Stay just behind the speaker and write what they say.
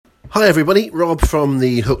Hi everybody, Rob from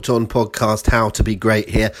the Hooked On podcast, How to Be Great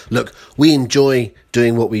here. Look, we enjoy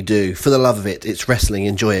doing what we do for the love of it. It's wrestling,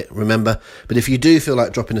 enjoy it, remember? But if you do feel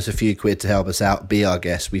like dropping us a few quid to help us out, be our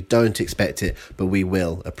guest. We don't expect it, but we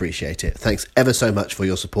will appreciate it. Thanks ever so much for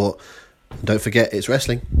your support. And don't forget, it's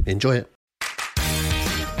wrestling. Enjoy it.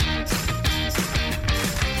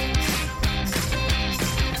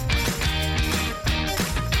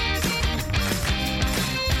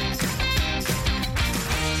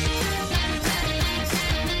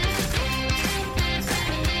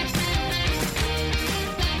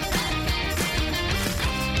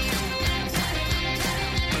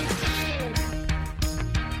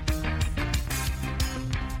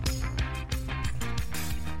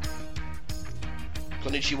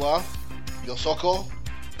 Konnichiwa, Yosoko,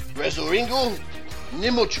 Rezoringo,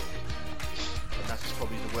 Nimocho. And that's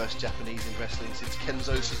probably the worst Japanese in wrestling since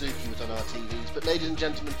Kenzo Suzuki was on our TVs. But ladies and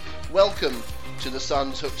gentlemen, welcome to the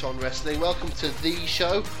Sun's Hooked On Wrestling. Welcome to the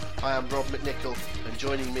show. I am Rob McNichol, and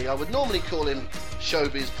joining me, I would normally call him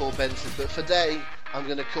Showbiz Paul Benson, but for today, I'm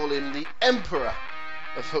going to call him the Emperor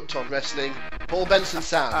of Hooked On Wrestling, Paul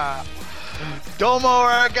Benson-san. Domo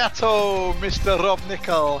arigato, Mr. Rob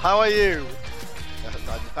Nicol. How are you?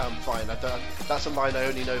 I'm fine. That's a line I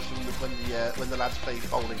only know from when the lads play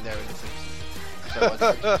bowling there in the Simpsons.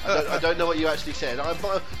 So I don't know what you actually said.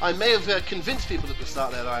 I may have convinced people at the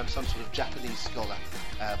start there that I am some sort of Japanese scholar,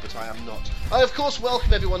 but I am not. I of course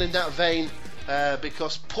welcome everyone in that vein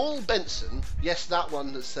because Paul Benson, yes, that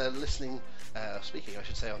one that's speaking I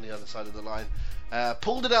should say on the other side of the line,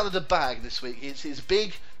 pulled it out of the bag this week. It's his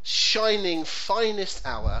big, shining, finest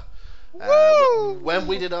hour. When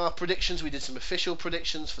we did our predictions, we did some official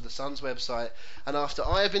predictions for the Sun's website, and after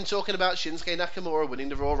I have been talking about Shinsuke Nakamura winning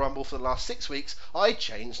the Royal Rumble for the last 6 weeks, I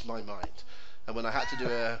changed my mind. And when I had to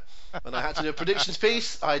do a predictions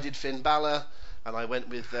piece, I did Finn Balor, and I went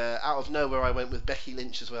with out of nowhere I went with Becky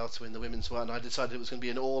Lynch as well to win the women's one. I decided it was going to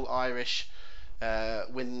be an all Irish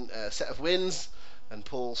set of wins, and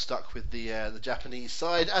Paul stuck with the Japanese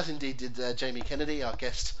side, as indeed did Jamie Kennedy, our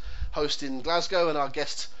guest host in Glasgow and our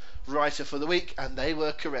guest writer for the week, and they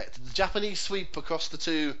were correct. The Japanese sweep across the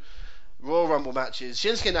two Royal Rumble matches,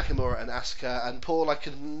 Shinsuke Nakamura and Asuka, and Paul, I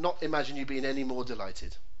could not imagine you being any more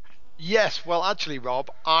delighted. Yes, well actually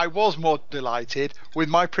Rob, I was more delighted with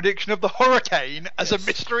my prediction of the Hurricane as a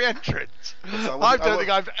mystery entrant. I don't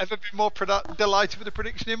think I've ever been more delighted with a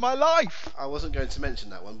prediction in my life. I wasn't going to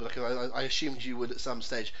mention that one, but I assumed you would at some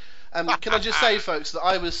stage. Can I just say, folks, that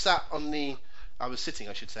I was sitting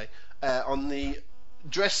on the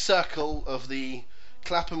dress circle of the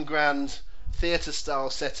Clapham Grand theatre style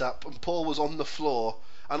setup, and Paul was on the floor,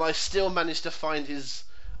 and I still managed to find his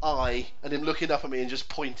eye and him looking up at me and just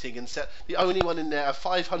pointing, and the only one in there of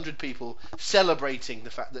 500 people celebrating the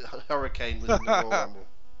fact that Hurricane was in the Royal Rumble.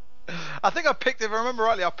 I think if I remember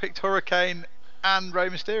rightly, I picked Hurricane and Rey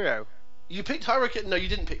Mysterio. You picked Hurricane? No, you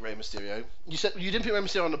didn't pick Rey Mysterio. You said you didn't pick Rey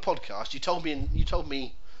Mysterio on the podcast. You told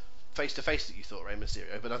me face to face that you thought Rey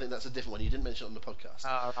Mysterio, but I think that's a different one. You didn't mention it on the podcast.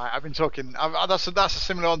 Right. I've been talking. That's a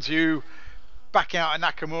similar one to you backing out of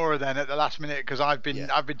Nakamura then at the last minute, because I've been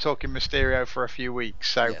talking Mysterio for a few weeks.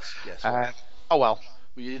 So yes. Oh well.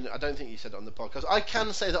 I don't think you said it on the podcast. I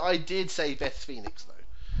can say that I did say Beth Phoenix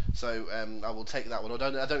though, so I will take that one.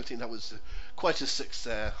 I don't think that was quite as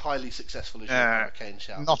highly successful as your Hurricane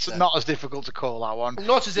shout. Not as difficult to call that one.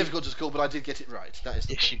 Not as difficult to call, but I did get it right. That is.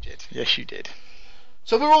 Yes, you did.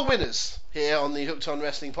 So we're all winners here on the Hooked On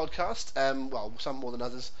Wrestling podcast. Well, some more than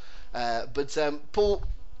others. But Paul,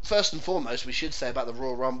 first and foremost, we should say about the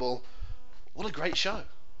Royal Rumble, what a great show.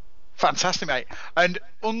 Fantastic, mate. And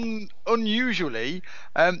unusually,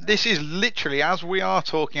 this is literally, as we are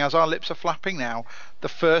talking, as our lips are flapping now, the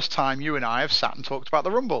first time you and I have sat and talked about the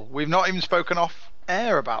Rumble. We've not even spoken off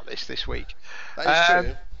air about this week. That is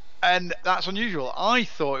true. And that's unusual. I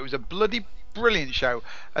thought it was a bloody brilliant show,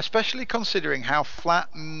 especially considering how flat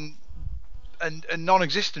and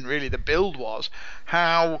non-existent really the build was,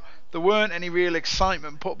 how there weren't any real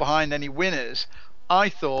excitement put behind any winners. I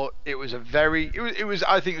thought it was I think it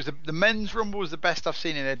was the men's Rumble was the best I've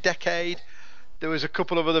seen in a decade. There was a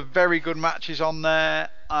couple of other very good matches on there.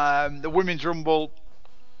 The women's Rumble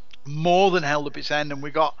more than held up its end, and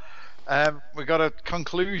we got a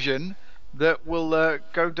conclusion that will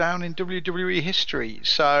go down in WWE history.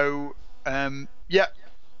 So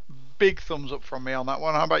big thumbs up from me on that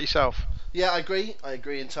one. How about yourself? Yeah, I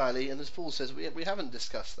agree entirely. And as Paul says, we haven't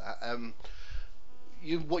discussed that.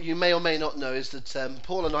 What you may or may not know is that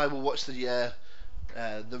Paul and I will watch the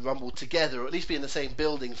Rumble together, or at least be in the same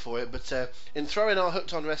building for it. But in throwing our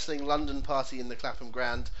Hooked On Wrestling London party in the Clapham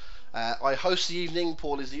Grand, I host the evening.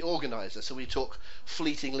 Paul is the organizer, so we talk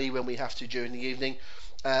fleetingly when we have to during the evening.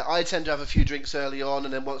 I tend to have a few drinks early on,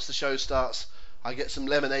 and then once the show starts, I get some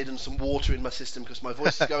lemonade and some water in my system because my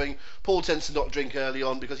voice is going. Paul tends to not drink early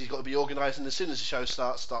on because he's got to be organised, and as soon as the show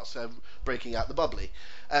starts breaking out the bubbly.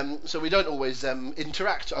 So we don't always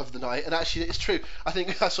interact over the night, and actually it's true. I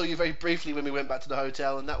think I saw you very briefly when we went back to the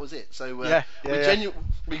hotel, and that was it. So we're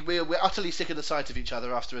utterly sick of the sight of each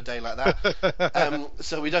other after a day like that.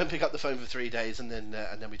 So we don't pick up the phone for 3 days, and then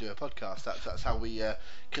we do a podcast. That's how we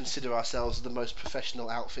consider ourselves the most professional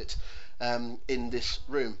outfit in this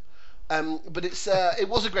room. But it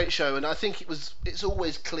was a great show, and I think it's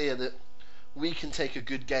always clear that we can take a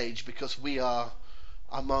good gauge because we are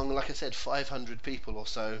among, like I said, 500 people or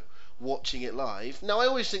so watching it live. Now, I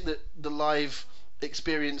always think that the live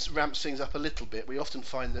experience ramps things up a little bit. We often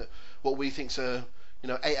find that what we think's a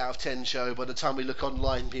 8 out of 10 show, by the time we look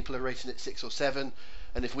online, people are rating it 6 or 7,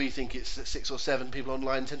 and if we think it's 6 or 7, people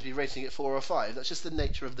online tend to be rating it 4 or 5. That's just the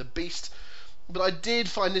nature of the beast. But I did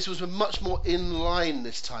find this was much more in line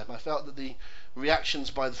this time. I felt that the reactions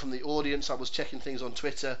from the audience, I was checking things on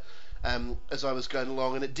Twitter as I was going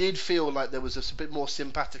along, and it did feel like there was a bit more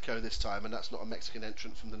simpatico this time, and that's not a Mexican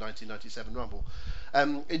entrant from the 1997 Rumble.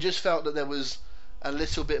 It just felt that there was a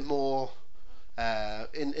little bit more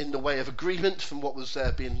in the way of agreement from what was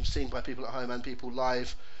being seen by people at home and people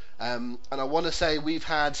live. And I want to say we've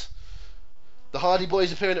had the Hardy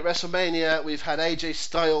Boys appearing at WrestleMania. We've had AJ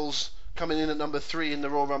Styles coming in at number 3 in the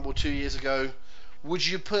Royal Rumble 2 years ago. Would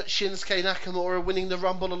you put Shinsuke Nakamura winning the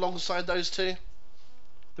Rumble alongside those two?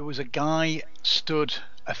 There was a guy stood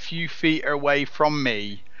a few feet away from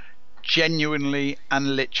me, genuinely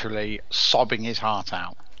and literally sobbing his heart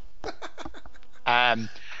out.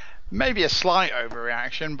 Maybe a slight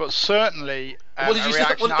overreaction, but certainly a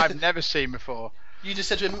reaction I've never seen before. You just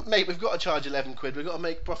said to him, mate, we've got to charge 11 quid. We've got to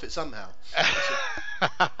make profit somehow.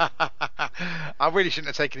 I really shouldn't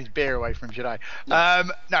have taken his beer away from him, should I?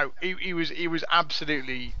 No, he was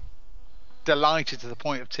absolutely delighted to the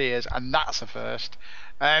point of tears, and that's a first.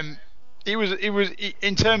 It was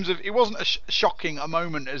in terms of, it wasn't as shocking a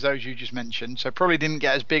moment as those you just mentioned, so probably didn't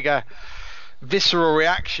get as big a visceral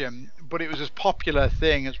reaction, but it was as popular a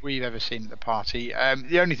thing as we've ever seen at the party.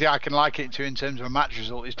 The only thing I can liken it to in terms of a match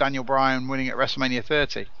result is Daniel Bryan winning at WrestleMania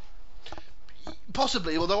 30.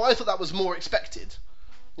 Possibly, although I thought that was more expected.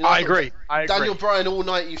 I agree. Daniel Bryan all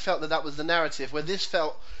night, you felt that was the narrative, where this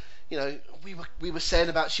felt, we were saying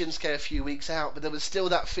about Shinsuke a few weeks out, but there was still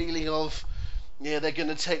that feeling of, they're going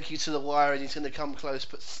to take you to the wire and he's going to come close,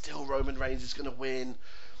 but still Roman Reigns is going to win.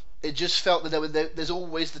 It just felt that there's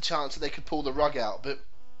always the chance that they could pull the rug out, but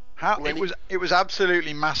it was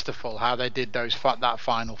absolutely masterful how they did that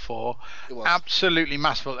final 4. It was absolutely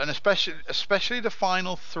masterful, and especially the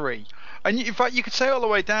final 3. And in fact, you could say all the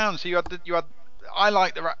way down. So you had. I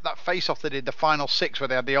like that face-off they did, the final 6, where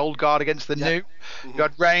they had the old guard against the new. Mm-hmm. You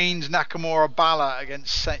had Reigns, Nakamura, Balor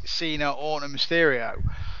against Cena, Orton, and Mysterio.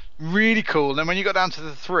 Really cool. And then when you got down to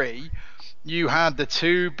the 3, you had the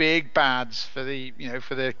 2 big bads for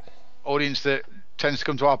the audience that tends to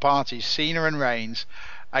come to our parties, Cena and Reigns,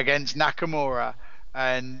 against Nakamura,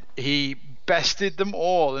 and he bested them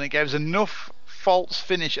all, and it gave us enough false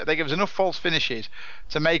finishes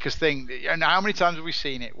to make us think, how many times have we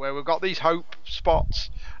seen it where we've got these hope spots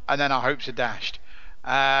and then our hopes are dashed.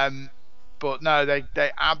 But no,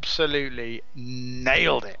 they absolutely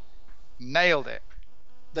nailed it.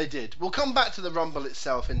 They did. We'll come back to the Rumble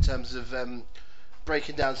itself in terms of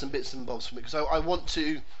breaking down some bits and bobs from it, because I want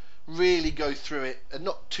to really go through it, and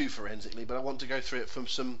not too forensically, but I want to go through it from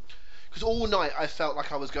some, because all night I felt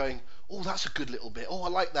like I was going, oh, that's a good little bit, oh, I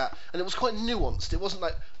like that, and it was quite nuanced. It wasn't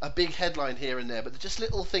like a big headline here and there, but just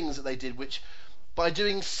little things that they did, which by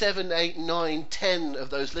doing 7, 8, 9, 10 of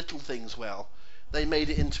those little things well, they made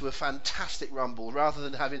it into a fantastic Rumble, rather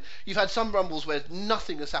than having, you've had some Rumbles where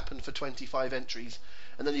nothing has happened for 25 entries,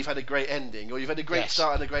 and then you've had a great ending, or you've had a great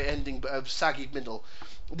start and a great ending, but a saggy middle.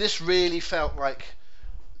 This really felt like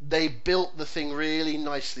they built the thing really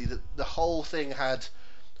nicely, that the whole thing had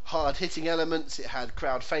hard-hitting elements, it had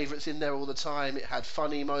crowd favourites in there all the time, it had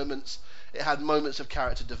funny moments, it had moments of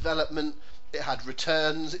character development, it had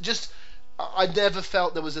returns. I never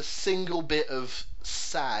felt there was a single bit of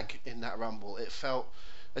sag in that Rumble. It felt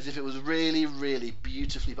as if it was really, really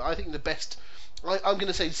beautifully, but I think I'm going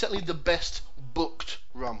to say certainly the best booked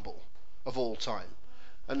Rumble of all time.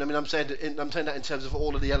 And I mean, I'm saying that in terms of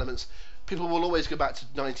all of the elements. People will always go back to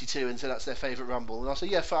 92 and say that's their favourite Rumble, and I'll say,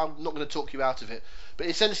 I'm not going to talk you out of it, but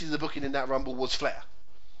essentially the booking in that Rumble was Flair,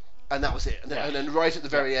 and that was it. And then right at the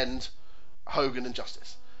very end, Hogan and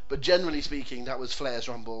Justice. But generally speaking, that was Flair's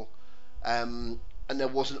Rumble, and and there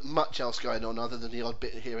wasn't much else going on other than the odd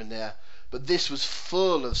bit here and there. But this was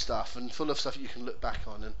full of stuff, and full of stuff you can look back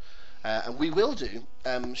on, and we will do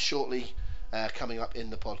shortly, coming up in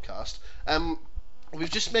the podcast. We've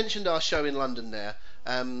just mentioned our show in London there,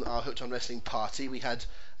 our Hooked on Wrestling party. We had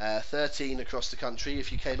 13 across the country.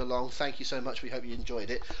 If you came along, thank you so much. We hope you enjoyed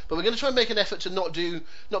it. But we're going to try and make an effort to not be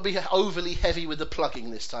overly heavy with the plugging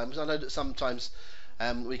this time, because I know that sometimes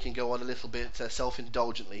we can go on a little bit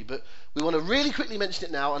self-indulgently. But we want to really quickly mention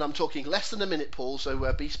it now, and I'm talking less than a minute, Paul,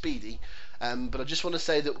 so be speedy. But I just want to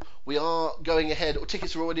say that we are going ahead.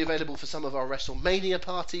 Tickets are already available for some of our WrestleMania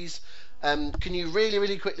parties. Can you really,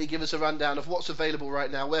 really quickly give us a rundown of what's available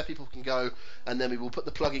right now, where people can go, and then we will put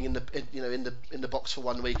the plugging in the box for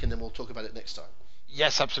 1 week, and then we'll talk about it next time.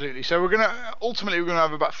 Yes, absolutely. So we're going to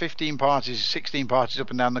have about 15 parties, 16 parties up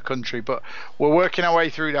and down the country, but we're working our way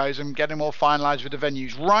through those and getting them all finalised with the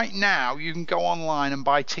venues. Right now, you can go online and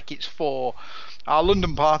buy tickets for our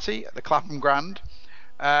London party at the Clapham Grand,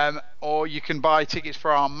 or you can buy tickets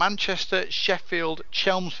for our Manchester, Sheffield,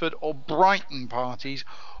 Chelmsford or Brighton parties,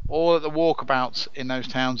 all at the walkabouts in those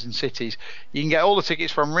towns and cities. You can get all the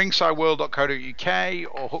tickets from ringsideworld.co.uk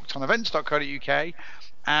or hookedonevents.co.uk,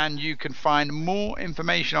 and you can find more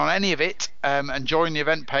information on any of it and join the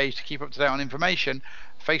event page to keep up to date on information,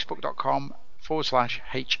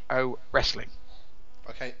 facebook.com/HO Wrestling.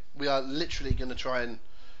 Okay, we are literally going to try and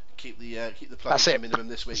keep the plug to minimum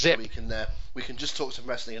this week, so we can just talk some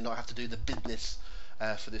wrestling and not have to do the business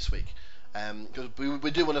for this week. Because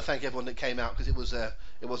we do want to thank everyone that came out, because it was a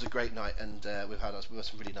great night, and we've had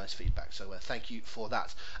some really nice feedback. So thank you for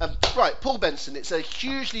that. Right, Paul Benson. It's a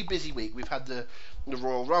hugely busy week. We've had the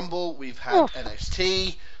Royal Rumble. We've had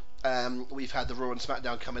NXT. We've had the Raw and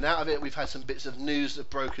SmackDown coming out of it. We've had some bits of news that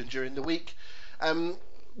have broken during the week.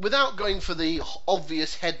 Without going for the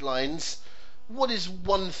obvious headlines, what is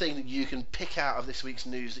one thing that you can pick out of this week's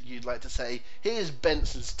news that you'd like to say? Here's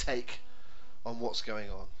Benson's take on what's going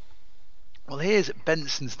on. Well, here's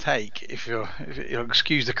Benson's take, if you'll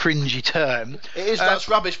excuse the cringy term. It is, that's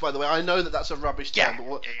rubbish, by the way. I know that's a rubbish term,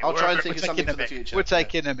 but I'll try and think of something for the future. We're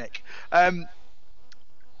taking a mick.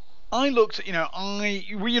 I looked at,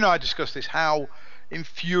 I discussed this, how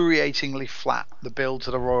infuriatingly flat the build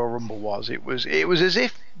to the Royal Rumble was. It was as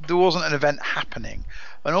if there wasn't an event happening,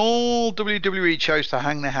 and all WWE chose to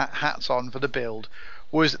hang their hats on for the build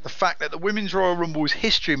was the fact that the Women's Royal Rumble was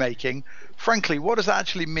history making. Frankly, what does that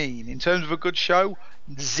actually mean in terms of a good show?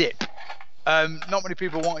 Zip. Not many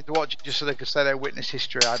people wanted to watch it just so they could say they witnessed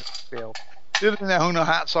history, I feel. The other thing they hung their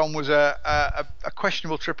hats on was a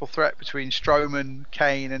questionable triple threat between Strowman,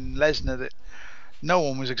 Kane and Lesnar that no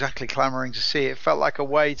one was exactly clamouring to see. It felt like a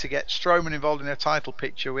way to get Strowman involved in a title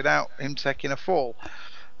picture without him taking a fall.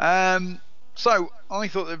 So I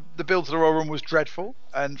thought the build to the Royal Rumble was dreadful,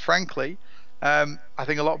 and frankly, I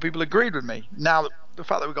think a lot of people agreed with me. Now, the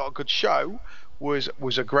fact that we got a good show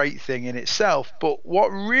was a great thing in itself, but what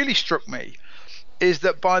really struck me is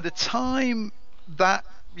that by the time that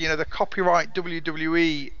the copyright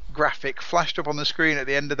WWE graphic flashed up on the screen at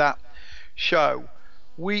the end of that show,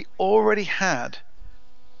 we already had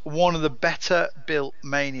one of the better built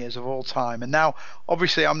Manias of all time. And now,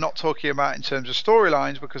 obviously, I'm not talking about in terms of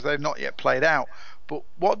storylines because they've not yet played out. But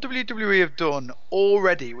what WWE have done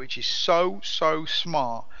already, which is so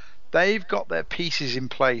smart, they've got their pieces in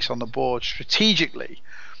place on the board strategically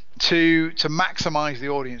to maximise the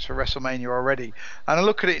audience for WrestleMania already. And I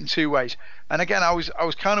look at it in two ways. And again, I was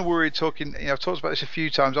kind of worried talking. I've talked about this a few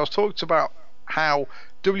times. I was talked about how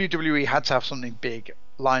WWE had to have something big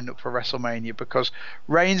lined up for WrestleMania because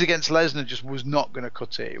Reigns against Lesnar just was not going to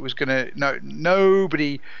cut it. It was going to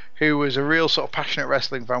nobody who was a real sort of passionate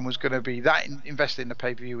wrestling fan was going to be that invested in the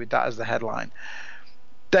pay-per-view with that as the headline.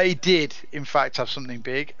 They did, in fact, have something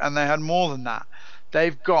big, and they had more than that.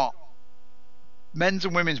 They've got men's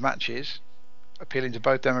and women's matches appealing to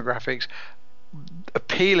both demographics,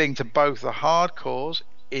 appealing to both the hardcores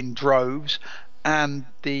in droves and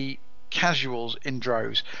the casuals in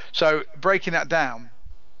droves. So breaking that down,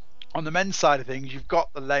 on the men's side of things, you've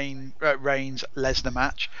got the Reigns Lesnar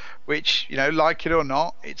match, which, like it or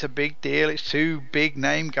not, it's a big deal. It's two big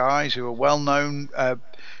name guys who are well known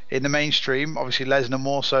in the mainstream. Obviously Lesnar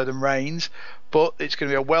more so than Reigns, but it's going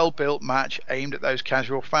to be a well built match aimed at those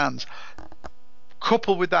casual fans.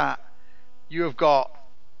 Coupled with that, you have got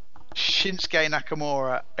Shinsuke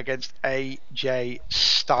Nakamura against AJ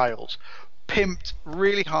Styles, pimped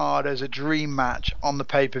really hard as a dream match on the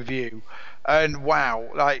pay-per-view. And wow,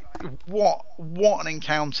 like what an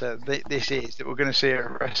encounter this is that we're going to see at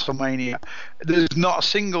WrestleMania. There's not a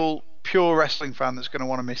single pure wrestling fan that's going to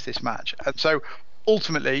want to miss this match. And so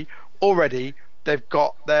ultimately, already they've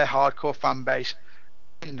got their hardcore fan base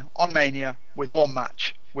win on Mania with one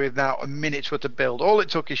match, with now a minute's worth of build. All it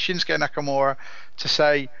took is Shinsuke Nakamura to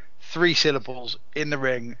say 3 syllables in the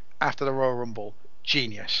ring after the Royal Rumble.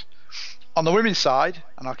 Genius. On the women's side,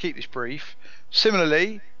 and I'll keep this brief,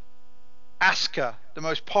 similarly, Asuka,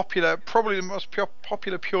 probably the most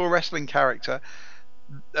popular pure wrestling character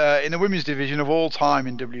in the women's division of all time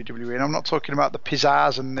in WWE. And I'm not talking about the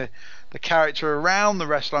pizzazz and the character around the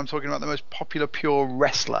wrestler. I'm talking about the most popular pure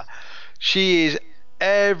wrestler. She is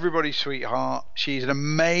everybody's sweetheart. She's an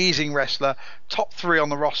amazing wrestler, top 3 on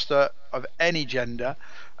the roster of any gender,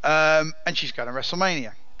 and she's going to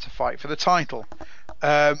WrestleMania to fight for the title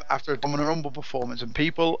after a dominant Rumble performance, and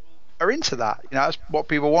people are into that. That's what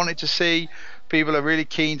people wanted to see. People are really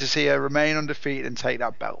keen to see her remain undefeated and take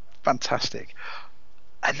that belt. Fantastic.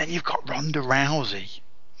 And then you've got Ronda Rousey,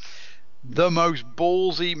 the most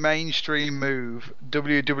ballsy mainstream move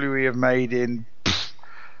WWE have made in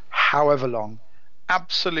however long.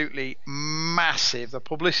 Absolutely massive. The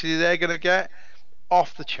publicity they're going to get,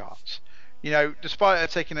 off the charts. Despite her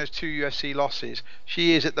taking those 2 UFC losses,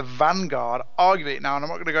 she is at the vanguard, arguably now, and I'm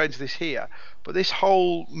not going to go into this here, but this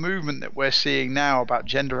whole movement that we're seeing now about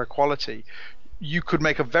gender equality, you could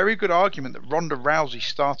make a very good argument that Ronda Rousey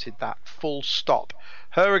started that, full stop.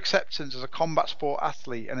 Her acceptance as a combat sport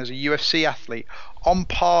athlete and as a UFC athlete, on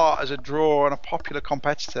par as a draw and a popular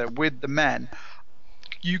competitor with the men,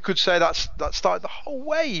 you could say that started the whole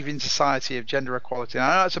wave in society of gender equality. And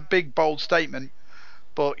I know it's a big, bold statement,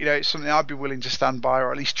 but it's something I'd be willing to stand by,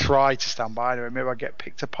 or at least try to stand by. Anyway, maybe I get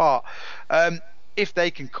picked apart. If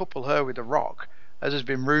they can couple her with The Rock, as has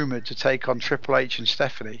been rumored to take on Triple H and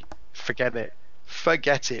Stephanie, forget it.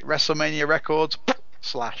 WrestleMania records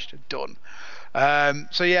slashed, done.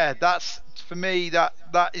 So yeah, that's for me. That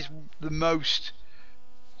is the most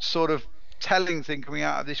sort of telling thing coming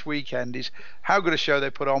out of this weekend is how good a show they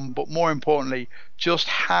put on, but more importantly, just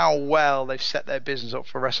how well they've set their business up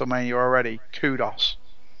for WrestleMania already. Kudos.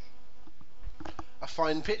 A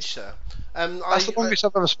fine pitch, sir. That's the longest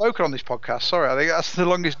I've ever spoken on this podcast. Sorry, I think that's the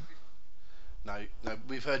longest. No,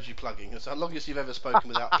 we've heard you plugging. It's the longest you've ever spoken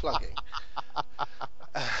without plugging.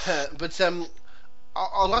 But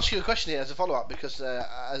I'll ask you a question here as a follow-up, because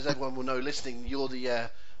as everyone will know listening, you're the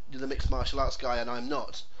mixed martial arts guy and I'm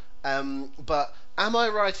not. But am I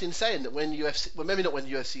right in saying that when UFC, well, maybe not when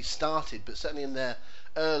UFC started, but certainly in their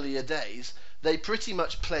earlier days, they pretty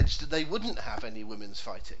much pledged that they wouldn't have any women's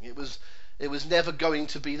fighting. It was never going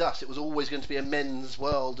to be thus. It was always going to be a men's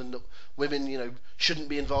world, and that women, shouldn't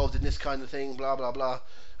be involved in this kind of thing. Blah blah blah.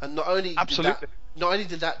 And not only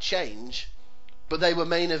did that change, but they were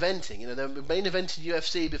main eventing. They were main eventing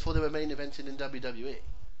UFC before they were main eventing in WWE.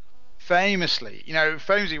 Famously,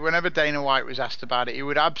 whenever Dana White was asked about it, he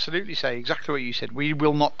would absolutely say exactly what you said. We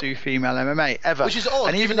will not do female MMA ever. Which is odd,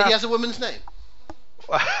 and even if he has a woman's name.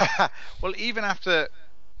 Well, even after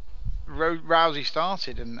Rousey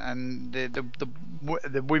started and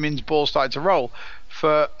the women's ball started to roll,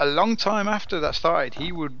 for a long time after that started,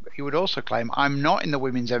 he would also claim, I'm not in the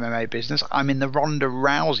women's MMA business, I'm in the Ronda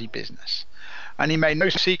Rousey business. And he made no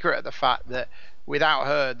secret of the fact that without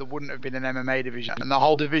her, there wouldn't have been an MMA division, and the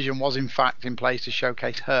whole division was in fact in place to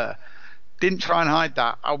showcase her. Didn't try and hide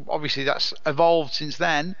that. Obviously, that's evolved since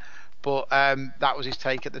then, but that was his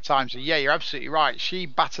take at the time. So yeah, you're absolutely right. She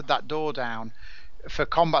battered that door down for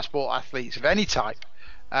combat sport athletes of any type,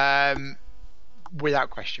 without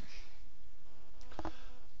question.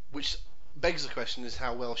 Which begs the question is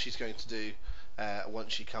how well she's going to do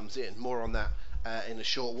once she comes in. More on that in a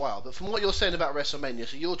short while. But from what you're saying about WrestleMania,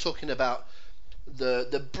 so you're talking about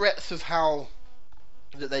the breadth of how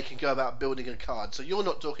that they can go about building a card. So you're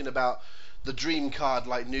not talking about the dream card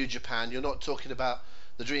like New Japan. You're not talking about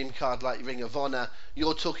the dream card like Ring of Honor.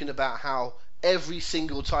 You're talking about how every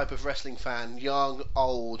single type of wrestling fan, young,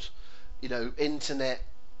 old, internet,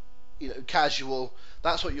 casual,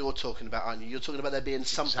 that's what you're talking about, aren't you? You're talking about there being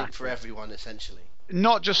something for everyone, essentially.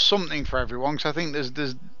 Not just something for everyone, because I think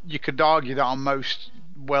there's you could argue that on most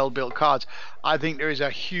well-built cards, I think there is a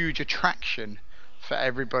huge attraction for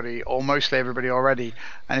everybody, or mostly everybody already.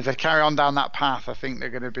 And if they carry on down that path, I think they're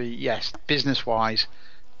going to be, yes, business-wise,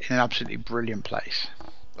 in an absolutely brilliant place.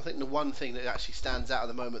 I think the one thing that actually stands out at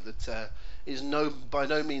the moment that is by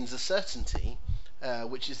no means a certainty,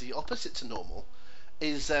 which is the opposite to normal,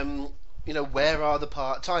 is where are the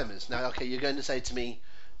part-timers? Now, okay, you're going to say to me,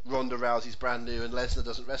 Ronda Rousey's brand new and Lesnar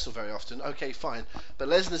doesn't wrestle very often. Okay, fine. But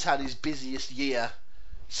Lesnar's had his busiest year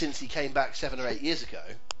since he came back 7 or 8 years ago.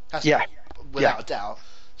 Without a doubt.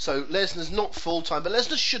 So Lesnar's not full-time, but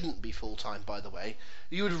Lesnar shouldn't be full-time, by the way.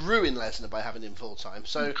 You would ruin Lesnar by having him full-time.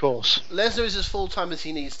 So of course. Lesnar is as full-time as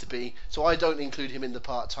he needs to be, so I don't include him in the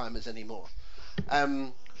part-timers anymore.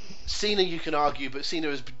 Cena, you can argue, but Cena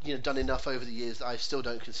has done enough over the years that I still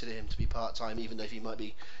don't consider him to be part-time, even though he might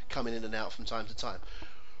be coming in and out from time to time.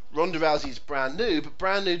 Ronda Rousey's brand new, but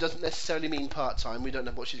brand new doesn't necessarily mean part-time. We don't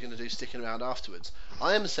know what she's going to do sticking around afterwards.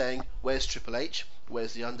 I am saying, where's Triple H?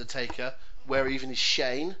 Where's The Undertaker? Where even is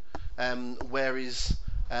Shane? Where is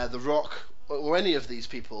The Rock? Or any of these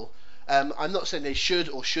people? I'm not saying they should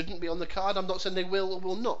or shouldn't be on the card. I'm not saying they will or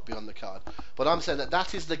will not be on the card. But I'm saying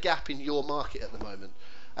that is the gap in your market at the moment.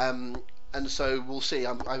 And so we'll see.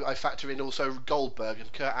 I factor in also Goldberg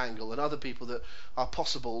and Kurt Angle and other people that are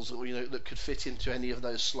possibles that could fit into any of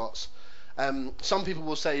those slots. Some people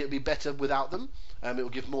will say it'd be better without them. It will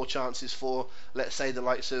give more chances for, let's say, the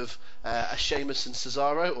likes of a Sheamus and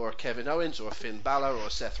Cesaro, or a Kevin Owens, or a Finn Balor, or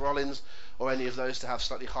a Seth Rollins, or any of those to have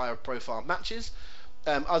slightly higher profile matches.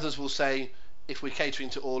 Others will say, if we're catering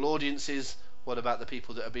to all audiences, what about the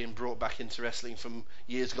people that are being brought back into wrestling from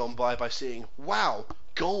years gone by seeing, wow,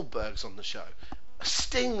 Goldberg's on the show,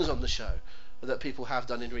 Sting's on the show, that people have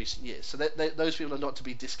done in recent years. So those people are not to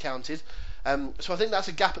be discounted. So I think that's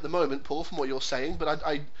a gap at the moment, Paul, from what you're saying, but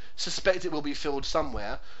I suspect it will be filled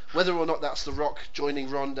somewhere. Whether or not that's The Rock joining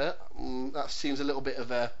Ronda, that seems a little bit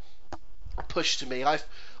of a push to me.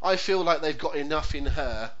 I feel like they've got enough in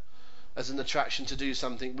her as an attraction to do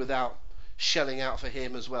something without shelling out for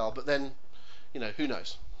him as well. But then, who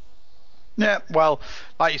knows? Yeah, well,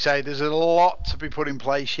 like you say, there's a lot to be put in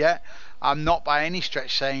place yet. I'm not by any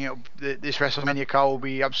stretch saying this WrestleMania card will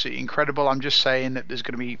be absolutely incredible. I'm just saying that there's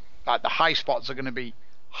going to be, the high spots are going to be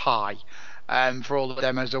high for all the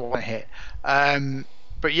demos that want to hit.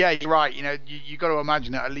 But yeah, you're right. You got to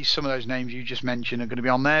imagine that at least some of those names you just mentioned are going to be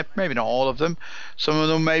on there. Maybe not all of them. Some of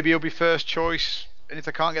them maybe will be first choice. And if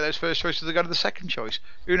they can't get those first choices, they go to the second choice.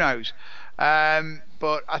 Who knows?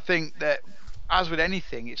 But I think that, as with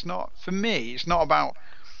anything, it's not about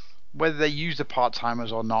whether they use the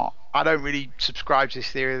part-timers or not. I don't really subscribe to this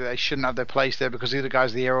theory that they shouldn't have their place there because the other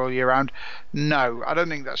guys are there all year round. No, I don't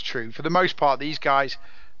think that's true. For the most part, these guys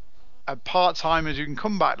are part-timers who can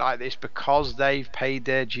come back like this because they've paid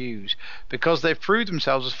their dues, because they've proved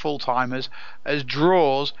themselves as full-timers, as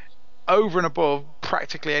draws over and above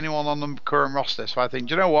practically anyone on the current roster. So I think,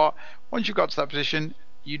 do you know what? Once you've got to that position,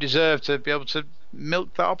 you deserve to be able to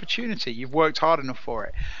milk that opportunity. You've worked hard enough for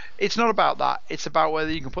it. It's not about that. It's about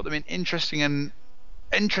whether you can put them in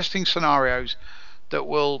interesting scenarios that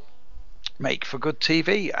will make for good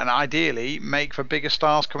TV and ideally make for bigger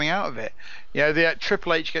stars coming out of it. The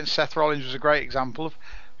Triple H against Seth Rollins was a great example of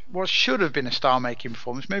what should have been a star-making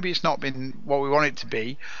performance. Maybe it's not been what we want it to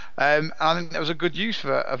be. I think that was a good use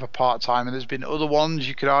of a part-time, and there's been other ones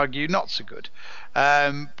you could argue not so good.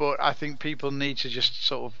 But I think people need to just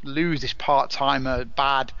sort of lose this part-timer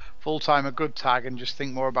bad, full-timer good tag and just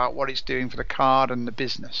think more about what it's doing for the card and the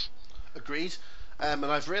business. Agreed. And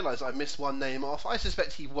I've realised I missed one name off. I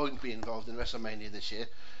suspect he won't be involved in WrestleMania this year.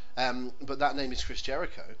 But that name is Chris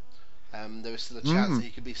Jericho. There is still a chance that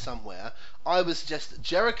he could be somewhere. I would suggest that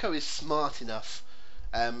Jericho is smart enough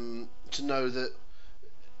to know that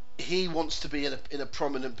he wants to be in a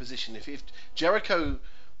prominent position. If Jericho,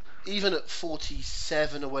 even at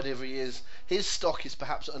 47 or whatever he is, his stock is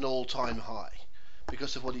perhaps at an all-time high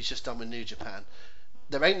because of what he's just done with New Japan.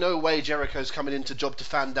 There ain't no way Jericho's coming into Job to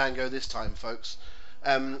Fandango this time, folks.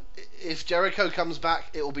 If Jericho comes back,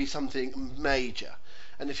 it will be something major.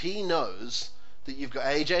 And if he knows that you've got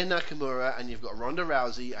AJ Nakamura and you've got Ronda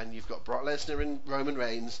Rousey and you've got Brock Lesnar and Roman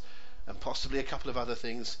Reigns and possibly a couple of other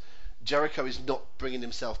things, Jericho is not bringing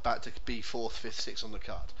himself back to be 4th, 5th, 6th on the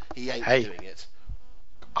card. He ain't doing it.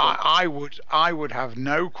 I would have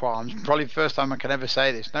no qualms. Probably the first time I can ever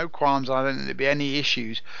say this. No qualms. I don't think there'd be any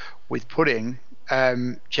issues with putting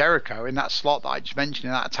Jericho in that slot that I just mentioned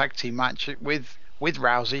in that tag team match with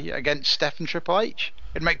Rousey against Steph and Triple H.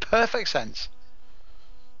 It'd make perfect sense.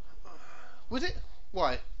 Would it?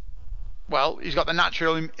 Why? Well, he's got the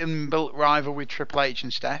natural inbuilt rival with Triple H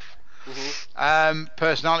and Steph. Mm-hmm.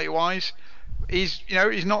 Personality-wise, he's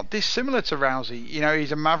not dissimilar to Rousey.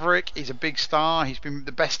 He's a maverick. He's a big star. He's been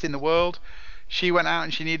the best in the world. She went out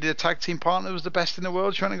and she needed a tag team partner that was the best in the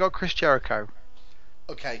world. She went and got Chris Jericho.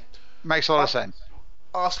 Okay. Makes a lot of sense.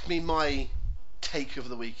 Ask me my take of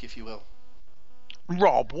the week, if you will.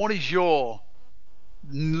 Rob, what is your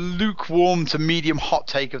lukewarm to medium hot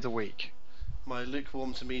take of the week? My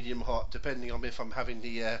lukewarm to medium hot, depending on if I'm having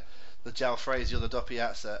the Jalfrezi or the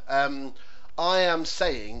Doppiazza. I am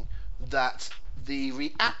saying that the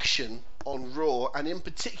reaction on Raw, and in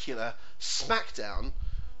particular SmackDown,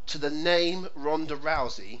 to the name Ronda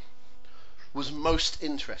Rousey was most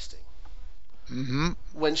interesting. Mm-hmm.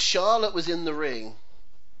 When Charlotte was in the ring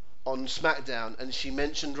on SmackDown and she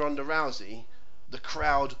mentioned Ronda Rousey, the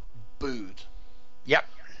crowd booed. Yep.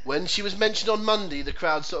 When she was mentioned on Monday, the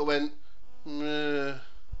crowd sort of went, meh.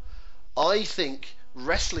 I think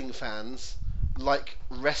wrestling fans like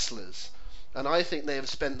wrestlers, and I think they have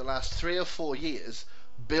spent the last 3 or 4 years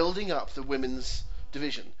building up the women's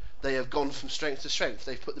division. They have gone from strength to strength.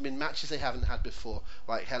 They've put them in matches they haven't had before,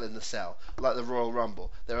 like Hell in the Cell, like the Royal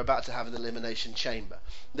Rumble. They're about to have an Elimination Chamber.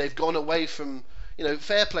 They've gone away from,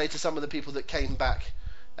 fair play to some of the people that came back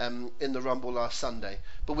in the Rumble last Sunday,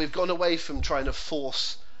 but we've gone away from trying to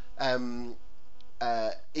force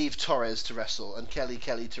Eve Torres to wrestle and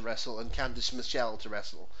Kelly to wrestle and Candice Michelle to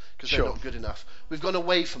wrestle because they're not good enough. We've gone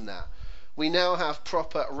away from that. We now have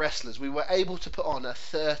proper wrestlers. We were able to put on a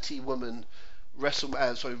 30-woman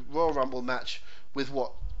Royal Rumble match with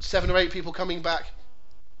 7 or 8 people coming back,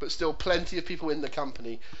 but still plenty of people in the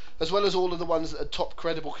company, as well as all of the ones that are top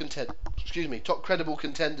credible contenders.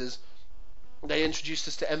 They introduced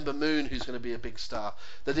us to Ember Moon, who's going to be a big star.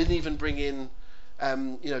 They didn't even bring in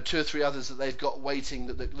 2 or 3 others that they've got waiting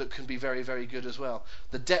that can be very, very good as well.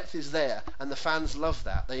 The depth is there, and the fans love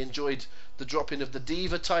that. They enjoyed the drop-in of the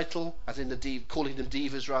Diva title, as in calling them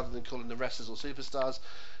divas rather than calling them wrestlers or superstars.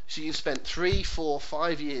 So you've spent 3, 4,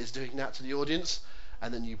 5 years doing that to the audience,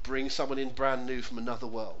 and then you bring someone in brand new from another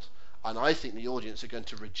world. And I think the audience are going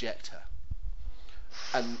to reject her.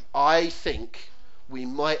 And I think we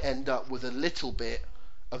might end up with a little bit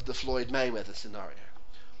of the Floyd Mayweather scenario,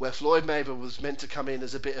 where Floyd Mayweather was meant to come in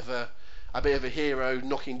as a bit of a hero,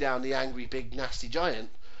 knocking down the angry, big, nasty giant,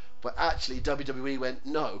 but actually WWE went,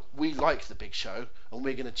 no, we like the Big Show, and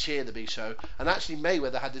we're going to cheer the Big Show. And actually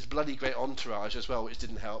Mayweather had this bloody great entourage as well, which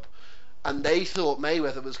didn't help. And they thought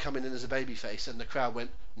Mayweather was coming in as a babyface, and the crowd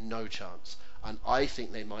went, no chance. And I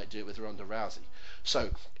think they might do it with Ronda Rousey.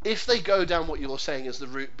 So, if they go down what you're saying as the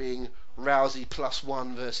route being Rousey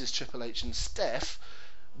 +1 versus Triple H and Steph,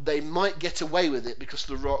 they might get away with it because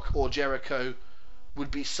The Rock or Jericho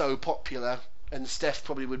would be so popular and Steph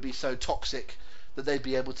probably would be so toxic that they'd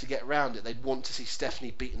be able to get around it. They'd want to see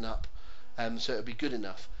Stephanie beaten up, so it would be good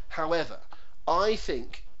enough. However, I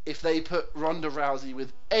think if they put Ronda Rousey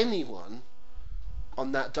with anyone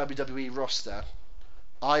on that WWE roster,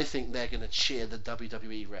 I think they're going to cheer the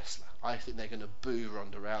WWE wrestler. I think they're going to boo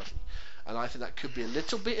Ronda Rousey. And I think that could be a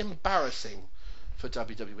little bit embarrassing for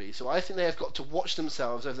WWE. So I think they have got to watch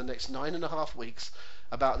themselves over the next 9.5 weeks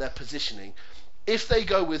about their positioning. If they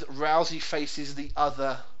go with Rousey faces the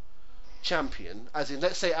other champion, as in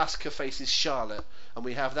let's say Asuka faces Charlotte and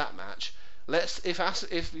we have that match,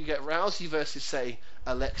 if we get Rousey versus say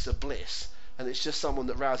Alexa Bliss and it's just someone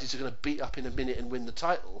that Rousey's going to beat up in a minute and win the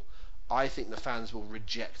title, I think the fans will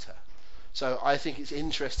reject her. So I think it's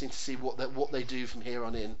interesting to see what they do from here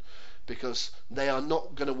on in, because they are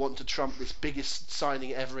not going to want to trump this biggest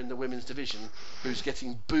signing ever in the women's division, who's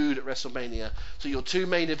getting booed at WrestleMania. So your 2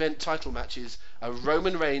 main event title matches are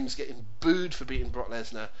Roman Reigns getting booed for beating Brock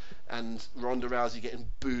Lesnar and Ronda Rousey getting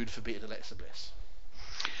booed for beating Alexa Bliss.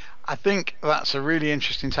 I think that's a really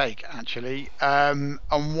interesting take, actually, and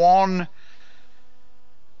one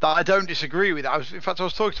that I don't disagree with. I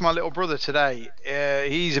was talking to my little brother today.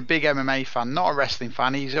 He's a big MMA fan, not a wrestling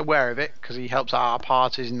fan. He's aware of it because he helps out our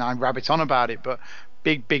parties and I rabbit on about it, but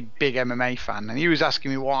big MMA fan. And he was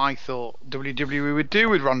asking me what I thought WWE would do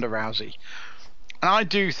with Ronda Rousey. And I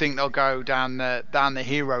do think they'll go down the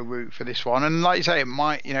hero route for this one. And like you say, it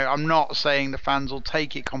might, I'm not saying the fans will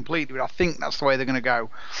take it completely, but I think that's the way they're going to go.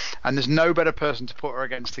 And there's no better person to put her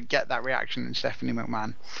against to get that reaction than Stephanie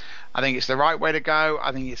McMahon. I think it's the right way to go.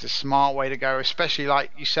 I think it's a smart way to go, especially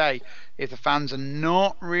like you say, if the fans are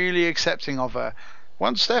not really accepting of her.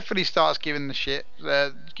 Once Stephanie starts giving the shit,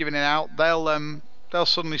 giving it out, they'll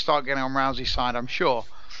suddenly start getting on Rousey's side, I'm sure.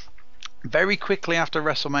 Very quickly after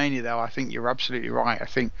WrestleMania, though, I think you're absolutely right. I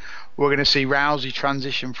think we're going to see Rousey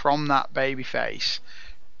transition from that babyface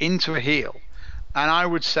into a heel. And I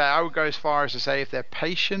would go as far as to say if they're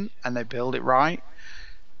patient and they build it right,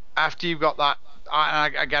 after you've got that,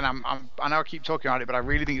 I know I keep talking about it, but I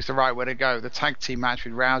really think it's the right way to go. The tag team match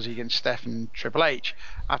with Rousey against Steph and Triple H.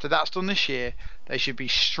 After that's done this year, they should be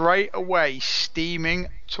straight away steaming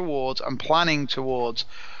towards and planning towards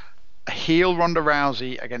a heel Ronda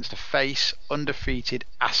Rousey against a face undefeated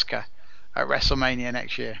Asuka at WrestleMania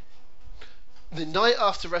next year. The night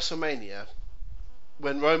after WrestleMania,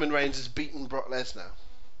 when Roman Reigns has beaten Brock Lesnar,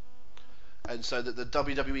 and so that the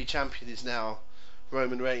WWE champion is now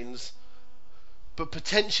Roman Reigns, but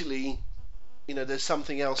potentially, there's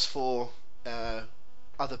something else for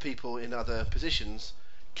other people in other positions.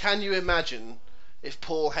 Can you imagine if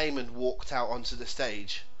Paul Heyman walked out onto the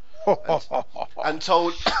stage and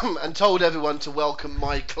told everyone to welcome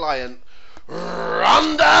my client,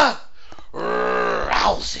 Ronda Rousey?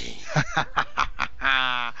 Rousey.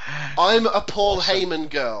 I'm a Paul Heyman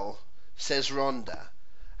girl, says Ronda.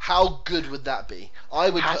 How good would that be? I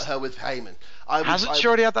would put her with Heyman. Hasn't she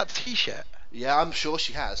already had that T-shirt? Yeah, I'm sure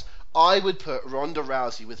she has. I would put Ronda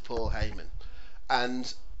Rousey with Paul Heyman.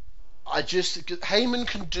 And Heyman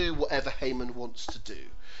can do whatever Heyman wants to do.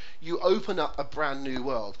 You open up a brand new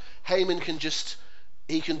world. Heyman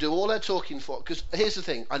he can do all her talking for. Because here's the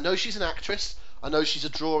thing. I know she's an actress. I know she's a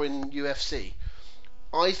draw in UFC.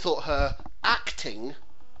 I thought her acting,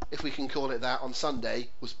 if we can call it that, on Sunday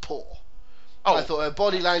was poor. Oh. I thought her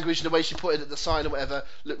body language and the way she put it at the sign or whatever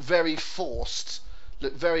looked very forced,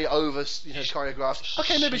 looked very over, choreographed.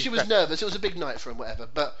 Okay, maybe she was nervous. It was a big night for him, whatever.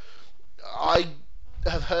 But I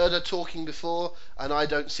have heard her talking before, and I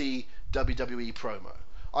don't see WWE promo.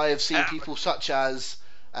 I have seen people such as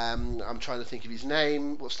I'm trying to think of his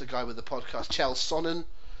name. What's the guy with the podcast? Chael Sonnen,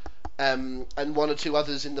 and one or two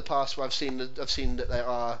others in the past where I've seen that there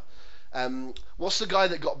are. What's the guy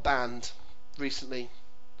that got banned recently?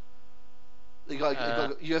 The guy,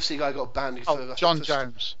 UFC guy got banned. John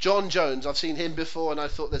Jones. John Jones. I've seen him before, and I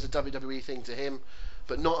thought there's a WWE thing to him,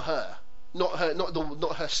 but not her. Not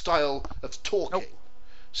her style of talking. Nope.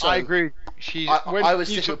 So I agree. I was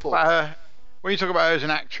sticking with Paul. When you talk about her as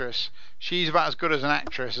an actress, she's about as good as an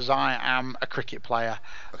actress as I am a cricket player.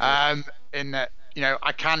 Okay. In that,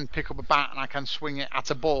 I can pick up a bat and I can swing it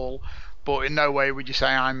at a ball, but in no way would you say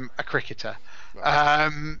I'm a cricketer.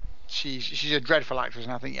 Right. She's a dreadful actress,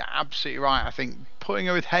 and I think you're absolutely right. I think putting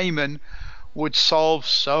her with Heyman would solve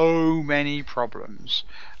so many problems.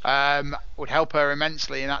 Would help her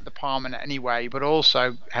immensely in that department anyway, but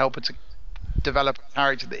also help her to develop a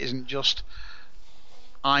character that isn't just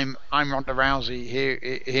I'm Ronda Rousey,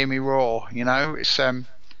 hear me roar. It's a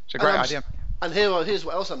great idea. And here's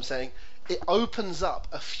what else I'm saying. It opens up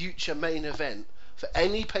a future main event for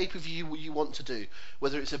any pay-per-view you want to do,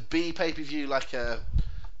 whether it's a B pay-per-view like a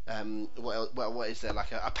what is there,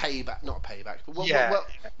 like a payback, not a payback, but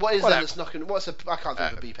what is there that's not going to, I can't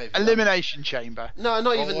think of a B pay-per-view. Elimination Chamber. No,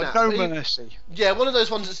 not even that. No Mercy. Yeah, one of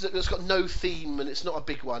those ones that's got no theme and it's not a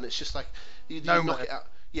big one. It's just like you knock it out.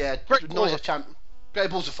 Yeah, Great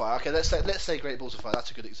Balls of Fire. Okay, let's say Great Balls of Fire.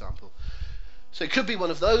 That's a good example. So it could be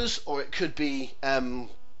one of those, or it could be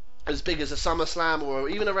as big as a SummerSlam or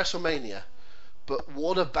even a WrestleMania. But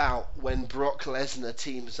what about when Brock Lesnar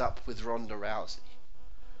teams up with Ronda Rousey?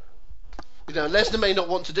 Lesnar may not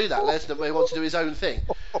want to do that. Lesnar may want to do his own thing.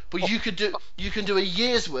 But you can do a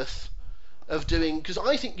year's worth of doing, because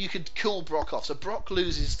I think you could kill Brock off. So Brock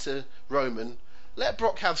loses to Roman. Let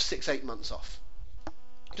Brock have 6-8 months off.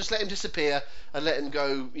 Just let him disappear and let him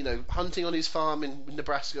go, hunting on his farm in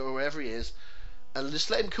Nebraska or wherever he is, and just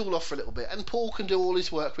let him cool off for a little bit. And Paul can do all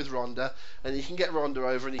his work with Ronda, and he can get Ronda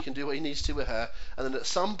over, and he can do what he needs to with her. And then at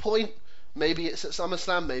some point, maybe it's at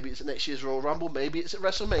SummerSlam, maybe it's at next year's Royal Rumble, maybe it's at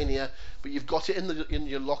WrestleMania, but you've got it in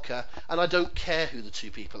your locker. And I don't care who the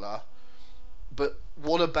two people are. But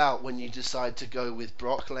what about when you decide to go with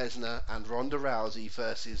Brock Lesnar and Ronda Rousey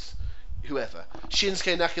versus whoever,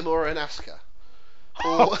 Shinsuke Nakamura and Asuka?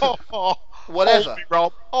 Or whatever. Hold me,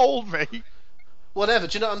 Rob. Hold me. Whatever.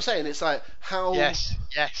 Do you know what I'm saying? It's like how. Yes.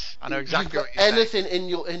 I know exactly what you're anything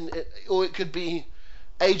saying. Or it could be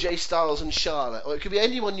AJ Styles and Charlotte, or it could be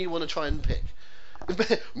anyone you want to try and pick.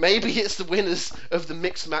 Maybe it's the winners of the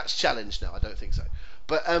mixed match challenge. No, I don't think so.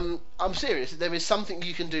 But I'm serious. There is something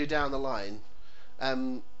you can do down the line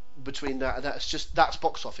between that. That's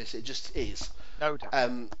box office. It just is. No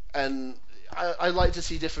doubt. And I like to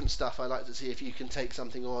see different stuff. I like to see if you can take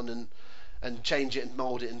something on and change it and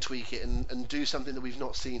mould it and tweak it and do something that we've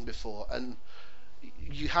not seen before. And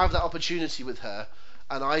you have that opportunity with her,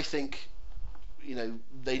 and I think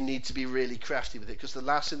they need to be really crafty with it, because the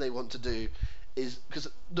last thing they want to do is, because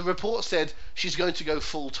the report said she's going to go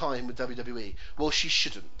full time with WWE. Well, she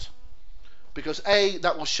shouldn't, because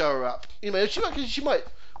that will show her up. She might.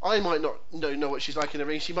 I might not know what she's like in the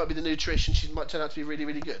ring. She might be the new Trish, and she might turn out to be really,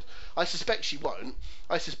 really good. I suspect she won't.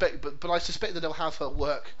 But I suspect that they'll have her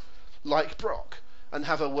work like Brock and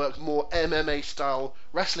have her work more MMA style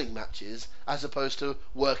wrestling matches as opposed to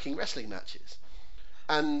working wrestling matches.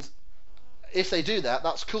 And if they do that,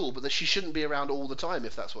 that's cool. But she shouldn't be around all the time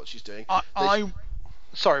if that's what she's doing.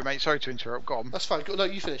 Sorry, mate. Sorry to interrupt. Go on. That's fine. No,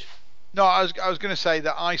 you finish. No, I was going to say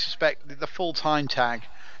that I suspect that the full time tag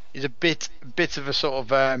is a bit of a sort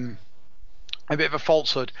of a bit of a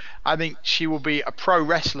falsehood. I think she will be a pro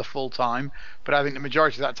wrestler full time, but I think the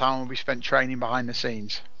majority of that time will be spent training behind the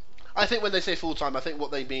scenes. I think when they say full time, I think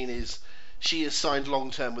what they mean is she is signed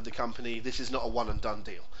long term with the company. This is not a one and done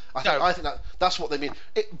deal. I think that's what they mean.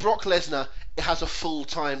 Brock Lesnar has a full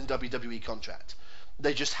time WWE contract.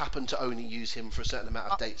 They just happen to only use him for a certain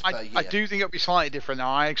amount of dates per year. I do think it'll be slightly different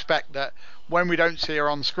now. I expect that when we don't see her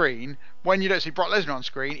on screen, when you don't see Brock Lesnar on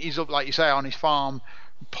screen, he's up, like you say, on his farm,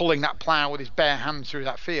 pulling that plough with his bare hands through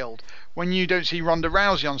that field. When you don't see Ronda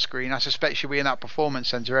Rousey on screen, I suspect she'll be in that performance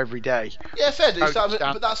centre every day. Yeah, fair dues.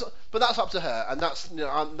 But that's up to her, and that's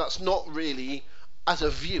that's not really, as a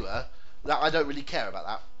viewer, that I don't really care about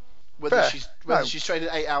that. Whether she's training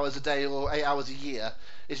 8 hours a day or 8 hours a year,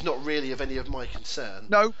 it's not really of any of my concern.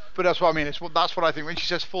 No, but that's what I mean. That's what I think. When she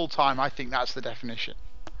says full time, I think that's the definition.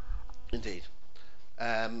 Indeed.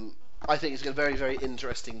 I think it's a very, very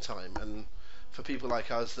interesting time, and for people like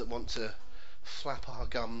us that want to flap our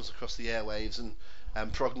gums across the airwaves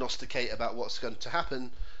and prognosticate about what's going to happen,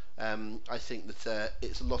 I think that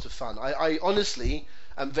it's a lot of fun. I honestly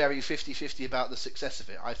am very 50-50 about the success of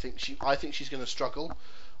it. I think she's going to struggle.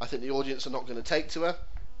 I think the audience are not going to take to her,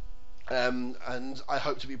 and I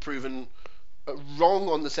hope to be proven wrong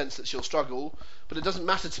on the sense that she'll struggle. But it doesn't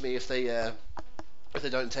matter to me if they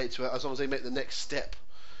don't take to her, as long as they make the next step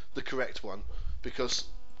the correct one. Because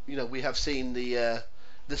we have seen the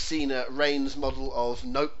Cena Reigns model of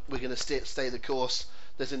nope, we're going to stay the course.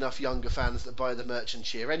 There's enough younger fans that buy the merch and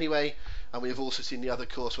cheer anyway. And we've also seen the other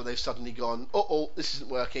course where they've suddenly gone, this isn't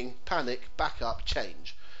working, panic, back up,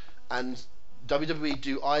 change. And WWE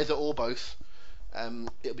do either or both.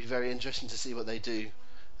 It'll be very interesting to see what they do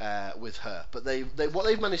with her. But what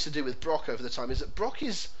they've managed to do with Brock over the time is that Brock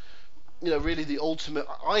is, really the ultimate.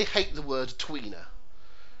 I hate the word tweener,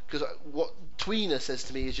 because what tweener says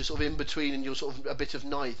to me is you're sort of in between and you're sort of a bit of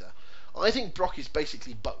neither. I think Brock is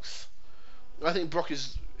basically both. I think Brock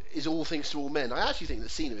is all things to all men. I actually think that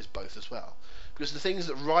Cena is both as well, because the things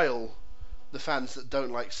that rile the fans that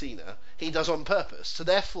don't like Cena, he does on purpose. So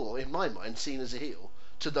therefore, in my mind, Cena's a heel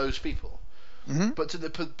to those people. Mm-hmm. But to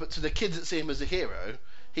the kids that see him as a hero,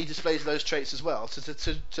 he displays those traits as well.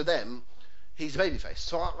 To them, he's a babyface.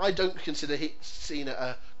 So I don't consider Cena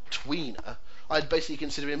a tweener. I'd basically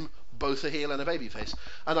consider him both a heel and a babyface.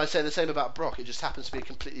 And I'd say the same about Brock. It just happens to be a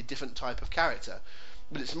completely different type of character.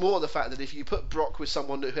 But it's more the fact that if you put Brock with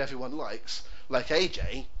someone who everyone likes, like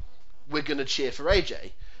AJ, we're going to cheer for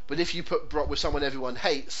AJ. But if you put Brock with someone everyone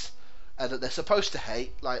hates, that they're supposed to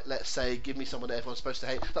hate, like, let's say, give me someone that everyone's supposed to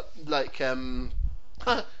hate, like,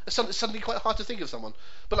 it's suddenly quite hard to think of someone.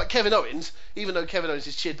 But like Kevin Owens, even though Kevin Owens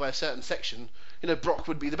is cheered by a certain section, Brock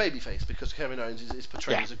would be the babyface because Kevin Owens is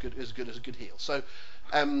portrayed as a good heel. So,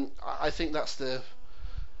 I think that's the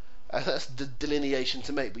delineation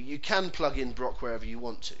to make. But you can plug in Brock wherever you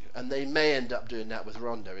want to, and they may end up doing that with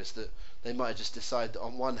Ronda. Is that they might just decide that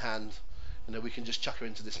on one hand, we can just chuck her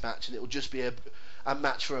into this match, and it will just be a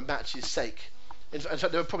match for a match's sake. In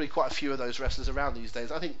fact, there are probably quite a few of those wrestlers around these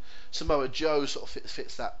days. I think Samoa Joe sort of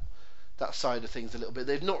fits that side of things a little bit.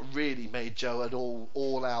 They've not really made Joe an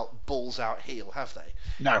all-out, balls-out heel, have they?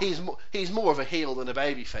 No. He's more of a heel than a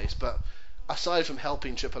babyface, but aside from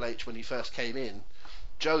helping Triple H when he first came in,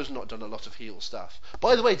 Joe's not done a lot of heel stuff.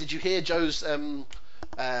 By the way, did you hear Joe's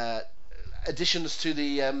additions to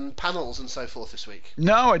the panels and so forth this week?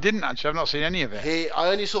 No, I didn't actually. I've not seen any of it. I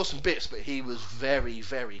only saw some bits, but he was very,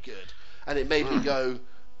 very good. And it made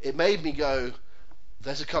me go,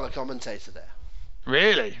 there's a colour commentator there.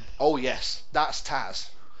 Really? Oh yes, that's Taz.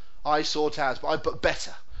 I saw Taz, but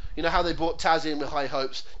better. You know how they brought Taz in with high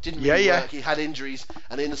hopes, didn't really work, he had injuries,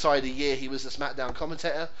 and inside a year he was the SmackDown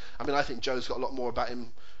commentator. I mean, I think Joe's got a lot more about him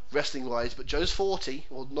wrestling-wise, but Joe's 40,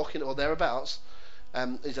 or knocking or thereabouts.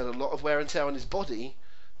 He's had a lot of wear and tear on his body.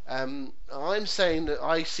 I'm saying that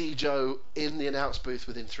I see Joe in the announce booth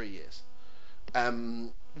within 3 years.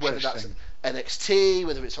 Whether that's NXT,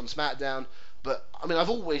 whether it's on SmackDown. But, I mean, I've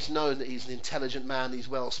always known that he's an intelligent man, he's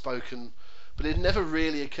well-spoken, but it never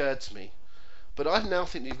really occurred to me. But I now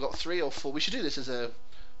think you've got 3 or 4. We should do this as a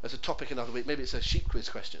topic another week. Maybe it's a sheep quiz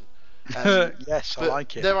question. Yes, I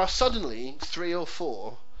like it. There are suddenly 3 or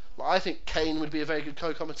 4. I think Kane would be a very good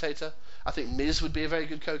co-commentator. I think Miz would be a very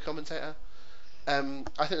good co-commentator. I think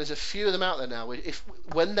there's a few of them out there now.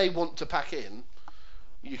 When they want to pack in,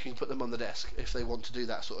 you can put them on the desk if they want to do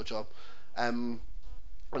that sort of job.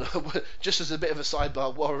 Just as a bit of a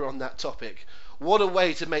sidebar while we're on that topic, what a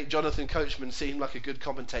way to make Jonathan Coachman seem like a good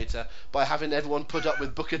commentator by having everyone put up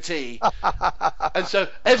with Booker T. And so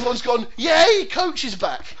everyone's gone, yay, Coach is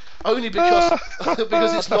back. Only because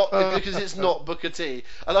it's not Booker T.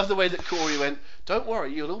 I love the way that Corey went, don't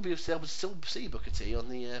worry, you'll all be able to still see Booker T on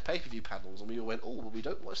the pay-per-view panels. And we all went, well, we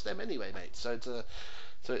don't watch them anyway, mate. So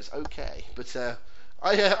it's okay. But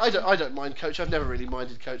I don't mind Coach. I've never really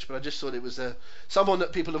minded Coach, but I just thought it was someone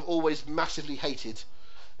that people have always massively hated.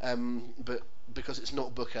 But because it's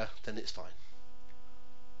not Booker, then it's fine.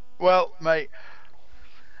 Well, mate,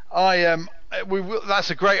 We will, that's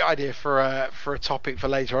a great idea for a topic for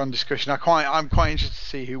later on discussion. I'm quite interested to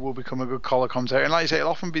see who will become a good collar commentator. And like I say,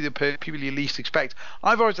 it'll often be the people you least expect.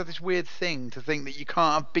 I've always had this weird thing to think that you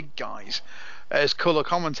can't have big guys as colour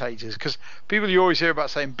commentators, because people you always hear about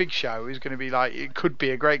saying Big Show is going to be like, it could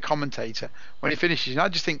be a great commentator when he finishes. And I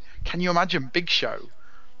just think, can you imagine Big Show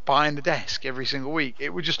behind the desk every single week?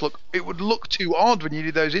 It would look too odd when you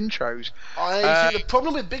do those intros. I think the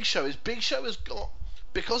problem with Big Show is Big Show has got,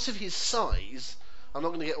 because of his size, I'm not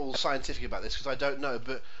going to get all scientific about this because I don't know,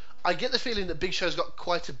 but I get the feeling that Big Show's got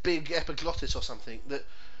quite a big epiglottis or something, that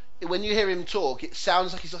when you hear him talk, it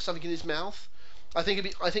sounds like he's got something in his mouth. I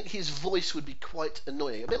think his voice would be quite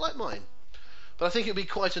annoying, a bit like mine, but I think it would be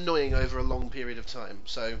quite annoying over a long period of time.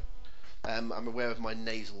 So I'm aware of my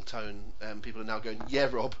nasal tone. People are now going, "Yeah,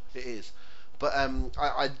 Rob, it is." But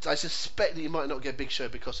I suspect that you might not get Big Show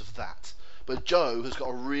because of that. But Joe has got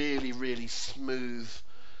a really, really smooth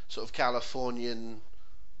sort of Californian.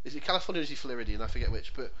 Is it Californian or is he Floridian? I forget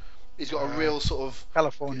which, but he's got a real sort of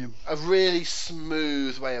Californian, a really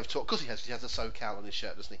smooth way of talking. Of course, he has a SoCal on his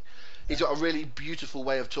shirt, doesn't he? He's got a really beautiful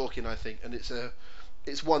way of talking, I think, and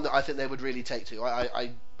it's one that I think they would really take to.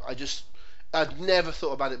 I'd never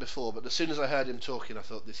thought about it before, but as soon as I heard him talking, I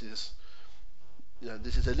thought this is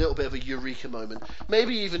a little bit of a eureka moment.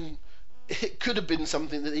 Maybe even it could have been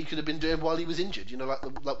something that he could have been doing while he was injured.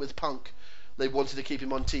 Like with Punk, they wanted to keep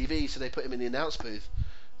him on TV, so they put him in the announce booth.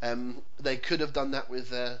 They could have done that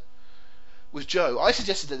with Joe. I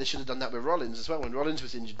suggested that they should have done that with Rollins as well. When Rollins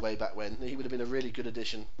was injured way back when, he would have been a really good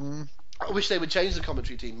addition. I wish they would change the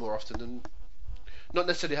commentary team more often and not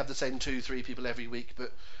necessarily have the same 2-3 people every week,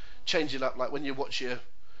 but change it up. Like when you watch your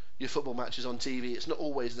football matches on TV, it's not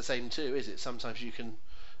always the same two, is it? Sometimes you can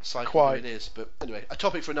cycle where it is. But anyway, a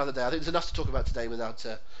topic for another day. I think there's enough to talk about today without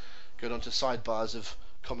going on to sidebars of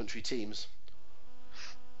commentary teams.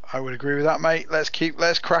 I would agree with that, mate.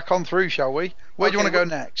 Let's crack on through, shall we? Where do you want to go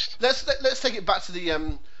next? Let's take it back to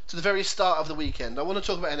the very start of the weekend. I want to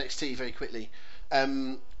talk about NXT very quickly.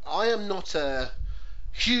 I am not a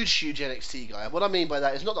huge NXT guy. What I mean by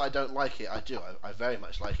that is not that I don't like it. I do. I very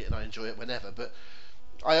much like it and I enjoy it whenever. But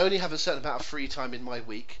I only have a certain amount of free time in my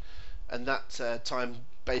week, and that time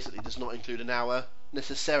basically does not include an hour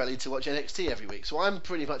necessarily to watch NXT every week. So I'm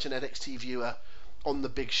pretty much an NXT viewer on the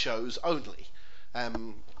big shows only.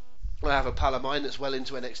 I have a pal of mine that's well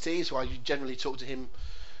into NXT, so I generally talk to him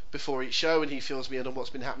before each show and he fills me in on what's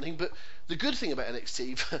been happening. But the good thing about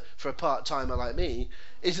NXT for a part-timer like me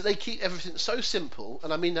is that they keep everything so simple,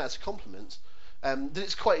 and I mean that as a compliment, that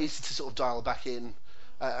it's quite easy to sort of dial back in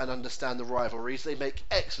and understand the rivalries. They make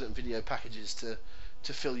excellent video packages to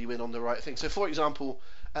fill you in on the right thing. So for example,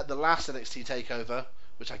 at the last NXT TakeOver,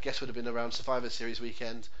 which I guess would have been around Survivor Series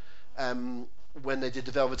weekend, when they did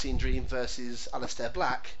the Velveteen Dream versus Aleister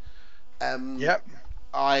Black, Yep.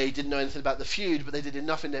 I didn't know anything about the feud, but they did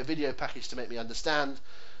enough in their video package to make me understand.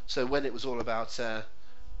 So when it was all about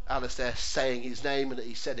Aleister saying his name and that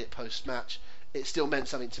he said it post-match, it still meant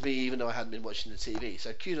something to me, even though I hadn't been watching the TV.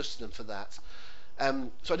 So kudos to them for that.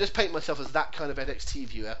 So I just paint myself as that kind of NXT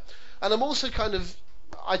viewer. And I'm also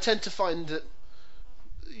I tend to find that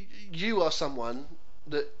you are someone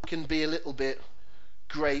that can be a little bit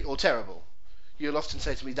great or terrible. You'll often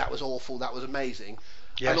say to me, that was awful, that was amazing.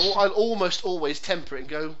 Yes. And I'll almost always temper it and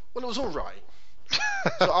go, well, it was all right.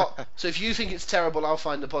 So if you think it's terrible, I'll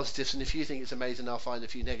find the positives, and if you think it's amazing, I'll find a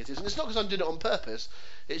few negatives. And it's not because I'm doing it on purpose,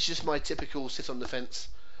 it's just my typical sit on the fence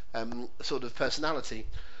sort of personality.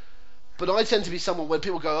 But I tend to be someone when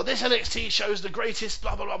people go, oh, this NXT show's the greatest,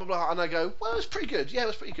 blah, blah, blah, blah, blah, and I go, well, it was pretty good. Yeah, it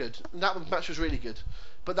was pretty good. And that match was really good.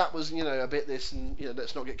 But that was, a bit this, and,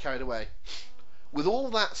 let's not get carried away. With all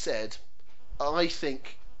that said, I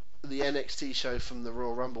think the NXT show from the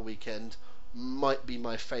Royal Rumble weekend might be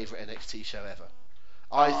my favourite NXT show ever.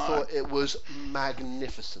 I thought it was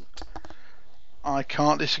magnificent. I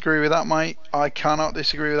can't disagree with that, mate. I cannot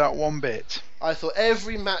disagree with that one bit. I thought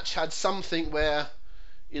every match had something where,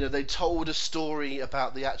 they told a story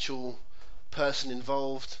about the actual person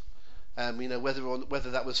involved.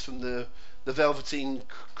 Whether that was from the Velveteen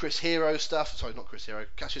Chris Hero stuff. Sorry, not Chris Hero.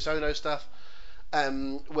 Cassius Ohno stuff.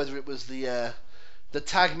 Whether it was the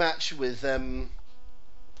tag match with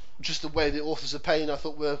just the way the Authors of Pain I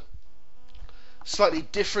thought were slightly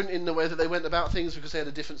different in the way that they went about things because they had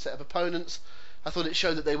a different set of opponents. I thought it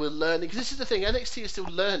showed that they were learning, because this is the thing, NXT is still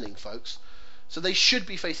learning, folks, so they should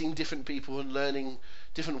be facing different people and learning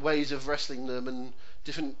different ways of wrestling them and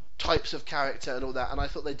different types of character and all that, and I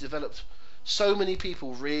thought they developed so many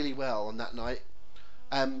people really well on that night.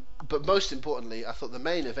 But most importantly, I thought the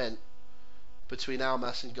main event between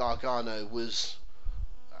Almas and Gargano was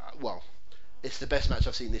it's the best match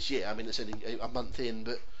I've seen this year. I mean, it's only a month in,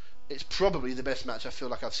 but it's probably the best match I feel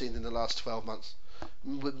like I've seen in the last 12 months.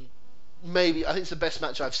 Maybe I think it's the best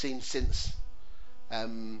match I've seen since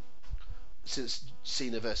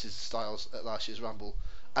Cena versus Styles at last year's Rumble,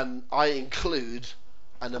 and I include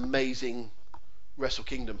an amazing Wrestle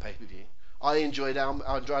Kingdom pay-per-view. I enjoyed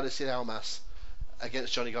Andrade Cien Almas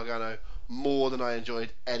against Johnny Gargano more than I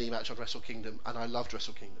enjoyed any match on Wrestle Kingdom, and I loved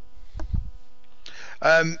Wrestle Kingdom.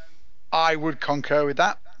 I would concur with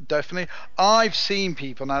that, definitely. I've seen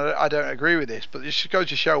people, now I don't agree with this, but it just goes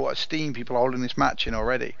to show what esteem people are holding this match in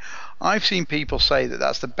already. I've seen people say that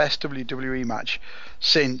that's the best WWE match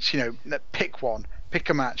since, pick one, pick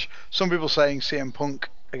a match. Some people saying CM Punk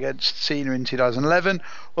against Cena in 2011,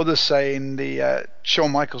 others saying the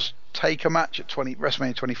Shawn Michaels Taker match at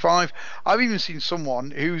WrestleMania 25. I've even seen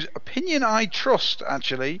someone whose opinion I trust,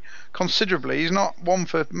 actually, considerably. He's not one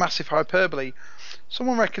for massive hyperbole.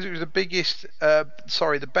 Someone reckons it was the best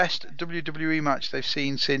WWE match they've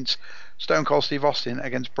seen since Stone Cold Steve Austin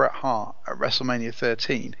against Bret Hart at WrestleMania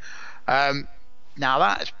 13.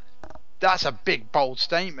 Now that's a big, bold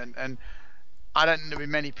statement, and I don't know there'll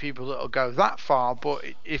be many people that'll go that far. But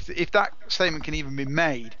if that statement can even be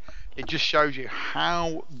made, it just shows you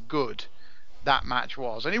how good that match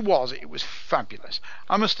was, and it was fabulous.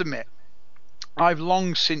 I must admit, I've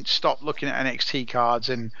long since stopped looking at NXT cards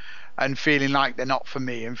and feeling like they're not for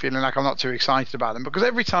me and feeling like I'm not too excited about them, because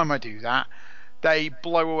every time I do that, they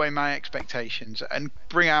blow away my expectations and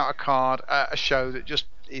bring out a card, a show that just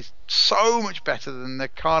is so much better than the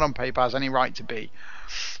card on paper has any right to be.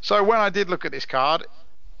 So when I did look at this card,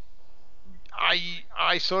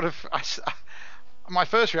 my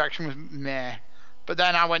first reaction was meh, but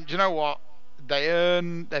then I went, do you know what? They've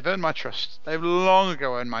earned my trust. They've long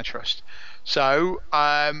ago earned my trust. So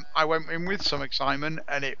I went in with some excitement,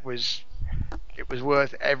 and it was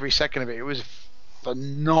worth every second of it. It was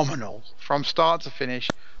phenomenal from start to finish,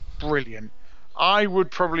 brilliant. I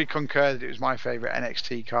would probably concur that it was my favourite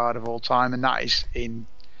NXT card of all time, and that is in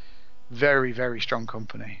very, very strong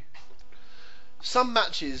company. Some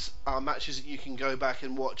matches are matches that you can go back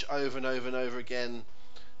and watch over and over and over again,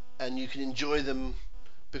 and you can enjoy them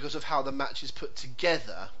because of how the match is put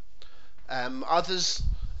together. Others,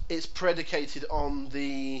 it's predicated on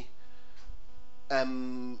the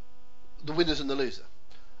winners and the loser.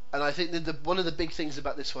 And I think that one of the big things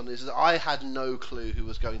about this one is that I had no clue who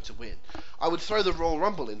was going to win. I would throw the Royal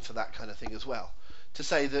Rumble in for that kind of thing as well, to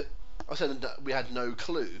say that I said that we had no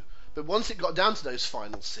clue. But once it got down to those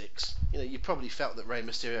final six, you probably felt that Rey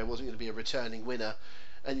Mysterio wasn't going to be a returning winner,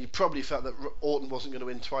 and you probably felt that Orton wasn't going to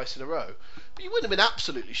win twice in a row. But you wouldn't have been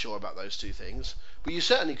absolutely sure about those two things. But you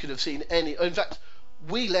certainly could have seen any. In fact,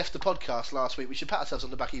 we left the podcast last week. We should pat ourselves on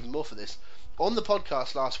the back even more for this. On the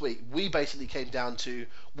podcast last week, we basically came down to,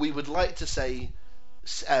 we would like to say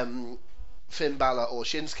Finn Balor or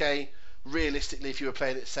Shinsuke. Realistically, if you were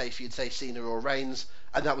playing it safe, you'd say Cena or Reigns,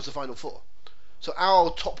 and that was the final four. So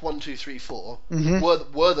our top 1, 2, 3, 4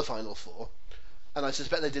 were the final four, and I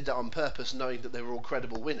suspect they did that on purpose, knowing that they were all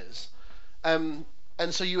credible winners. And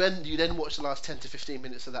so you then watch the last 10 to 15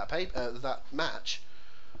 minutes of that match,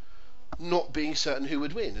 not being certain who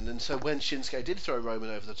would win. And then so when Shinsuke did throw Roman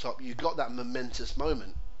over the top, you got that momentous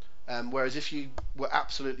moment. Whereas if you were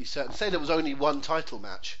absolutely certain, say there was only one title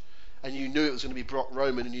match, and you knew it was going to be Brock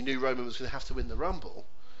Roman, and you knew Roman was going to have to win the Rumble,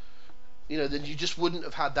 then you just wouldn't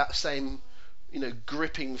have had that same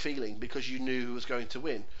gripping feeling because you knew who was going to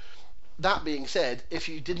win. That being said, if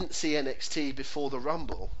you didn't see NXT before the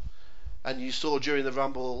Rumble, and you saw during the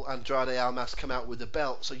Rumble Andrade Almas come out with the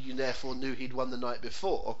belt, so you therefore knew he'd won the night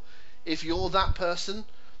before, if you're that person,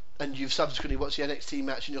 and you've subsequently watched the NXT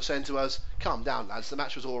match and you're saying to us, calm down lads, the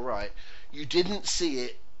match was alright, you didn't see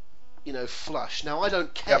it, flush. Now I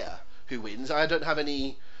don't care who wins, I don't have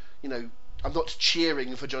any, I'm not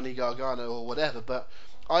cheering for Johnny Gargano or whatever, but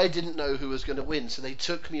I didn't know who was going to win, so they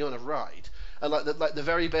took me on a ride. And like the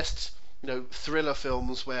very best, thriller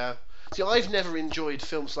films where, I've never enjoyed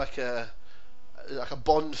films like a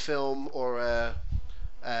Bond film or a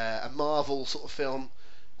Marvel sort of film,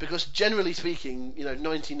 because generally speaking,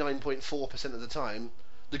 99.4% of the time,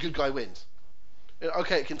 the good guy wins.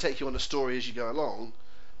 Okay, it can take you on a story as you go along,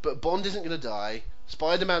 but Bond isn't going to die.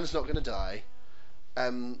 Spider-Man's not going to die.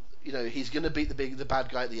 He's going to beat the bad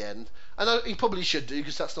guy at the end, and he probably should do,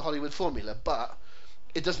 because that's the Hollywood formula. But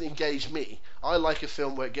it doesn't engage me. I like a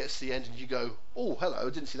film where it gets to the end and you go, "Oh, hello, I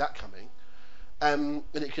didn't see that coming," and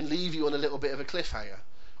it can leave you on a little bit of a cliffhanger,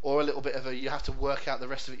 or a little bit of you have to work out the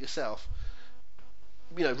rest of it yourself.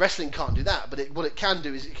 Wrestling can't do that, but what it can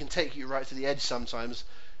do is it can take you right to the edge sometimes,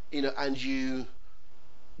 and you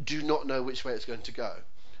do not know which way it's going to go.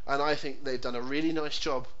 And I think they've done a really nice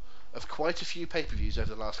job of quite a few pay-per-views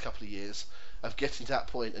over the last couple of years of getting to that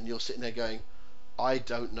point, and you're sitting there going, I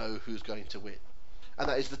don't know who's going to win. And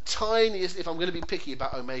that is the tiniest, if I'm going to be picky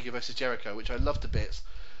about Omega versus Jericho, which I love to bits,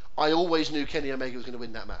 I always knew Kenny Omega was going to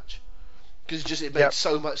win that match. Because it made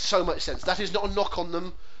so much sense. That is not a knock on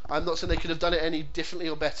them. I'm not saying they could have done it any differently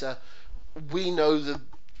or better. We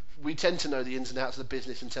tend to know the ins and outs of the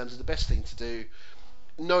business in terms of the best thing to do.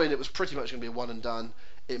 Knowing it was pretty much going to be a one and done,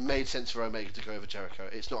 it made sense for Omega to go over Jericho.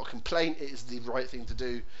 It's not a complaint, it is the right thing to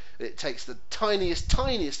do. It takes the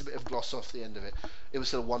tiniest bit of gloss off the end of it. It was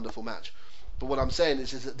still a wonderful match. But what I'm saying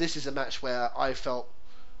is that this is a match where I thought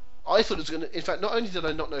it was going to... In fact, not only did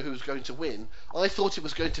I not know who was going to win, I thought it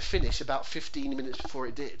was going to finish about 15 minutes before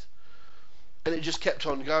it did. And it just kept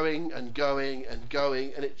on going and going and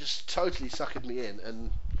going, and it just totally suckered me in.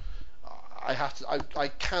 And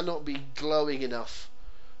I cannot be glowing enough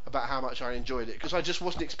about how much I enjoyed it, because I just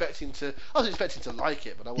wasn't expecting to... I was expecting to like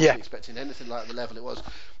it, but I wasn't expecting anything like the level it was.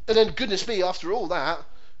 And then, goodness me, after all that,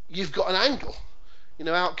 you've got an angle. You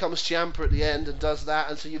know, out comes Ciampa at the end and does that,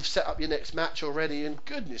 and so you've set up your next match already, and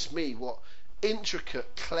goodness me, what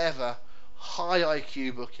intricate, clever, high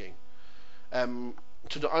IQ booking.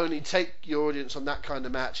 To not only take your audience on that kind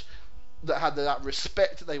of match that had that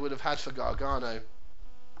respect that they would have had for Gargano,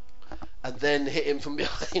 and then hit him from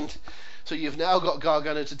behind. So you've now got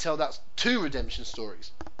Gargano to tell that 2 redemption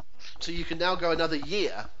stories. So you can now go another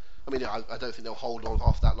year. I mean, I don't think they'll hold on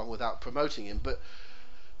off that long without promoting him, but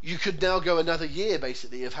you could now go another year,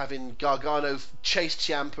 basically, of having Gargano chase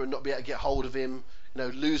Ciampa and not be able to get hold of him, you know,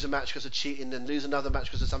 lose a match because of cheating, then lose another match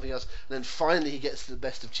because of something else, and then finally he gets to the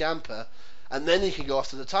best of Ciampa, and then he can go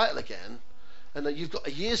after the title again, and then you've got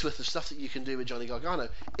a year's worth of stuff that you can do with Johnny Gargano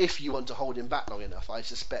if you want to hold him back long enough. I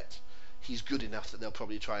suspect he's good enough that they'll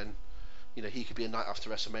probably try and, you know, he could be a night after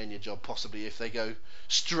WrestleMania job, possibly, if they go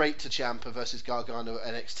straight to Ciampa versus Gargano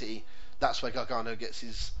at NXT. That's where Gargano gets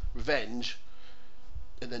his revenge,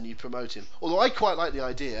 and then you promote him. Although I quite like the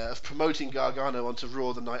idea of promoting Gargano onto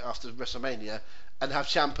Raw the night after WrestleMania and have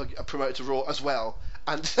Ciampa promoted to Raw as well,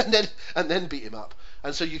 and then beat him up.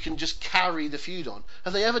 And so you can just carry the feud on.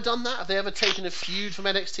 Have they ever done that? Have they ever taken a feud from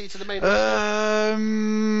NXT to the main roster?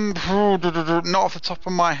 Not off the top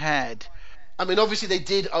of my head. I mean, obviously they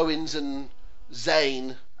did Owens and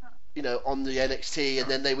Zayn, you know, on the NXT, and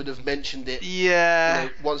then they would have mentioned it, yeah, you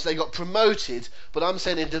know, once they got promoted. But I'm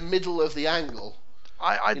saying in the middle of the angle.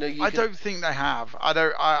 I don't think they have.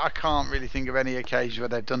 I can't really think of any occasion where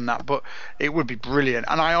they've done that, but it would be brilliant.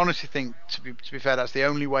 And I honestly think, to be fair, that's the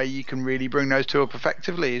only way you can really bring those two up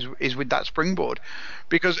effectively is with that springboard.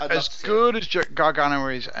 Because as good as Gargano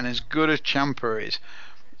is and as good as Ciampa is,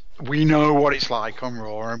 we know what it's like on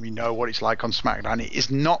Raw and we know what it's like on SmackDown. It is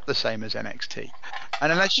not the same as NXT.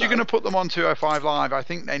 And unless you're going to put them on 205 Live, I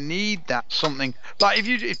think they need that something. Like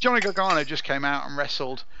if Johnny Gargano just came out and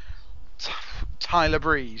wrestled Tyler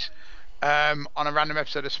Breeze on a random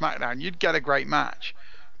episode of SmackDown, you'd get a great match.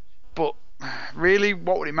 But really,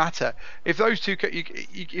 what would it matter if those two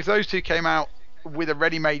came out with a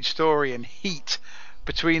ready-made story and heat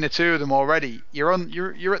between the two of them already? You're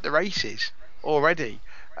at the races already,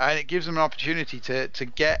 and it gives them an opportunity to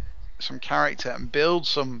get some character and build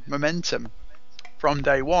some momentum from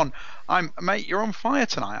day one. Mate, you're on fire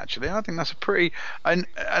tonight, actually. I think that's a pretty... And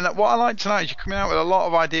what I like tonight is you're coming out with a lot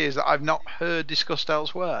of ideas that I've not heard discussed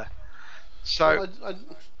elsewhere. So,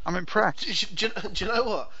 I'm impressed. Do you know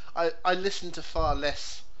what? I listen to far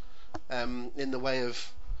less in the way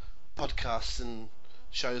of podcasts and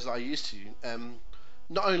shows that I used to.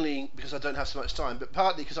 Not only because I don't have so much time, but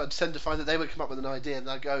partly because I'd tend to find that they would come up with an idea and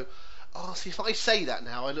I'd go, oh, see, if I say that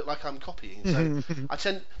now, I look like I'm copying. So I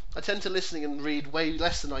tend to listening and read way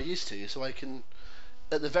less than I used to, so I can,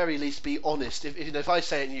 at the very least, be honest. If I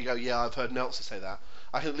say it and you go, yeah, I've heard Meltzer say that,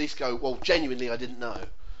 I can at least go, well, genuinely, I didn't know.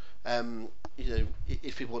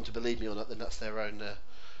 If people want to believe me or not, then that's their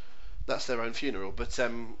own funeral. But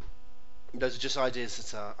those are just ideas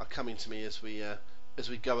that are coming to me as we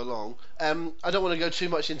go along. I don't want to go too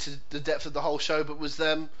much into the depth of the whole show, but was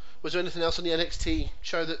there anything else on the NXT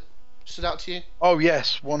show that stood out to you? Oh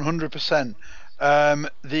yes, 100%.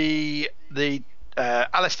 The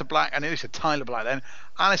Aleister Black, I nearly said Tyler Black then,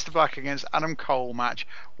 Aleister Black against Adam Cole match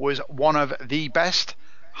was one of the best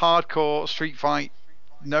hardcore street fight,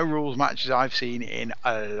 no rules matches I've seen in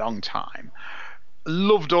a long time.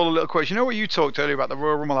 Loved all the little quotes. You know what you talked earlier about the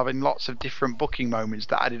Royal Rumble having lots of different booking moments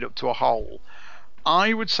that added up to a whole?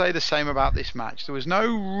 I would say the same about this match. There was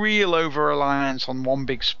no real over-reliance on one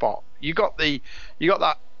big spot. You got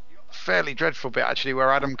that fairly dreadful bit actually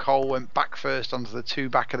where Adam Cole went back first onto the two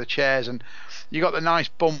back of the chairs, and you got the nice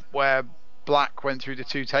bump where Black went through the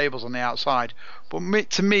 2 tables on the outside. But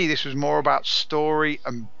to me, this was more about story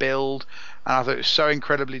and build, and I thought it was so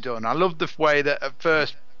incredibly done. I loved the way that at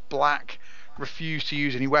first Black refused to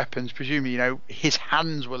use any weapons. Presumably, his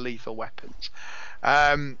hands were lethal weapons.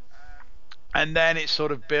 And then it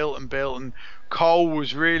sort of built, and Cole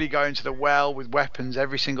was really going to the well with weapons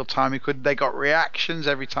every single time he could. They got reactions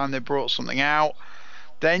every time they brought something out.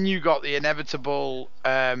 Then you got the inevitable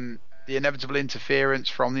interference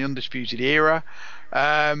from the Undisputed Era,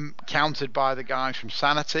 countered by the guys from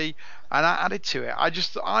Sanity, and that added to it. I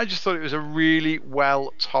just thought it was a really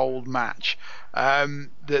well told match.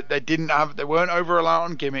 That they weren't over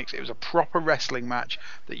reliant on gimmicks. It was a proper wrestling match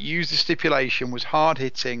that used the stipulation, was hard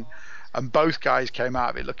hitting, and both guys came out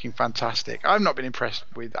of it looking fantastic. I've not been impressed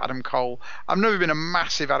with Adam Cole. I've never been a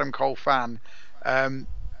massive Adam Cole fan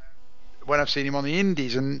when I've seen him on the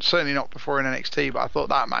indies, and certainly not before in NXT, but I thought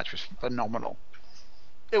that match was phenomenal.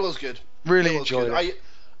 It was good. Really enjoyed it.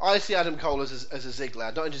 I see Adam Cole as a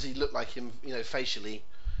Ziggler. Not only does he look like him, facially,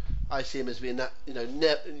 I see him as being that,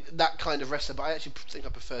 that kind of wrestler, but I actually think I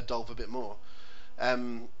prefer Dolph a bit more.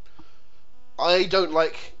 I don't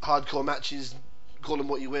like hardcore matches, call them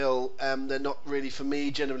what you will. They're not really for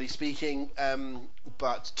me, generally speaking.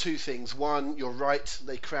 But 2 things. One, you're right,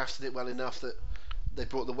 they crafted it well enough that they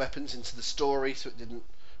brought the weapons into the story, so it didn't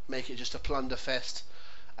make it just a plunder fest.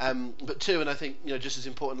 But 2, and I think just as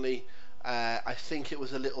importantly, I think it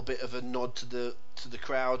was a little bit of a nod to the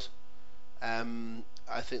crowd.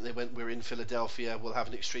 I think they went, we're in Philadelphia, we'll have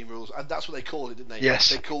an Extreme Rules. And that's what they called it, didn't they? Yes.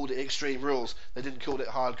 They called it Extreme Rules. They didn't call it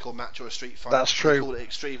hardcore match or a street fight. That's true. They called it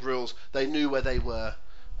Extreme Rules. They knew where they were.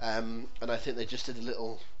 And I think they just did a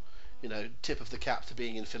little, tip of the cap to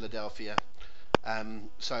being in Philadelphia.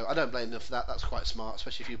 So I don't blame them for that. That's quite smart,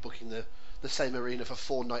 especially if you're booking the same arena for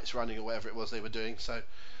 4 nights running or whatever it was they were doing. So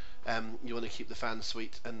you want to keep the fans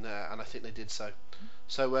sweet, and I think they did so.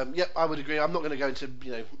 So yep, I would agree. I'm not going to go into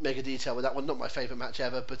mega detail with that one. Not my favourite match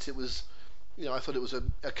ever, but it was, I thought it was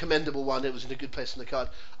a commendable one. It was in a good place on the card.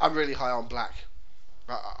 I'm really high on Black.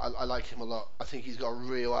 I like him a lot. I think he's got a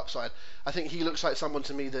real upside. I think he looks like someone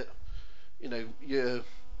to me that,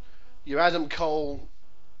 your Adam Cole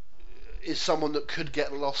is someone that could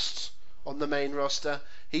get lost on the main roster.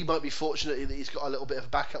 He might be fortunate that he's got a little bit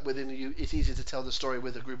of backup with him. It's easier to tell the story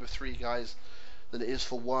with a group of 3 guys than it is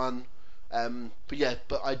for one.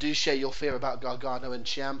 But I do share your fear about Gargano and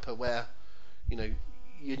Ciampa, where you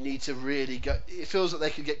need to really go. It feels like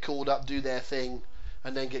they could get called up, do their thing,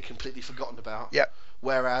 and then get completely forgotten about. Yep.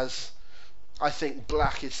 Whereas I think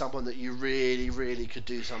Black is someone that you really, really could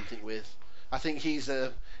do something with. I think he's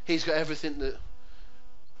got everything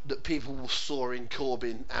that people saw in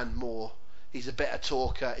Corbin and more. He's a better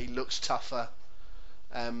talker. He looks tougher.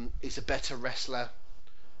 He's a better wrestler.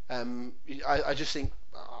 I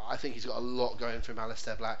think he's got a lot going for him,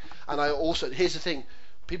 Aleister Black. And here's the thing: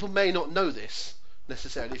 people may not know this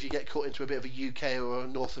necessarily if you get caught into a bit of a UK or a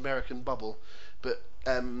North American bubble, but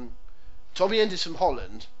Tommy End is from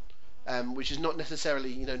Holland, which is not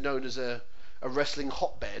necessarily known as a wrestling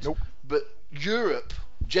hotbed. Nope. But Europe,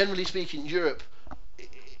 generally speaking,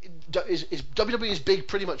 WWE is big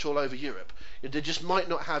pretty much all over Europe. They just might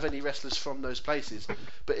not have any wrestlers from those places.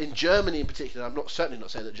 But in Germany in particular, I'm certainly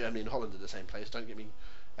not saying that Germany and Holland are the same place. Don't get me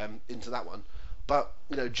into that one. But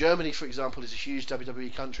Germany, for example, is a huge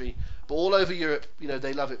WWE country. But all over Europe,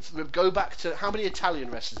 they love it. Go back to how many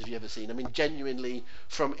Italian wrestlers have you ever seen? I mean, genuinely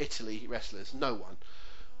from Italy wrestlers, no one.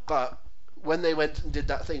 But when they went and did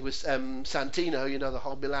that thing with Santino, the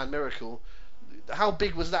whole Milan Miracle. How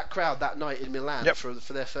big was that crowd that night in Milan for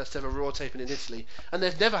their first ever Raw taping in Italy? And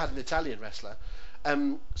they've never had an Italian wrestler.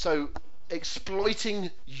 So exploiting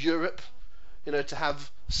Europe, to have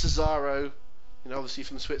Cesaro, obviously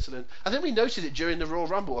from Switzerland. I think we noted it during the Royal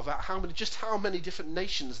Rumble about how many different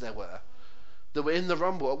nations there were that were in the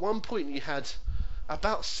Rumble. At one point, you had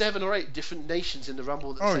about 7 or 8 different nations in the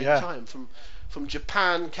Rumble at the same time, from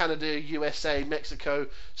Japan, Canada, USA, Mexico,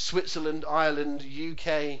 Switzerland, Ireland,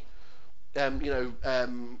 UK.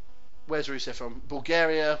 Where's Rusev from?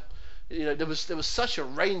 Bulgaria. There was such a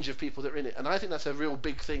range of people that were in it, and I think that's a real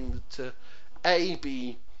big thing to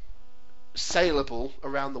be saleable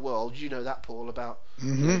around the world. You know that, Paul, about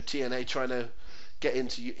TNA trying to get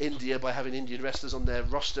into India by having Indian wrestlers on their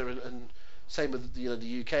roster, and same with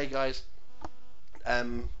the UK guys.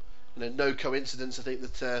 No coincidence. I think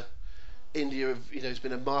that India has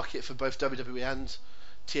been a market for both WWE and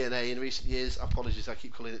TNA in recent years. Apologies, I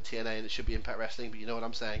keep calling it TNA and it should be Impact Wrestling, but you know what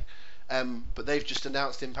I'm saying. But they've just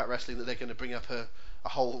announced Impact Wrestling that they're going to bring up a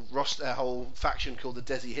whole roster, a whole faction called the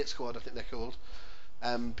Desi Hit Squad, I think they're called,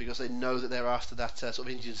 because they know that they're after that sort of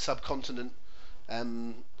Indian subcontinent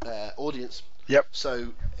audience. Yep. So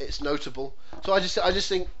it's notable. So I just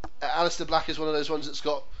think Aleister Black is one of those ones that's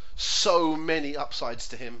got so many upsides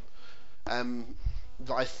to him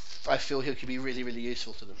that I feel he could be really, really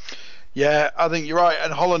useful to them. Yeah, I think you're right.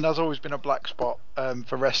 And Holland has always been a black spot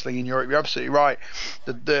for wrestling in Europe. You're absolutely right.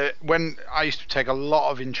 When I used to take a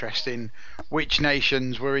lot of interest in which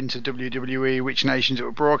nations were into WWE, which nations it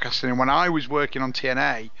were broadcasting, and when I was working on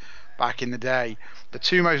TNA back in the day, the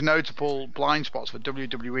two most notable blind spots for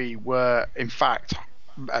WWE were, in fact,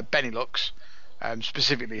 Benelux,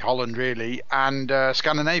 specifically Holland, really, and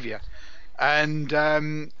Scandinavia. And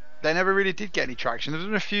they never really did get any traction. There's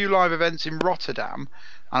been a few live events in Rotterdam,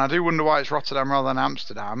 and I do wonder why it's Rotterdam rather than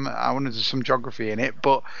Amsterdam. I wonder if there's some geography in it,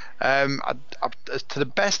 but to the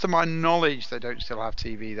best of my knowledge, they don't still have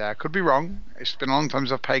TV there. Could be wrong. It's been a long time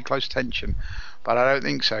since I've paid close attention, but I don't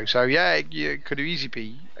think so. So yeah, it could easily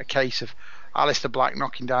be a case of Aleister Black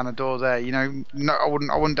knocking down a door there. No, I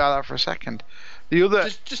wouldn't doubt that for a second. The other,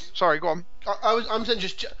 sorry, go on. I'm saying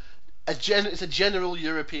just it's a general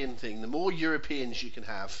European thing. The more Europeans you can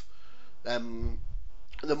have,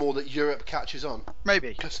 the more that Europe catches on. Maybe.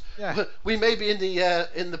 Because yeah. we may be in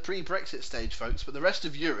the pre-Brexit stage, folks, but the rest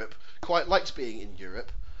of Europe quite likes being in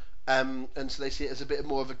Europe, and so they see it as a bit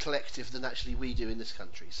more of a collective than actually we do in this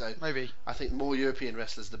country. So maybe I think more European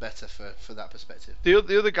wrestlers, the better for that perspective. The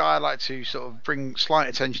other guy I'd like to sort of bring slight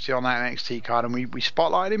attention to on that NXT card, and we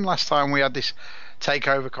spotlighted him last time we had this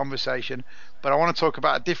takeover conversation, but I want to talk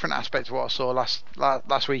about a different aspect of what I saw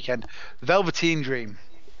last weekend. Velveteen Dream.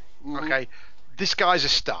 Mm-hmm. Okay. This guy's a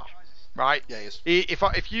star, right? Yeah, he is.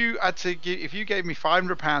 If you gave me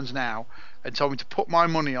 £500 now and told me to put my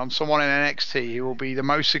money on someone in NXT who will be the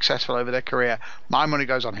most successful over their career, my money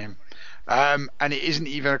goes on him. And it isn't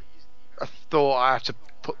even a thought I have to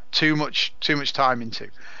put too much time into.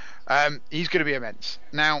 He's going to be immense.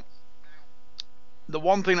 Now, the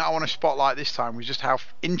one thing that I want to spotlight this time was just how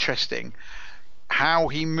interesting how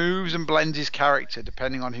he moves and blends his character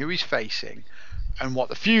depending on who he's facing and what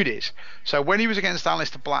the feud is. So when he was against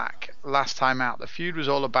Aleister Black last time out, the feud was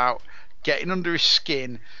all about getting under his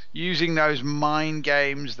skin, using those mind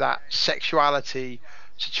games, that sexuality,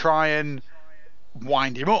 to try and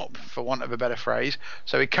wind him up, for want of a better phrase.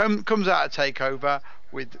 So he comes out of TakeOver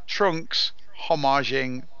with Trunks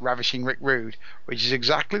homaging Ravishing Rick Rude, which is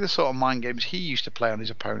exactly the sort of mind games he used to play on his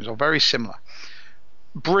opponents, or very similar.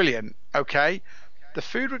 Brilliant, okay? The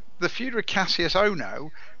feud with Cassius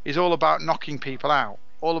Ohno is all about knocking people out,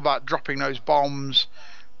 all about dropping those bombs,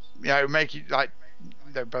 making, like,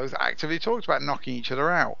 they both actively talked about knocking each other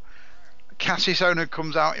out. Cassius Ohno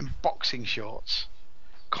comes out in boxing shorts,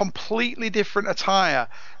 completely different attire.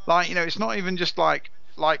 Like, it's not even just like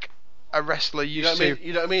a wrestler used to.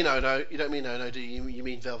 You don't mean Ohno. You don't mean Ohno, do you? You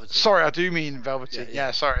mean Velveteen. Sorry, I do mean Velveteen.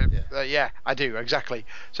 Yeah, sorry. Yeah. I do, exactly.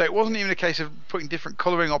 So it wasn't even a case of putting different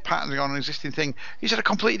colouring or patterning on an existing thing. He's had a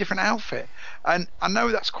completely different outfit. And I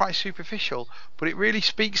know that's quite superficial, but it really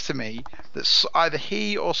speaks to me that either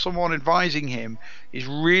he or someone advising him is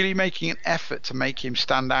really making an effort to make him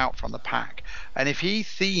stand out from the pack. And if he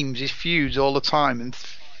themes his feuds all the time and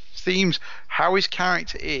themes how his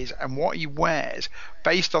character is and what he wears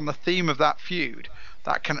based on the theme of that feud,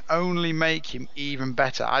 that can only make him even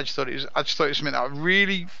better. I just thought it was something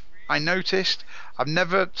that I noticed, I've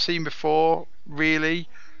never seen before, really,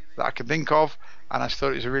 that I can think of, and I just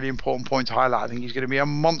thought it was a really important point to highlight. I think he's going to be a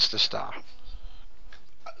monster star.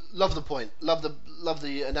 Love the point. Love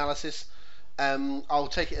the analysis. I'll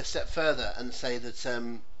take it a step further and say that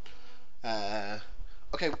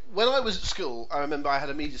okay, when I was at school, I remember I had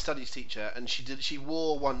a media studies teacher, and she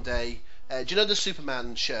wore one day. Do you know the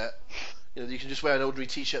Superman shirt? You can just wear an ordinary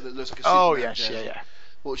T-shirt that looks like a Superman. Oh yes, jersey. yeah.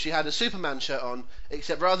 Well, she had a Superman shirt on,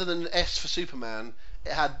 except rather than an S for Superman,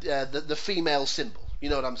 it had the female symbol. You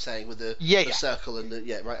know what I'm saying, with the circle and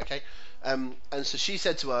the right, okay. And so she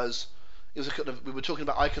said to us, it was we were talking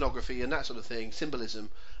about iconography and that sort of thing, symbolism,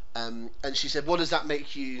 and she said, "What does that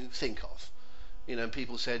make you think of?" And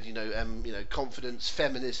people said, confidence,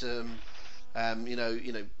 feminism,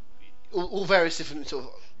 all various different sort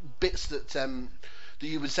of bits that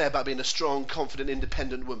you would say about being a strong, confident,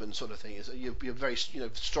 independent woman, sort of thing. You're very,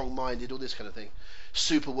 strong-minded, all this kind of thing.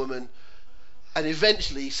 Superwoman. And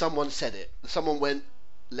eventually, someone said it. Someone went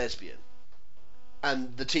lesbian,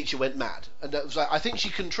 and the teacher went mad. And that was like, I think she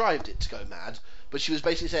contrived it to go mad, but she was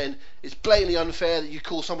basically saying it's blatantly unfair that you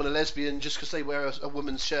call someone a lesbian just because they wear a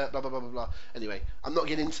woman's shirt, blah blah blah blah blah. Anyway, I'm not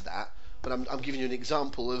getting into that, but I'm giving you an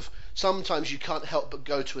example of sometimes you can't help but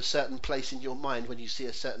go to a certain place in your mind when you see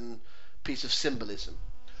a certain piece of symbolism.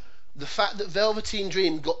 The fact that Velveteen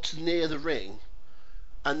Dream got to near the ring,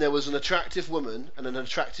 and there was an attractive woman and an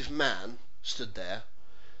attractive man, stood there.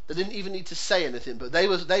 They didn't even need to say anything, but they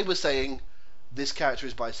were saying this character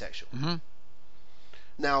is bisexual. Mm-hmm.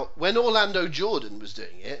 Now, when Orlando Jordan was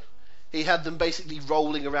doing it, he had them basically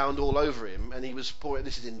rolling around all over him, and he was pouring.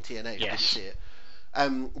 This is in TNA. Yes. I didn't see it,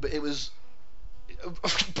 but it was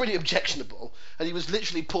pretty objectionable, and he was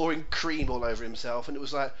literally pouring cream all over himself, and it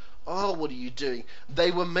was like, oh, what are you doing?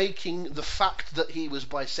 They were making the fact that he was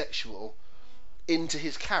bisexual into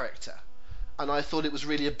his character, and I thought it was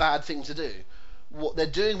really a bad thing to do. What they're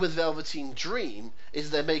doing with Velveteen Dream is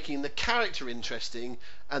they're making the character interesting,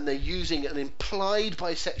 and they're using an implied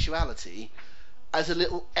bisexuality as a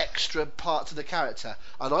little extra part to the character,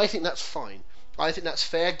 and I think that's fine. I think that's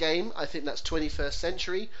fair game. I think that's 21st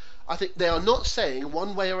century. I think they are not saying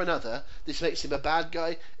one way or another this makes him a bad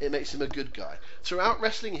guy, it makes him a good guy. Throughout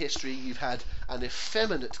wrestling history, you've had an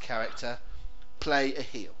effeminate character play a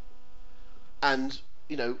heel, and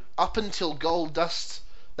up until Goldust,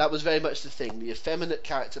 that was very much the thing. The effeminate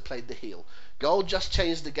character played the heel. Gold just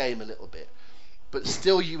changed the game a little bit, but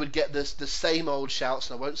still you would get the same old shouts,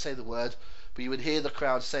 and I won't say the word, but you would hear the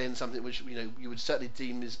crowd saying something which you would certainly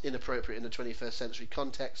deem is inappropriate in the 21st century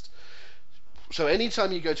context. So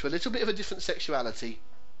anytime you go to a little bit of a different sexuality,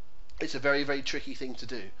 it's a very, very tricky thing to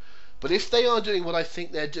do. But if they are doing what I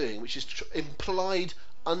think they're doing, which is implied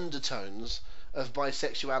undertones of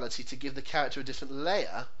bisexuality to give the character a different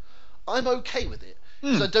layer, I'm okay with it.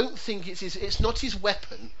 Because I don't think it's not his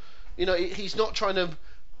weapon. He's not trying to,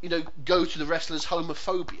 go to the wrestler's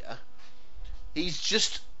homophobia. He's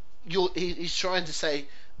just he's trying to say,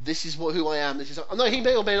 this is who I am. No, he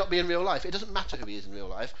may or may not be in real life. It doesn't matter who he is in real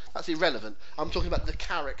life. That's irrelevant. I'm talking about the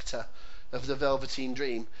character of the Velveteen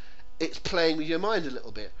Dream. It's playing with your mind a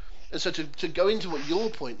little bit. And so to go into what your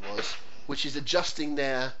point was, which is adjusting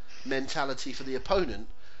their mentality for the opponent,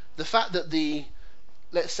 the fact that the,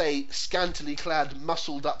 let's say, scantily clad,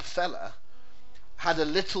 muscled up fella had a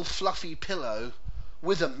little fluffy pillow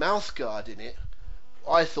with a mouth guard in it,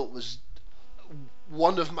 I thought was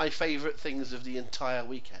one of my favourite things of the entire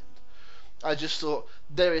weekend. I just thought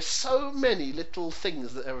there is so many little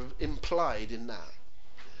things that are implied in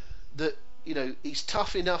that he's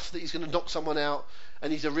tough enough that he's going to knock someone out,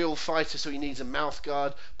 and he's a real fighter, so he needs a mouth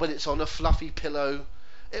guard, but it's on a fluffy pillow.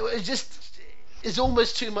 It just is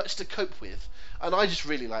almost too much to cope with, and I just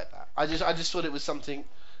really like that. I just thought it was something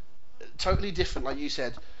totally different, like you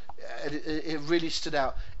said. It really stood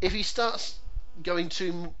out. If he starts going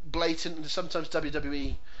too blatant, and sometimes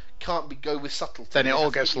WWE can't go with subtlety, then it all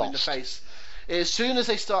gets lost in the face. As soon as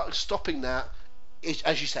they start stopping that,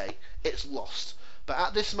 as you say, it's lost. But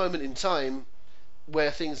at this moment in time,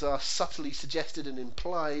 where things are subtly suggested and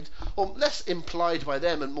implied, or less implied by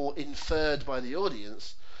them and more inferred by the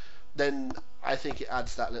audience, then I think it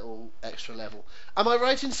adds that little extra level. Am I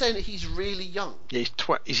right in saying that he's really young? Yeah,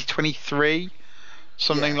 is he 23?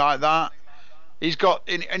 Something like that. He's got,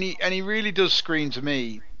 and he really does scream to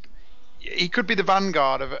me. He could be the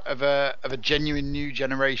vanguard of a genuine new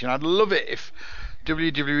generation. I'd love it if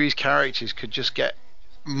WWE's characters could just get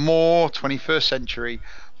more 21st century,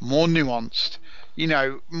 more nuanced,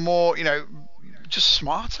 more, just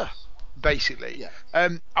smarter, basically. Yeah.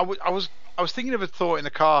 I was thinking of a thought in the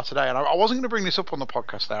car today, and I wasn't going to bring this up on the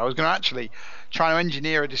podcast today. I was going to actually try to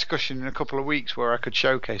engineer a discussion in a couple of weeks where I could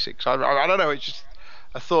showcase it. Because I don't know, it's just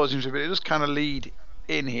a thought, but it does kind of lead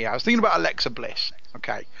in here. I was thinking about Alexa Bliss,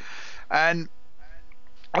 okay, and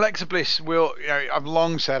Alexa Bliss I've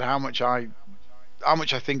long said how much I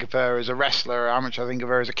think of her as a wrestler, how much I think of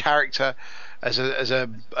her as a character, as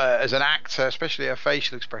an actor, especially her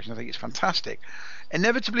facial expression. I think it's fantastic.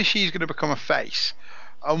 Inevitably, she's going to become a face.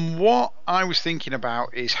 And what I was thinking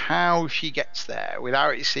about is how she gets there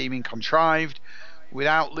without it seeming contrived,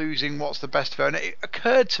 without losing what's the best of her. And it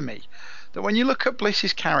occurred to me that when you look at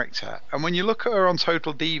Bliss's character and when you look at her on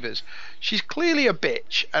Total Divas, she's clearly a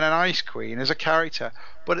bitch and an ice queen as a character,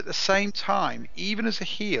 but at the same time, even as a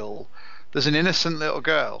heel, there's an innocent little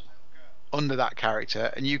girl under that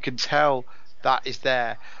character, and you can tell that is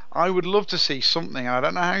there. I would love to see something, and I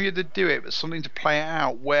don't know how you'd do it, but something to play it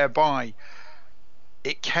out whereby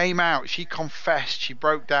it came out, she confessed, she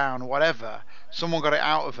broke down, whatever, someone got it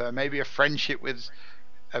out of her, maybe a friendship with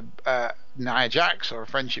Nia Jax or a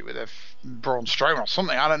friendship with Braun Strowman or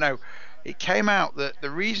something, I don't know. It came out that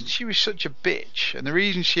the reason she was such a bitch and the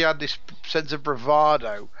reason she had this sense of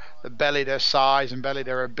bravado that bellied her size and bellied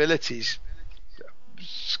her abilities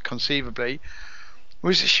conceivably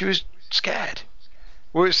was that she was scared.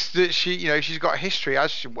 Was that she's got a history, a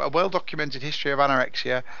well-documented history of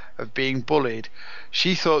anorexia, of being bullied.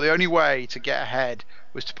 She thought the only way to get ahead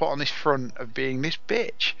was to put on this front of being this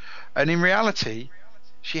bitch, and in reality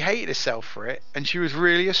she hated herself for it, and she was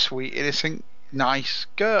really a sweet, innocent, nice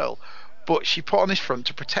girl. But she put on this front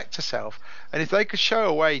to protect herself, and if they could show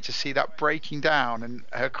a way to see that breaking down and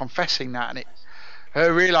her confessing that, and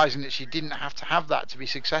her realizing that she didn't have to have that to be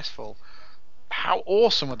successful, how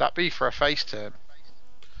awesome would that be for a face turn?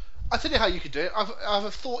 I'll tell you how you could do it. I've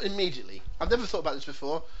a thought immediately. I've never thought about this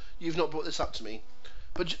before. You've not brought this up to me.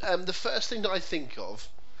 But the first thing that I think of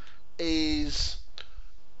is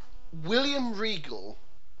William Regal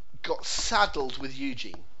got saddled with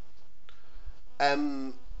Eugene.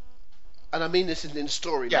 And I mean this in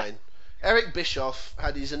storyline. Yeah. Eric Bischoff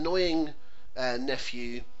had his annoying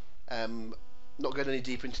nephew. Not going any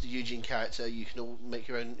deeper into the Eugene character. You can all make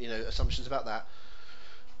your own, assumptions about that.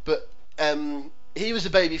 But he was a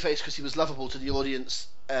babyface because he was lovable to the audience.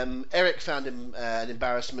 Eric found him an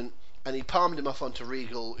embarrassment, and he palmed him off onto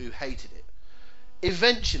Regal, who hated it.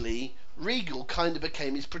 Eventually, Regal kind of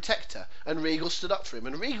became his protector, and Regal stood up for him.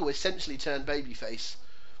 And Regal essentially turned babyface.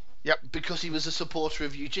 Yep. Because he was a supporter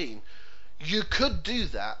of Eugene. You could do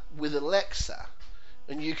that with Alexa,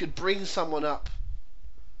 and you could bring someone up,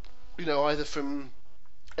 either from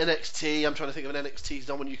NXT. I'm trying to think of an NXT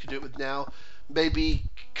someone you could do it with now. Maybe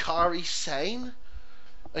Kairi Sane,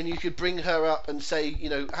 and you could bring her up and say,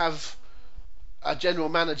 have a general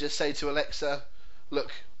manager say to Alexa,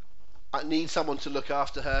 look, I need someone to look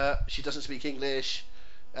after her. She doesn't speak English.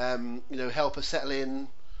 Help her settle in.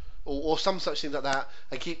 Or some such thing like that,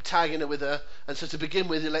 and keep tagging her with her. And so to begin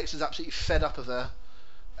with, Alexa's absolutely fed up of her,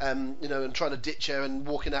 and trying to ditch her and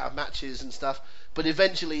walking out of matches and stuff. But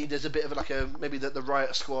eventually, there's a bit of maybe the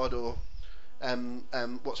Riot Squad, or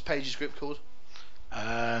what's Paige's group called?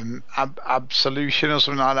 Absolution or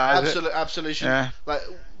something like that. Absolution. Yeah. Like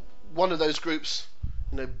one of those groups,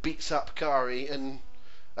 beats up Kairi, and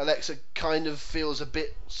Alexa kind of feels a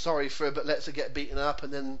bit sorry for her, but lets her get beaten up,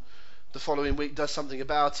 and then the following week does something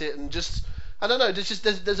about it, and just I don't know.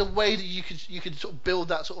 There's a way that you could sort of build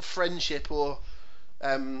that sort of friendship, or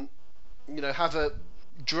have a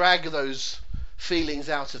drag those feelings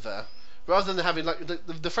out of her, rather than having like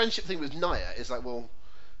the friendship thing with Nia is like, well,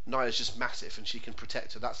 Nia's just massive and she can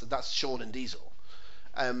protect her. That's Shawn and Diesel.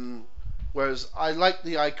 Whereas I like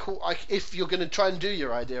if you're going to try and do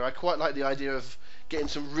your idea, I quite like the idea of getting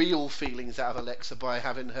some real feelings out of Alexa by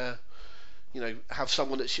having her. Have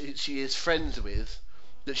someone that she is friends with,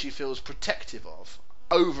 that she feels protective of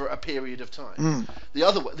over a period of time. The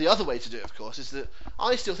other way to do it, of course, is that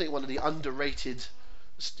I still think one of the underrated,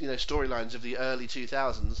 storylines of the early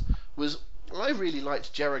 2000s was I really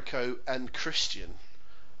liked Jericho and Christian,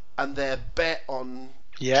 and their bet on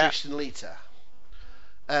Trish and Lita,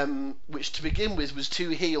 which to begin with was two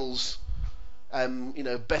heels.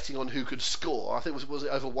 Betting on who could score. I think was it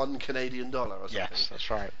over $1 Canadian or something? Yes, that's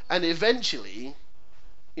right. And eventually,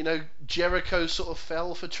 Jericho sort of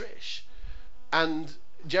fell for Trish, and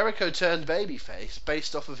Jericho turned babyface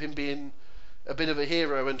based off of him being a bit of a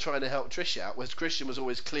hero and trying to help Trish out, whereas Christian was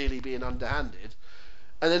always clearly being underhanded.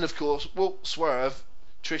 And then, of course, Swerve,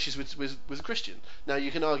 Trish is with Christian. Now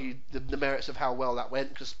you can argue the merits of how well that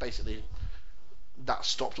went, because basically that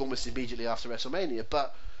stopped almost immediately after WrestleMania,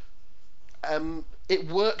 but. It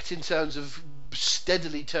worked in terms of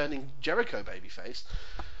steadily turning Jericho babyface.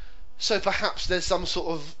 So perhaps there's some sort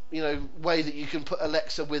of way that you can put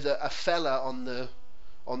Alexa with a fella on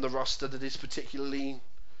the roster that is particularly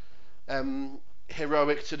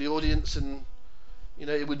heroic to the audience, and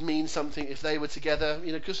it would mean something if they were together.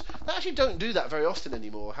 Because they actually don't do that very often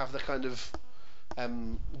anymore. Have the kind of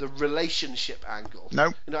the relationship angle.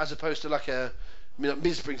 No. As opposed to like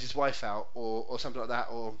Miz brings his wife out or something like that,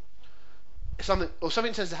 or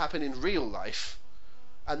something tends to happen in real life,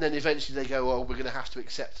 and then eventually they go, we're going to have to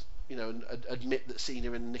accept, and admit that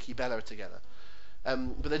Cena and Nikki Bella are together.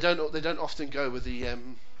 But they don't often go with the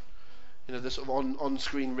the sort of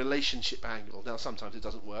on-screen relationship angle. Now sometimes it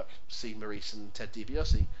doesn't work. See Maurice and Ted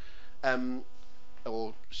DiBiase,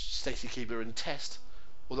 or Stacy Keibler and Test.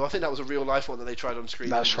 Although I think that was a real life one that they tried on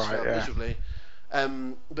screen. That's right. Yeah. Miserably.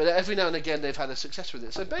 But every now and again they've had a success with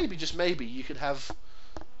it. So maybe, just maybe, you could have.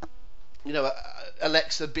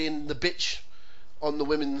 Alexa being the bitch on the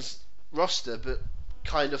women's roster, but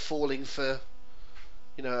kind of falling for,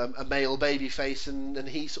 a male babyface, and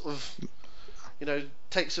he sort of,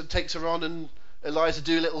 takes her on, and Eliza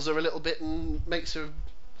Doolittle's her a little bit and makes her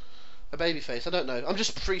a babyface. I don't know. I'm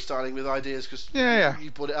just freestyling with ideas because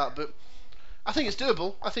you brought it up, but I think it's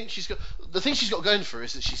doable. I think the thing she's got going for her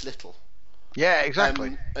is that she's little. Yeah,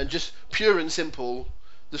 exactly. And just pure and simple.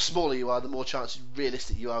 The smaller you are, the more chance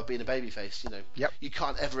realistic you are of being a babyface. Yep. You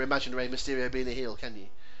can't ever imagine Rey Mysterio being a heel, can you?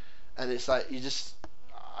 And it's like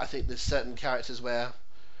I think there's certain characters where,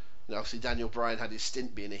 obviously Daniel Bryan had his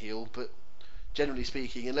stint being a heel, but generally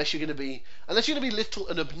speaking, unless you're going to be little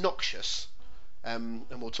and obnoxious, and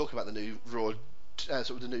we'll talk about the new Raw, sort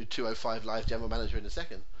of the new 205 Live general manager in a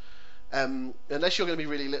second. Unless you're going to be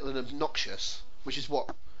really little and obnoxious, which is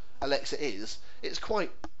what Alexa is, it's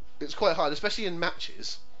quite hard, especially in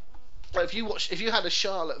matches. Like if you had a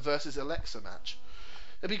Charlotte versus Alexa match,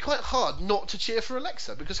 it'd be quite hard not to cheer for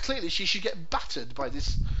Alexa, because clearly she should get battered by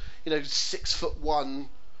this, 6'1"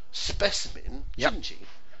 specimen, shouldn't she?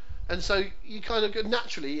 And so you kind of go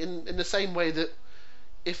naturally in the same way that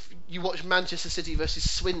if you watch Manchester City versus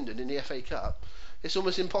Swindon in the FA Cup, it's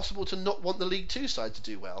almost impossible to not want the League Two side to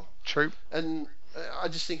do well. True. And I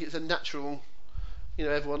just think it's a natural,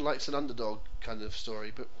 everyone likes an underdog kind of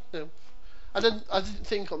story. But I didn't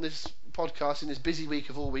think on this podcast, in this busy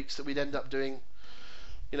week of all weeks, that we'd end up doing,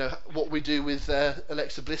 what we do with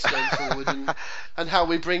Alexa Bliss going forward, and how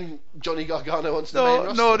we bring Johnny Gargano onto the main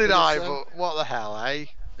roster. Nor did I, but what the hell, eh?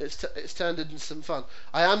 It's turned into some fun.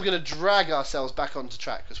 I am going to drag ourselves back onto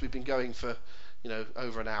track, because we've been going for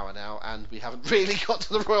over an hour now, and we haven't really got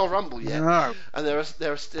to the Royal Rumble yet. No. And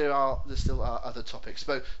there still are other topics.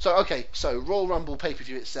 So Royal Rumble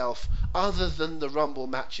pay-per-view itself, other than the Rumble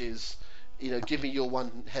matches, give me your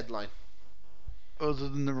one headline. Other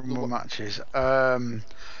than the Rumble matches, right,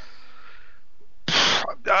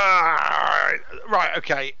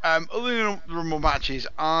 okay. Other than the Rumble matches,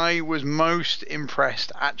 I was most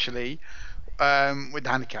impressed actually with the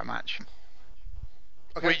handicap match.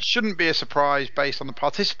 Okay. Which shouldn't be a surprise based on the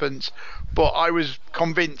participants, but I was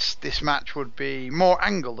convinced this match would be more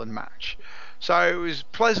angle than match. So it was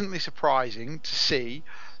pleasantly surprising to see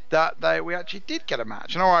that we actually did get a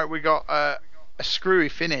match. And alright, we got a screwy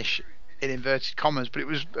finish in inverted commas, but it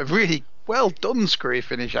was a really well done screwy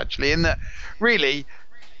finish actually, in that really,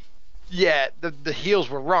 yeah, the heels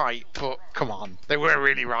were right, but come on, they weren't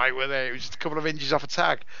really right, were they? It was just a couple of inches off a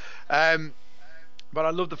tag. But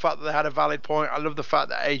I love the fact that they had a valid point. I love the fact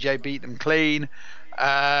that AJ beat them clean.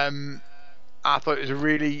 I thought it was a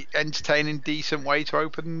really entertaining, decent way to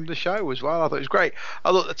open the show as well. I thought it was great.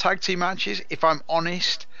 I thought the tag team matches, if I'm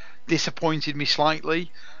honest, disappointed me slightly.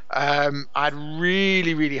 I had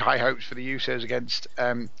really, really high hopes for the Usos against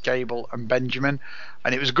Gable and Benjamin,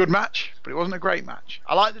 and it was a good match, but it wasn't a great match.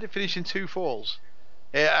 I like that it finished in 2 falls.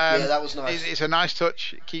 Yeah, that was nice. It's a nice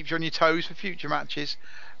touch. It keeps you on your toes for future matches,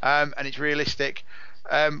 and it's realistic.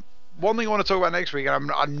 One thing I want to talk about next week,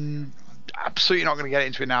 and I'm absolutely not going to get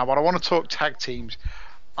into it now, but I want to talk tag teams.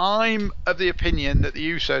 I'm of the opinion that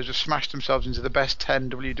the Usos have smashed themselves into the best 10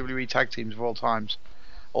 WWE tag teams of all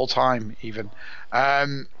time even.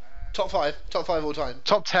 Top 5 all time.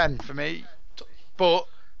 Top 10 for me, but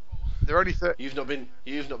they're only 30. You've not been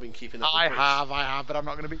keeping up. I have, but I'm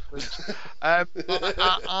not going to be.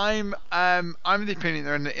 I'm of the opinion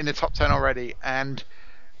they're in the top 10 already, and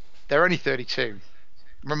they're only 32.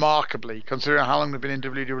 Remarkably, considering how long they've been in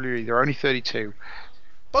WWE, they're only 32.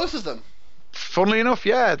 Both of them. Funnily enough,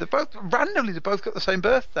 yeah, they both got the same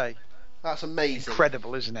birthday. That's amazing.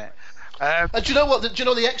 Incredible, isn't it? And do you know what? Do you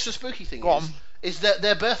know the extra spooky thing is? Is that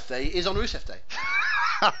their birthday is on Rusev Day.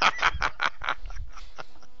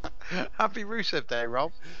 Happy Rusev Day,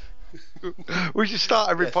 Rob. We should start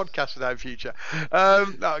every podcast with that in future.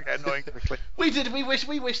 That'll get annoying quickly. We did. We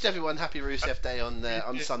wished everyone happy Rusev Day on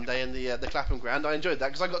Sunday in the Clapham Grand. I enjoyed that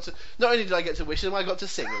because I got to. Not only did I get to wish them, I got to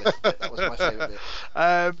sing a little bit. That was my favourite bit.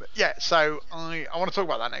 Yeah. So I want to talk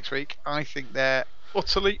about that next week. I think they're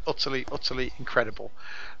utterly incredible.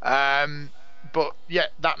 But yeah,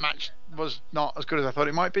 that match was not as good as I thought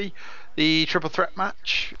it might be. The triple threat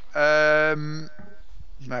match.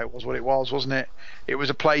 No, it was what it was, wasn't it? It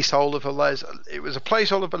was a placeholder for Lesnar. It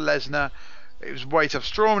was a way to have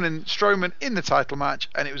Strowman in the title match,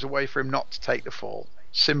 and it was a way for him not to take the fall.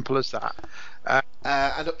 Simple as that.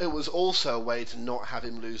 And it was also a way to not have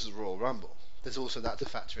him lose the Royal Rumble. There's also that to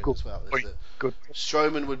factor in as well. Good.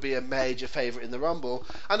 Strowman would be a major favourite in the Rumble.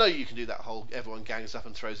 I know you can do that whole everyone gangs up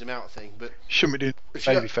and throws him out thing, but shouldn't be doing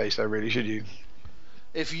babyface though, really, should you?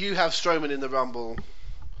 If you have Strowman in the Rumble,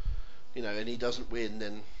 and he doesn't win,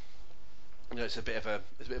 then it's a bit of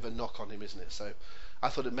a knock on him, isn't it? So I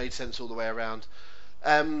thought it made sense all the way around.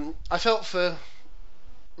 I felt for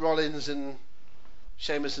Rollins and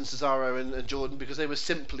Sheamus and Cesaro and Jordan, because they were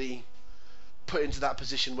simply put into that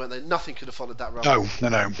position, weren't they? Nothing could have followed that Rumble.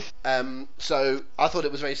 No. So I thought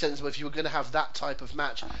it was very sensible. If you were going to have that type of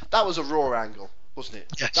match, that was a Raw angle, wasn't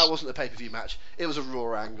it? Yes. That wasn't a pay-per-view match. It was a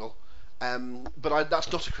Raw angle. But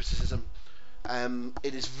that's not a criticism.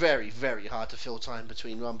 It is very, very hard to fill time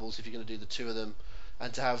between Rumbles if you're going to do the two of them,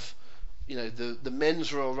 and to have, the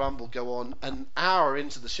men's Royal Rumble go on an hour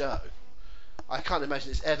into the show I can't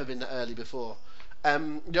imagine it's ever been that early before.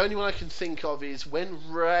 The only one I can think of is when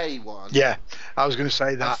Ray won. Yeah, I was going to say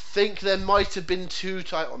I that. think there might have been 2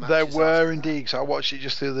 title matches. There were after indeed. So I watched it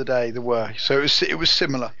just the other day. There were. So it was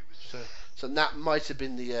similar. So that might have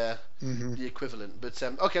been the equivalent. But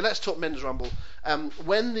okay, let's talk Men's Rumble.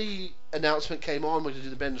 When the announcement came on, we're going to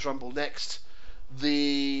do the Men's Rumble next.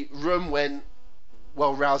 The room went,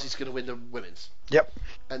 well, Rousey's going to win the women's. Yep.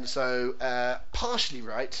 And so, partially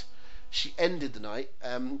right, she ended the night.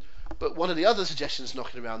 But one of the other suggestions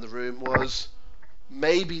knocking around the room was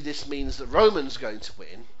maybe this means that Roman's going to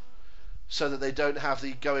win, so that they don't have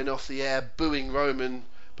the going off the air booing Roman,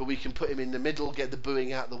 but we can put him in the middle, get the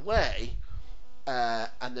booing out of the way,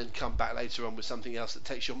 and then come back later on with something else that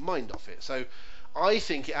takes your mind off it. So I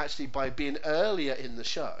think it actually, by being earlier in the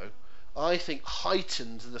show, I think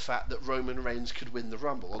heightened the fact that Roman Reigns could win the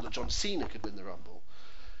Rumble, or that John Cena could win the Rumble,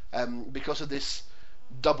 because of this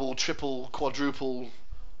double, triple, quadruple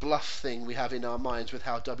bluff thing we have in our minds with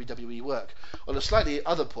how WWE work. On a slightly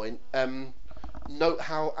other point, note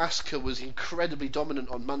how Asuka was incredibly dominant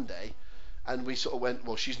on Monday, and we sort of went,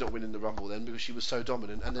 well, she's not winning the Rumble then because she was so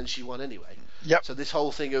dominant, and then she won anyway. Yep. So this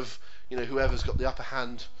whole thing of, whoever's got the upper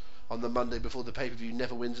hand on the Monday before the pay-per-view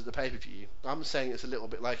never wins at the pay-per-view. I'm saying it's a little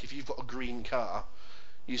bit like if you've got a green car,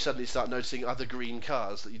 you suddenly start noticing other green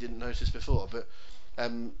cars that you didn't notice before. But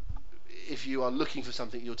if you are looking for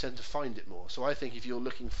something, you'll tend to find it more. So I think if you're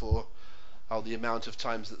looking for the amount of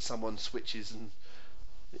times that someone switches and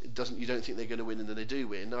you don't think they're going to win and then they do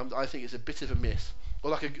win, I think it's a bit of a myth.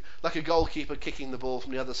 Or like a goalkeeper kicking the ball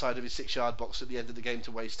from the other side of his 6-yard box at the end of the game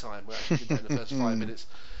to waste time, where actually he did that in the first 5 minutes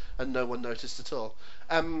and no one noticed at all.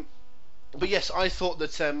 But yes, I thought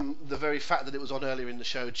that the very fact that it was on earlier in the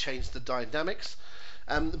show changed the dynamics.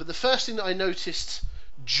 But the first thing that I noticed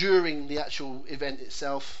during the actual event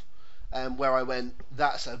itself, where I went,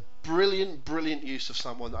 that's a brilliant, brilliant use of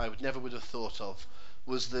someone that I never would have thought of,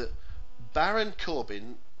 was that Baron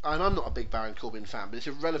Corbin, and I'm not a big Baron Corbin fan, but it's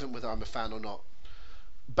irrelevant whether I'm a fan or not,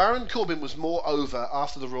 Baron Corbin was more over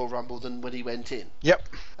after the Royal Rumble than when he went in. Yep.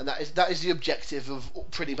 And that is the objective of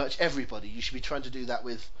pretty much everybody. You should be trying to do that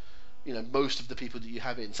with most of the people that you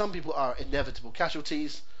have in. Some people are inevitable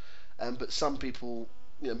casualties, but some people,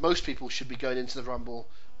 most people should be going into the Rumble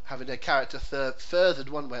having their character furthered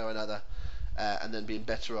one way or another, and then being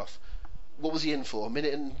better off. What was he in for? A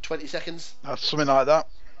minute and 20 seconds? Something like that.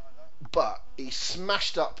 But he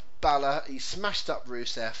smashed up Balor, he smashed up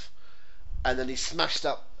Rusev, and then he smashed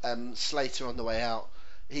up Slater on the way out.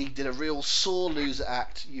 He did a real sore loser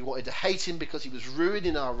act. You wanted to hate him because he was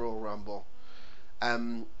ruining our Royal Rumble.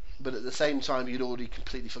 But at the same time, you'd already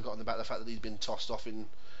completely forgotten about the fact that he'd been tossed off in,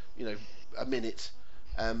 a minute.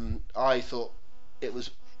 I thought it was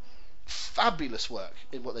fabulous work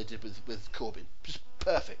in what they did with Corbin. Just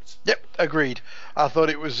perfect. Yep, agreed. I thought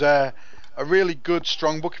it was a really good,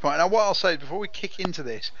 strong booking point. Now, what I'll say before we kick into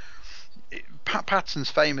this, Pat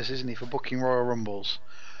Patson's famous, isn't he, for booking Royal Rumbles?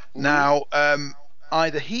 Mm-hmm. Now,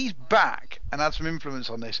 either he's back and had some influence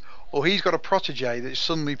on this, or he's got a protege that's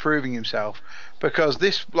suddenly proving himself. Because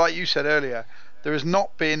this, like you said earlier, there has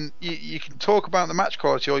not been. You can talk about the match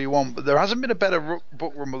quality all you want, but there hasn't been a better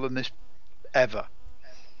book Rumble than this ever.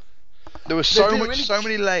 There were so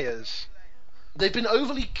many layers. They've been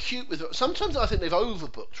overly cute with it. Sometimes I think they've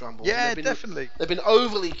overbooked Rumble. Yeah, definitely. They've been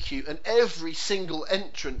overly cute, and every single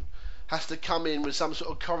entrant has to come in with some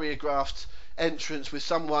sort of choreographed entrance with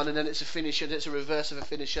someone, and then it's a finisher, and it's a reverse of a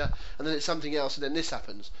finisher, and then it's something else, and then this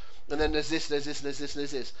happens, and then there's this, and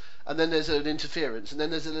there's this, and then there's an interference, and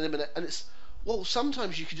then there's an eliminate, and it's, well,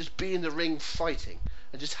 sometimes you could just be in the ring fighting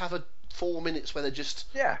and just have 4 minutes where they're just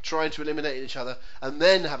trying to eliminate each other, and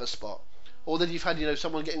then have a spot. Or then you've had,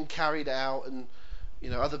 someone getting carried out, and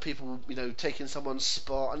other people, taking someone's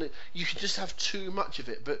spot, and you could just have too much of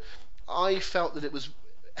it. But I felt that it was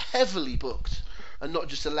heavily booked and not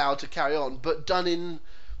just allowed to carry on, but done in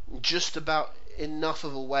just about enough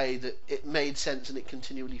of a way that it made sense and it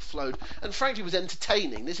continually flowed, and frankly was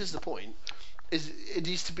entertaining. This is the point, is it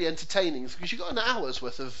needs to be entertaining, because you've got an hour's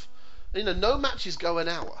worth of, no matches go an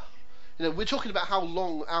hour. We're talking about how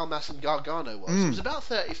long Almas and Gargano was. It was about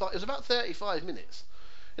 35. It was about 35 minutes.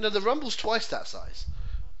 The Rumble's twice that size,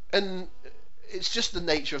 and it's just the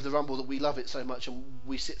nature of the Rumble that we love it so much, and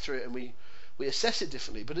we sit through it and we assess it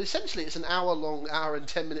differently. But essentially, it's an hour and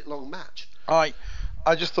 10-minute long match. I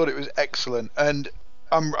just thought it was excellent, and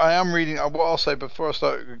I am reading. What I'll say before I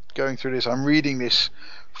start going through this, I'm reading this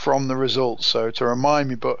from the results, so to remind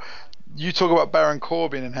me. But you talk about Baron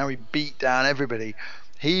Corbin and how he beat down everybody.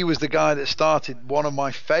 He was the guy that started one of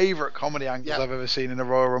my favourite comedy angles I've ever seen in a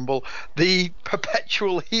Royal Rumble, the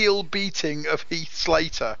perpetual heel beating of Heath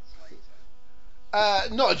Slater.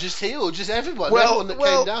 Not just heel, just everyone. Everyone that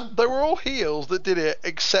came down. They were all heels that did it,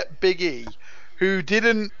 except Big E, who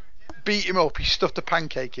didn't beat him up. He stuffed a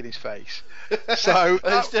pancake in his face. So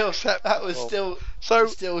that was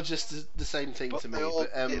still just the same thing to me.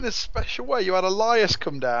 But, in a special way, you had Elias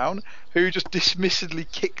come down, who just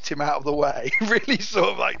dismissively kicked him out of the way, really sort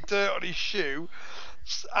of like dirt on his shoe.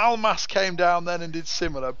 Almas came down then and did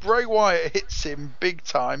similar. Bray Wyatt hits him big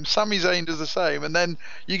time. Sami Zayn does the same, and then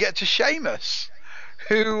you get to Sheamus,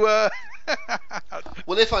 who.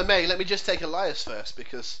 Well, if I may, let me just take Elias first,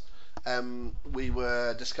 because we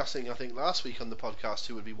were discussing, I think, last week on the podcast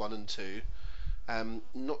who would be 1 and 2.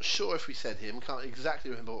 Not sure if we said him. Can't exactly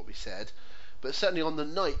remember what we said, but certainly on the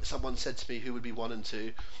night someone said to me who would be 1 and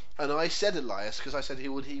 2, and I said Elias because I said he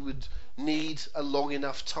would need a long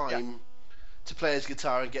enough time to play his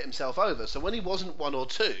guitar and get himself over. So when he wasn't 1 or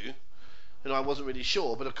 2, I wasn't really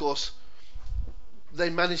sure, but of course they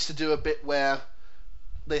managed to do a bit where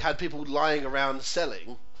they had people lying around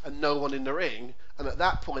selling and no one in the ring, and at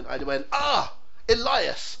that point I went,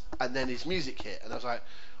 Elias, and then his music hit, and I was like,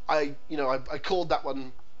 I called that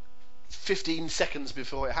one 15 seconds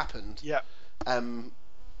before it happened. Yeah.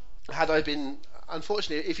 Had I been,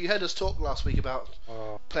 unfortunately, if you heard us talk last week about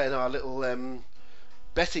playing our little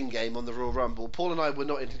betting game on the Royal Rumble, Paul and I were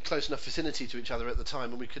not in close enough vicinity to each other at the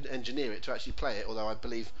time, and we couldn't engineer it to actually play it, although I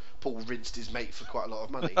believe Paul rinsed his mate for quite a lot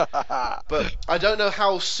of money. But I don't know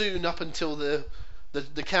how soon up until the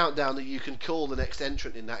countdown that you can call the next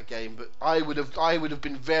entrant in that game, but I would have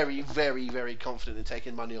been very, very, very confident in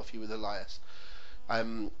taking money off you with Elias.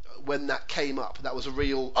 When that came up, that was a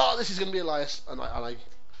real, this is going to be Elias, and I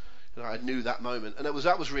knew that moment, and that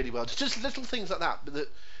was really well. Just little things like that, but that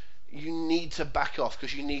you need to back off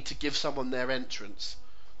because you need to give someone their entrance,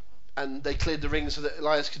 and they cleared the ring so that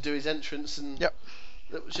Elias could do his entrance, and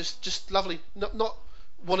it was just lovely. Not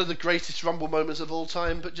one of the greatest Rumble moments of all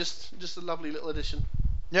time, but just a lovely little addition.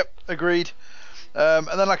 Yep, agreed. And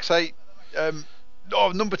then, like I say,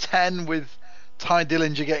 number 10 with Ty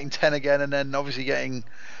Dillinger getting 10 again, and then obviously getting.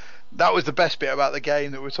 That was the best bit about the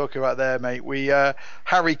game that we're talking about there, mate.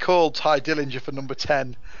 Harry called Ty Dillinger for number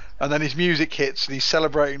 10, and then his music hits, and he's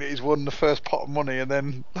celebrating that he's won the first pot of money, and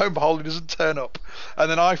then lo and behold, he doesn't turn up. And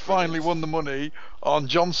then I finally won the money on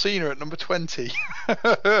John Cena at number 20.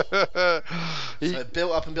 So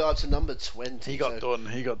built up to number 20. He got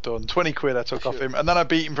done. 20 quid I took off him, and then I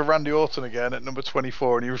beat him for Randy Orton again at number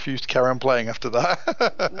 24, and he refused to carry on playing after that.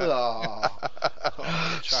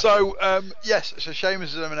 So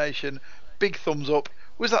Sheamus' elimination, big thumbs up.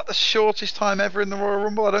 Was that the shortest time ever in the Royal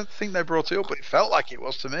Rumble? I don't think they brought it up, but it felt like it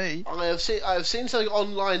was to me. I have seen something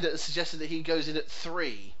online that suggested that he goes in at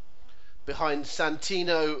 3 behind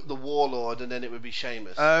Santino, the Warlord, and then it would be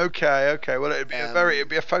Sheamus. Okay. Well, it'd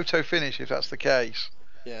be a photo finish if that's the case.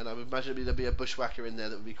 Yeah, and I would imagine there'd be a bushwhacker in there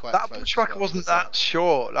that would be quite. That close bushwhacker wasn't that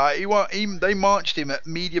short. Like they marched him at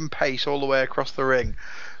medium pace all the way across the ring.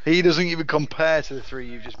 He doesn't even compare to the 3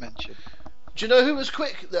 you've just mentioned. Do you know who was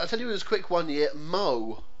quick? I'll tell you who was quick one year.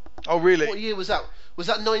 Mo. Oh, really? What year was that? Was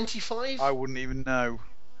that 95? I wouldn't even know.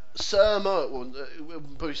 Sir Mo,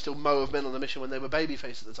 probably still Mo of Men on a Mission when they were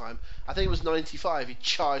babyface at the time. I think it was 95. He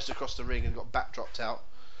charged across the ring and got backdropped out.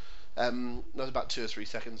 That was about 2 or 3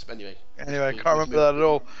 seconds. But anyway, I can't remember that at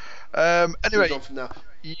all. Anyway, on from now.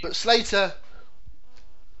 But Slater,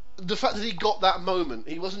 the fact that he got that moment,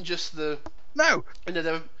 he wasn't just the. No.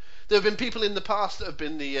 There have been people in the past that have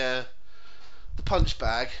been the punch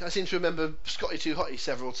bag. I seem to remember Scotty 2 Hotty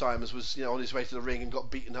several times was on his way to the ring and got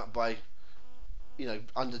beaten up by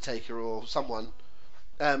Undertaker or someone.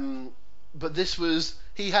 But this was,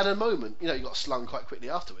 he had a moment. He got slung quite quickly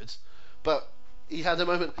afterwards, but he had a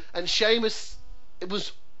moment. And Sheamus, it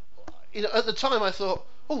was, at the time I thought,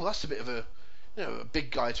 that's a bit of a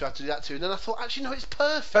big guy to have to do that to. And then I thought, actually no, it's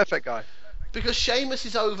perfect. Perfect guy. Because Sheamus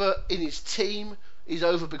is over in his team. He's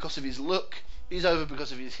over because of his look. He's over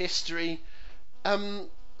because of his history.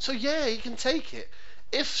 So yeah, he can take it.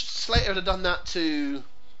 If Slater had done that to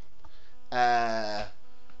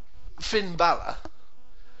Finn Balor,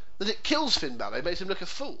 then it kills Finn Balor. It makes him look a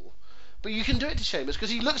fool. But you can do it to Sheamus because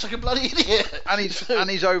he looks like a bloody idiot. And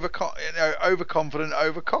he's overconfident,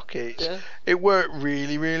 over cocky. Yeah. It worked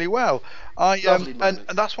really, really well. Lovely and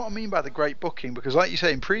moment. that's what I mean by the great booking, because like you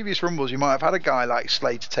say, in previous Rumbles you might have had a guy like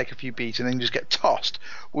Slater take a few beats and then just get tossed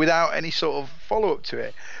without any sort of follow up to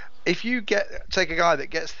it. If you take a guy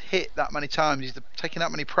that gets hit that many times, he's taking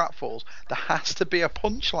that many pratfalls, there has to be a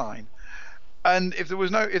punchline. And if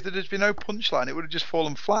there'd just been no punchline, it would have just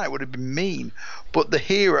fallen flat. It would have been mean. But the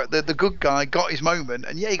hero, the good guy, got his moment,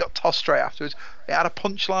 and he got tossed straight afterwards. It had a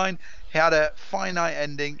punchline. He had a finite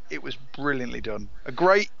ending. It was brilliantly done. A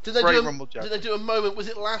great Rumble joke. Did they do a moment? Was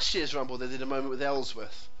it last year's Rumble? They did a moment with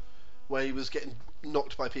Ellsworth, where he was getting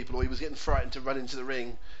knocked by people, or he was getting frightened to run into the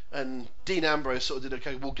ring, and Dean Ambrose sort of did,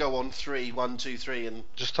 okay, we'll go on 3, 1, 2, 3, and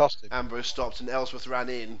just tossed him. Ambrose stopped, and Ellsworth ran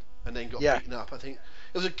in, and then got beaten up. I think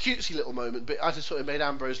it was a cutesy little moment, but I just thought it made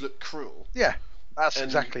Ambrose look cruel. Yeah, that's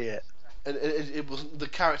exactly it. And it wasn't, the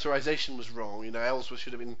characterization was wrong. Ellsworth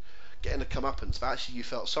should have been getting a comeuppance, but actually you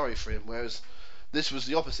felt sorry for him, whereas this was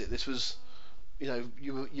the opposite. This was,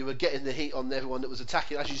 you were getting the heat on everyone that was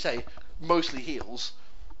attacking, as you say, mostly heels,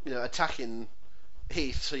 attacking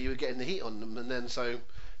Heath, so you were getting the heat on them, and then so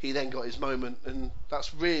he then got his moment, and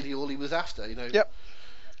that's really all he was after. Yep.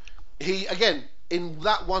 He, again, in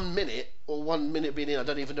that 1 minute, or 1 minute being in, I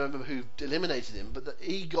don't even remember who eliminated him, but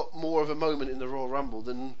he got more of a moment in the Royal Rumble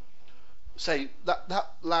than, say,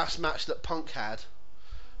 that last match that Punk had,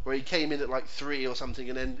 where he came in at like 3 or something,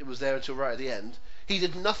 and then it was there until right at the end. He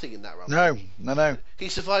did nothing in that Rumble. No. He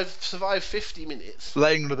survived 50 minutes.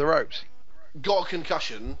 Laying under the ropes. Got a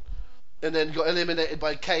concussion, and then got eliminated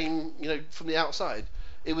by Kane, from the outside.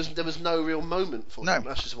 There was no real moment for him.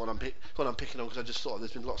 That's just what I'm picking on, because I just thought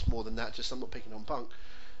there's been lots more than that. Just I'm not picking on Punk.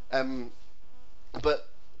 But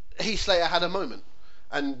Heath Slater had a moment,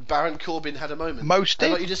 and Baron Corbin had a moment. Most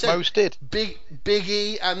did. Like you just said, most did. Big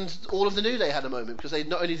E and all of the New Day had a moment, because they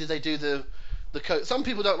not only did they do the some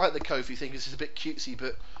people don't like the Kofi thing because it's a bit cutesy,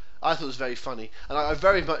 but I thought it was very funny, and I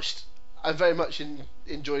very much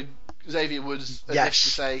enjoyed Xavier Woods as if to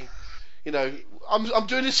say, I'm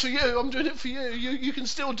doing this for you. I'm doing it for you. You can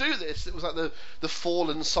still do this. It was like the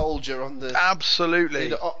fallen soldier on the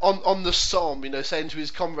absolutely on the Somme, saying to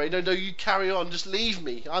his comrade, no, you carry on. Just leave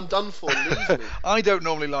me. I'm done for. Leave me. I don't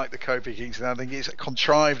normally like the Kofi Kingston. I think it's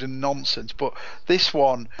contrived and nonsense. But this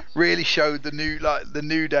one really showed the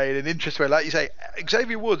New Day in an interesting way. Like you say,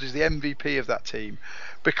 Xavier Woods is the MVP of that team.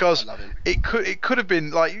 Because it could have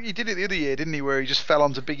been like he did it the other year, didn't he? Where he just fell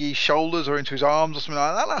onto Big E's shoulders or into his arms or something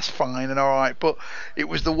like that. That's fine and all right, but it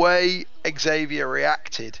was the way Xavier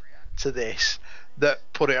reacted to this that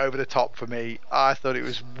put it over the top for me. I thought it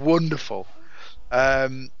was wonderful.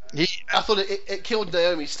 I thought it killed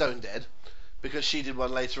Naomi Stone dead, because she did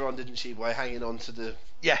one later on, didn't she? By hanging onto the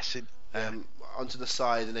onto the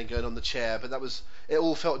side and then going on the chair, but it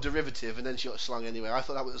all felt derivative, and then she got slung anyway. I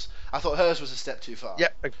thought hers was a step too far. Yeah.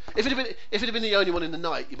 If it had been the only one in the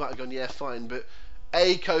night, you might have gone, yeah, fine. But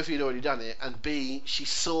A, Kofi had already done it, and B, she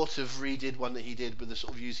sort of redid one that he did with the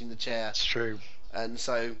sort of using the chair. That's true. And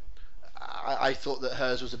so I thought that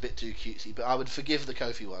hers was a bit too cutesy, but I would forgive the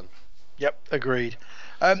Kofi one. Yep, agreed.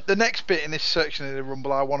 The next bit in this section of the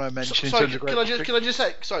Rumble I want to mention. Sorry, can I just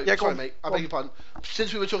say? Sorry, mate. I beg your pardon.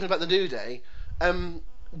 Since we were talking about the New Day,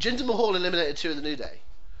 Jinder Mahal eliminated 2 of the New Day.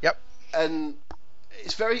 Yep. And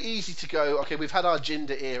it's very easy to go, okay, we've had our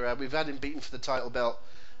Jinder era, we've had him beaten for the title belt,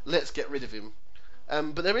 let's get rid of him.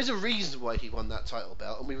 But there is a reason why he won that title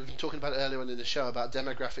belt, and we were talking about it earlier on in the show about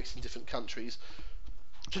demographics in different countries.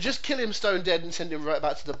 To just kill him stone dead and send him right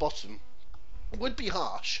back to the bottom would be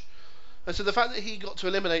harsh. And so the fact that he got to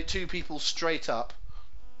eliminate 2 people straight up,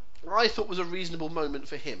 I thought was a reasonable moment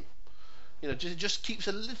for him. Just keeps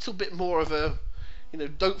a little bit more of a,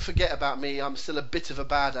 don't forget about me, I'm still a bit of a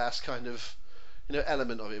badass kind of,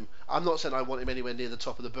 element of him. I'm not saying I want him anywhere near the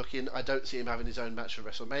top of the booking. I don't see him having his own match for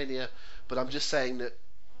WrestleMania, but I'm just saying that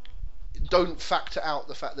don't factor out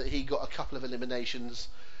the fact that he got a couple of eliminations.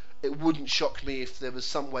 It wouldn't shock me if there was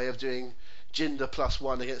some way of doing Jinder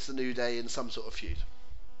 +1 against the New Day in some sort of feud.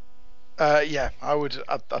 Yeah, I would.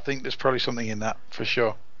 I think there's probably something in that for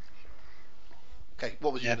sure. Okay,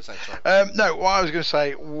 what was you going to say? Sorry. No, what I was going to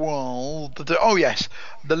say, well,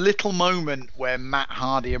 the little moment where Matt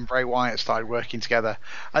Hardy and Bray Wyatt started working together,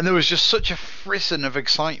 and there was just such a frisson of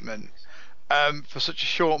excitement for such a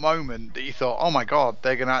short moment that you thought, oh my God,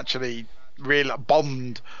 they're going to actually really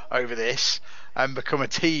bond over this and become a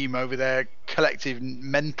team over their collective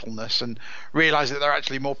mentalness and realise that they're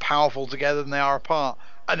actually more powerful together than they are apart.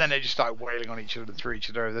 And then they just started wailing on each other and threw each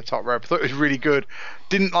other over the top rope. I thought it was really good.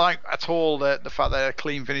 Didn't like at all the fact they had a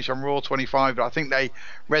clean finish on Raw 25, but I think they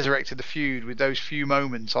resurrected the feud with those few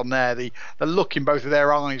moments on there. The look in both of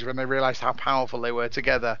their eyes when they realised how powerful they were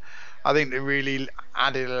together. I think they really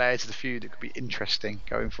added a layer to the feud that could be interesting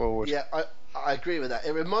going forward. Yeah, I agree with that.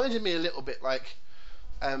 It reminded me a little bit like,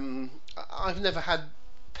 I've never had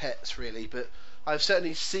pets really, but I've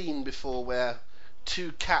certainly seen before where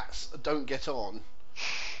 2 cats don't get on,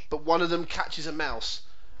 but one of them catches a mouse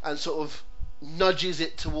and sort of nudges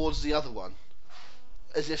it towards the other one.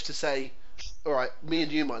 as if to say, all right, me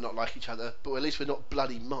and you might not like each other, but at least we're not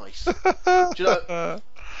bloody mice. Do you know?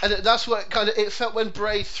 And that's what it felt when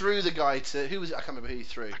Bray threw the guy to, who was it? I can't remember who he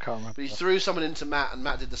threw. I can't remember. But he threw someone into Matt, and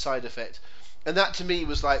Matt did the side effect. And that to me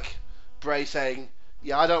was like Bray saying,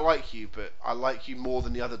 yeah, I don't like you, but I like you more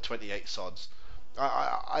than the other 28 sods.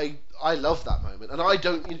 I love that moment. And I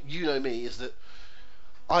don't, you know me, is that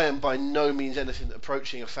I am by no means anything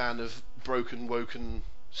approaching a fan of broken, woken,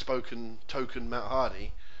 spoken, token Matt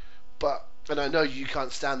Hardy. But, and I know you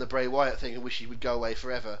can't stand the Bray Wyatt thing and wish he would go away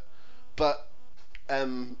forever. But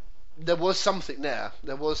there was something there.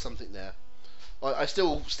 I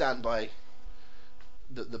still stand by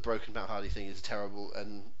the broken Matt Hardy thing is terrible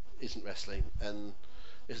and isn't wrestling and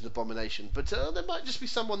is an abomination. But there might just be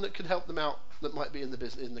someone that could help them out that might be in the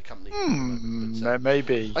business, in the company.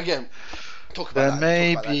 Maybe. Again, talk about that.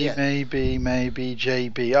 Maybe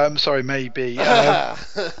JB. Sorry, maybe.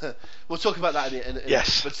 We'll talk about that in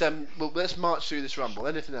yes. But let's march through this Rumble.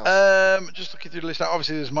 Anything else? Just looking through the list now.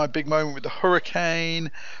 Obviously, there's my big moment with the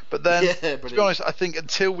Hurricane. But then, to be honest, I think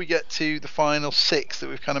until we get to the final 6 that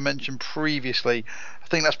we've kind of mentioned previously, I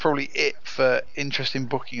think that's probably it for interesting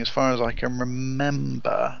booking as far as I can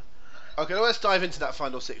remember. Okay, well, let's dive into that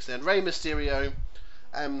final 6 then. Rey Mysterio,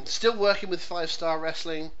 still working with 5 Star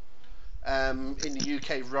Wrestling in the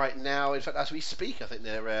UK right now. In fact, as we speak, I think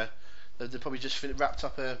they're probably just wrapped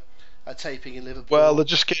up a taping in Liverpool. Well, they're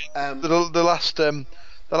just getting the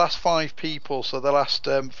last 5 people, so the last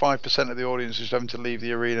 5% of the audience is having to leave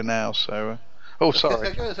the arena now. So, oh, sorry.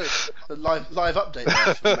 The live update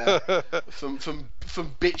there from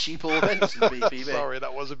bitchy Paul Benson, BPB. Sorry,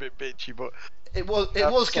 that was a bit bitchy, but it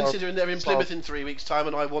was considering they're in Plymouth in 3 weeks' time,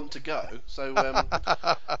 and I want to go. So,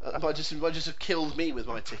 I just have killed me with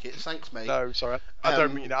my tickets. Thanks, mate. No, sorry, I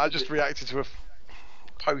don't mean that. I just reacted to a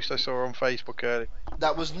post I saw on Facebook earlier.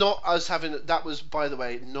 That was not us having. That was, by the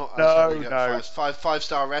way, not us having no. Five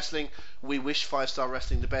Star Wrestling. We wish 5 Star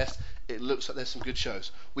Wrestling the best. It looks like there's some good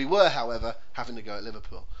shows. We were, however, having to go at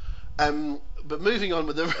Liverpool. But moving on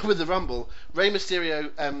with the Rumble, Rey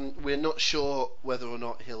Mysterio. We're not sure whether or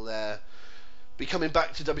not he'll be coming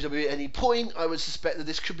back to WWE at any point. I would suspect that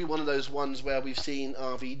this could be one of those ones where we've seen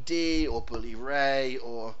RVD or Bully Ray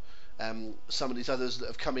or some of these others that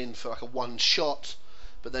have come in for like a one shot,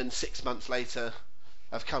 but then 6 months later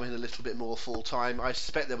have come in a little bit more full time. I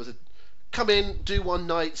suspect there was a come in, do one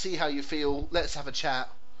night, see how you feel, let's have a chat,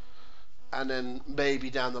 and then maybe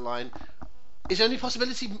down the line. Is there any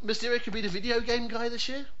possibility Mysterio could be the video game guy this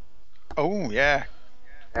year? Oh yeah.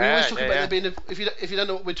 We always talk about there being if you don't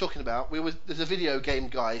know what we're talking about, there's a video game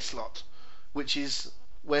guy slot, which is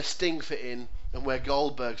where Sting fit in and where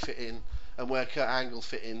Goldberg fit in and where Kurt Angle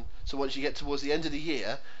fit in. So once you get towards the end of the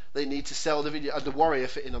year, they need to sell the video. And the Warrior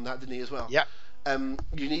fit in on that, didn't he, as well? Yeah.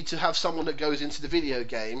 You need to have someone that goes into the video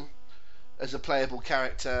game as a playable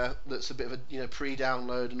character that's a bit of a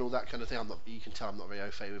pre-download and all that kind of thing. You can tell I'm not very au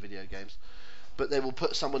fait with video games, but they will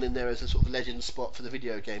put someone in there as a sort of legend spot for the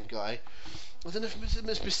video game guy. I don't know if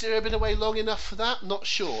Mysterio been away long enough for that. Not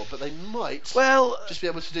sure, but they might just be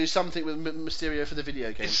able to do something with Mysterio for the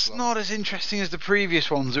video game. It's not as interesting as the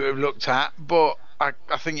previous ones that we've looked at, but I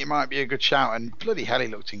think it might be a good shout. And bloody hell, he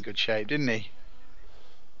looked in good shape, didn't he?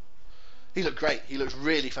 He looked great. He looked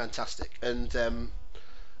really fantastic. And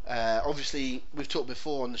obviously, we've talked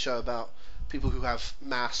before on the show about people who have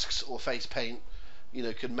masks or face paint,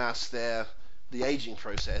 can mask the aging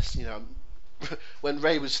process. When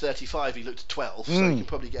Ray was 35, he looked 12, so you can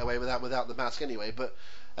probably get away with that without the mask anyway. But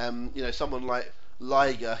someone like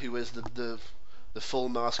Liger, who wears the full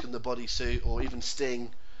mask and the bodysuit, or even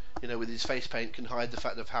Sting, with his face paint, can hide the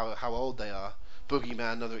fact of how old they are.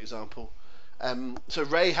 Boogeyman, another example. So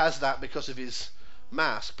Ray has that because of his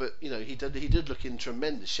mask, but he did look in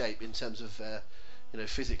tremendous shape in terms of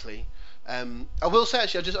physically. I will say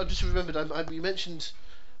actually, I just remembered you mentioned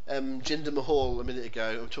Jinder Mahal a minute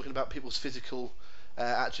ago. I'm talking about people's physical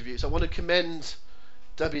attributes. I want to commend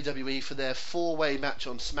WWE for their 4-way match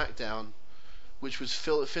on SmackDown, which was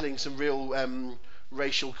filling some real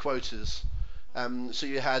racial quotas. So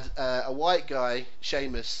you had a white guy,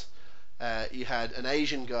 Sheamus, you had an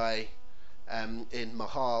Asian guy in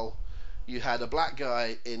Mahal, you had a black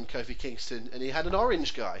guy in Kofi Kingston, and you had an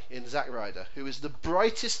orange guy in Zack Ryder, who is the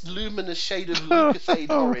brightest luminous shade of Lucasade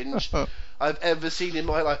orange I've ever seen in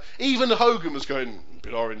my life. Even Hogan was going, a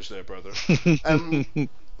bit orange there, brother.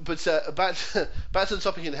 But back to the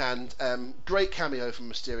topic in hand, great cameo from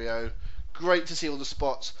Mysterio, great to see all the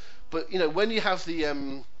spots. But, when you have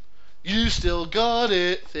the you still got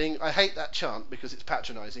it thing, I hate that chant because it's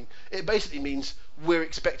patronising. It basically means we're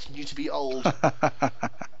expecting you to be old.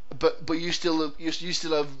 But you still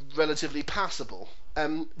are relatively passable.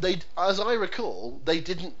 as I recall, they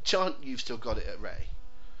didn't chant "You've still got it" at Ray.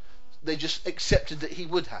 They just accepted that he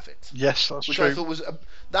would have it. Yes, that's which true. I thought was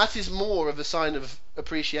that is more of a sign of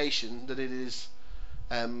appreciation than it is,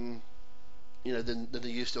 than the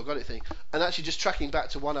 "You've still got it" thing. And actually, just tracking back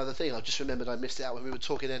to one other thing, I just remembered I missed it out when we were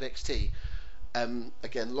talking NXT.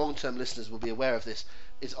 Again, long-term listeners will be aware of this.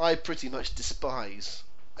 Is I pretty much despise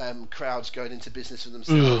crowds going into business for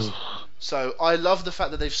themselves. So I love the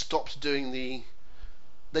fact that they've stopped doing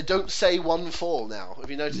They don't say one fall now. Have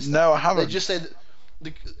you noticed that? No, I haven't. They just say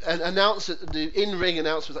the in-ring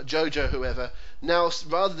announcements like JoJo, whoever. Now,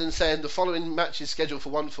 rather than saying the following match is scheduled for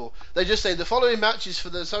one fall, they just say the following matches for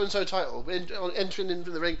the so-and-so title. Entering into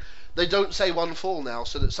the ring, they don't say one fall now,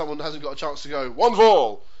 so that someone hasn't got a chance to go one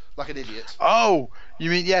fall like an idiot. Oh, you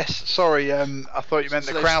mean yes? Sorry, I thought you meant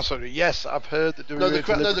So the crowd. Sorry, yes, I've heard that.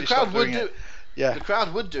 The crowd would do it. Yeah, The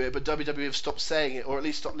crowd would do it, but WWE have stopped saying it, or at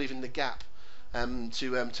least stopped leaving the gap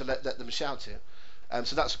to let them shout it.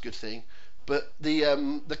 So that's a good thing. But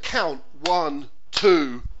the count 1,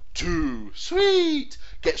 2, 2, sweet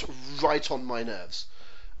gets right on my nerves,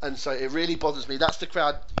 and so it really bothers me. That's the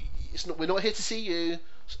crowd. We're not here to see you,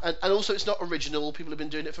 and also it's not original. People have been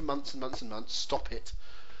doing it for months and months and months. Stop it.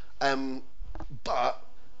 But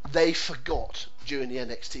they forgot during the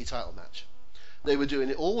NXT title match. They were doing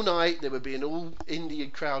it all night. They were being all Indian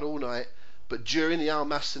crowd all night. But during the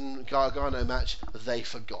Almas and Gargano match, they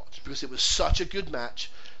forgot because it was such a good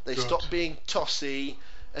match. They stopped being tossy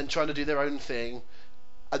and trying to do their own thing,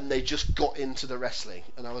 and they just got into the wrestling.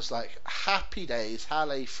 And I was like, happy days,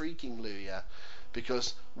 halle freaking Luya,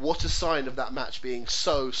 because what a sign of that match being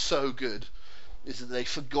so good is that they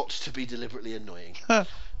forgot to be deliberately annoying. That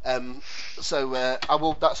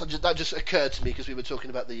just occurred to me because we were talking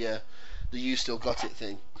about the "You Still Got It"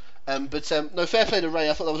 thing. No, fair play to Ray.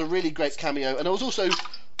 I thought that was a really great cameo, and I was also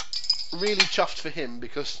really chuffed for him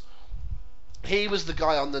because he was the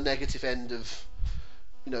guy on the negative end of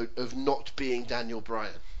not being Daniel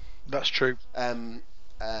Bryan. that's true. Some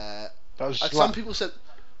people said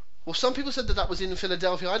that was in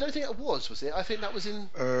Philadelphia. I don't think it was it? I think that was in.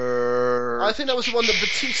 I think that was the one that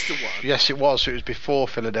Batista won. Yes, it was. It was before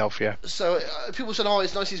Philadelphia. So people said, "Oh,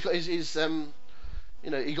 it's nice. He's got his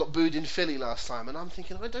he got booed in Philly last time," and I'm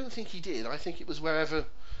thinking, I don't think he did. I think it was wherever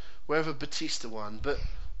Batista won. But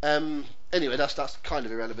anyway, that's kind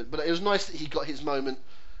of irrelevant. But it was nice that he got his moment,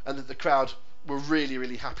 and that the crowd were really,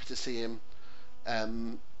 really happy to see him.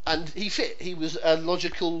 And he fit. He was a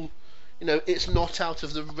logical. It's not out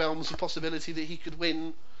of the realms of possibility that he could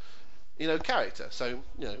win. Character. So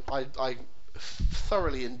I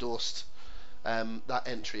thoroughly endorsed that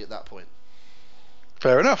entry at that point.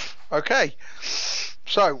 Fair enough. Okay.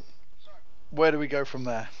 So, where do we go from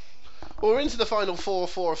there? Well, we're into the final four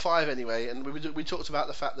or five anyway, and we talked about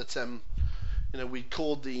the fact that we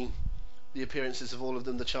called the appearances of all of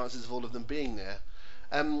them, the chances of all of them being there.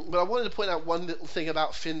 But I wanted to point out one little thing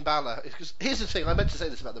about Finn Balor, because here's the thing. I meant to say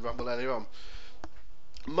this about the Rumble earlier on.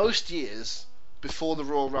 Most years before the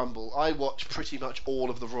Royal Rumble, I watch pretty much all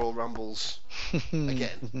of the Royal Rumbles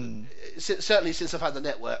again. Certainly since I've had the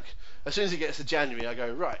network. As soon as it gets to January, I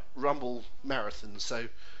go, right, Rumble marathon. So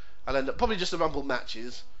I'll end up probably just the Rumble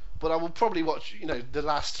matches, but I will probably watch, the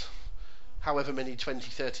last however many 20,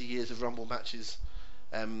 30 years of Rumble matches,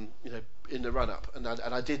 in the run-up. And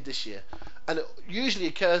I did this year. And it usually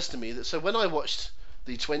occurs to me that, so when I watched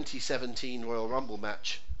the 2017 Royal Rumble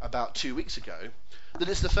match about 2 weeks ago, that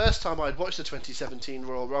it's the first time I'd watched the 2017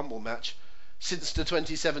 Royal Rumble match since the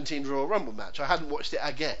 2017 Royal Rumble match. I hadn't watched it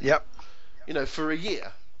again. Yep. For a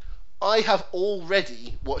year. I have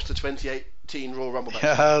already watched the 2018 Royal Rumble match.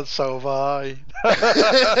 Yeah, so have I.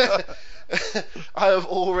 I have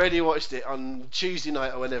already watched it on Tuesday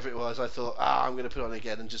night or whenever it was. I thought, I'm going to put it on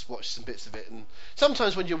again and just watch some bits of it. And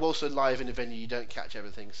sometimes when you're also live in a venue, you don't catch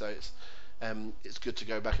everything, so it's good to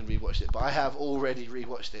go back and rewatch it. But I have already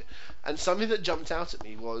rewatched it, and something that jumped out at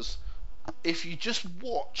me was if you just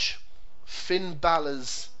watch Finn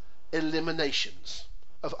Balor's eliminations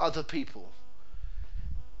of other people,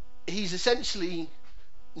 he's essentially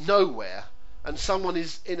nowhere, and someone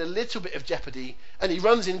is in a little bit of jeopardy, and he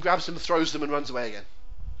runs in, grabs them, throws them, and runs away again.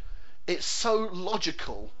 It's so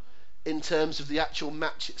logical in terms of the actual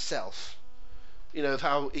match itself. Of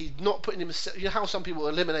how he's not putting himself. How some people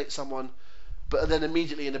eliminate someone, but are then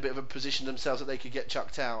immediately in a bit of a position themselves that they could get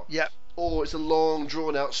chucked out. Yep. Or it's a long,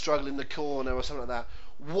 drawn-out struggle in the corner or something like that.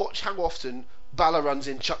 Watch how often Balor runs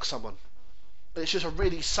in, chucks someone. And it's just a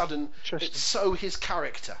really sudden. It's so his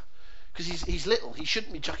character. Because he's little, he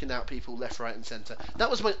shouldn't be chucking out people left, right, and centre. That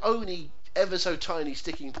was my only ever so tiny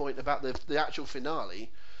sticking point about the actual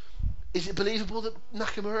finale. is it believable that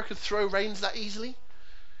Nakamura could throw Reigns that easily?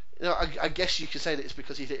 You know, I guess you could say that it's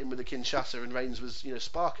because he hit him with a Kinshasa and Reigns was,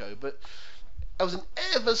 Sparko, but that was an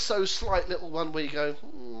ever so slight little one where you go,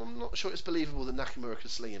 I'm not sure it's believable that Nakamura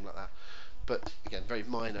could sling him like that. But again, very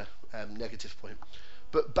minor negative point.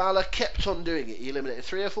 But Balor kept on doing it. He eliminated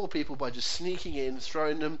 3 or 4 people by just sneaking in,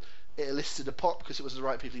 throwing them. It elicited a pop because it was the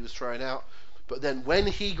right people he was throwing out. But then when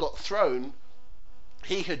he got thrown,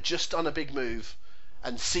 he had just done a big move,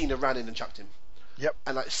 and Cena ran in and chucked him. Yep.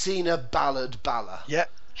 And like Cena ballared Balor. Yep.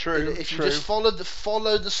 True. If you true. just followed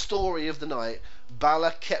the story of the night,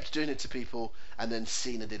 Balor kept doing it to people, and then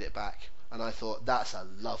Cena did it back. And I thought, that's a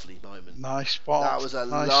lovely moment. Nice spot. That was a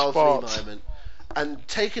nice lovely spot. moment. And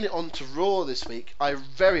taking it on to Raw this week, I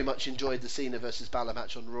very much enjoyed the Cena versus Balor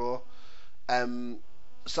match on Raw.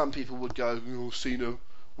 Some people would go, Cena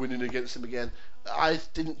winning against him again. I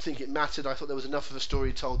didn't think it mattered. I thought there was enough of a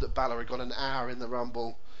story told that Balor had got an hour in the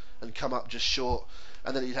Rumble and come up just short.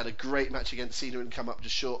 And then he'd had a great match against Cena and come up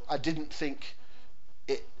just short. I didn't think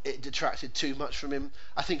it detracted too much from him.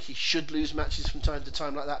 I think he should lose matches from time to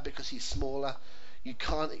time like that because he's smaller. You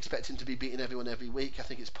can't expect him to be beating everyone every week. I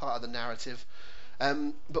think it's part of the narrative.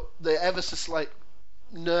 But the ever so slight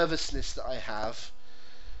nervousness that I have,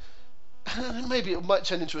 maybe it might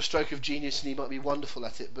turn into a stroke of genius and he might be wonderful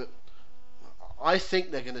at it, but I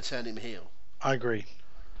think they're going to turn him heel. I agree.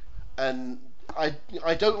 And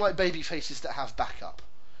I don't like baby faces that have backup.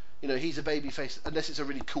 He's a baby face unless it's a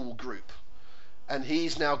really cool group. And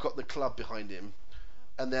he's now got the club behind him,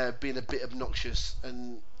 and they're being a bit obnoxious.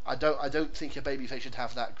 And I don't think a babyface should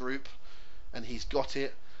have that group, and he's got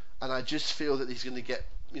it. And I just feel that he's going to get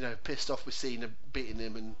pissed off with Cena beating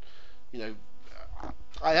him, and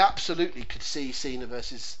I absolutely could see Cena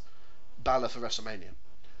versus Balor for WrestleMania.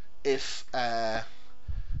 If the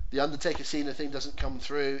Undertaker Cena thing doesn't come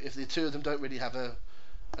through, if the two of them don't really have an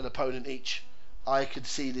opponent each, I could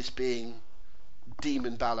see this being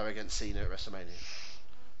Demon Balor against Cena at WrestleMania,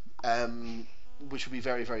 which would be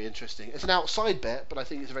very, very interesting. It's an outside bet, but I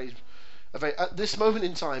think it's a very at this moment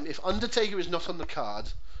in time, if Undertaker is not on the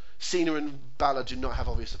card, Cena and Balor do not have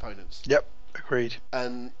obvious opponents. Yep, agreed.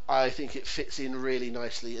 And I think it fits in really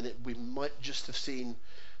nicely, and we might just have seen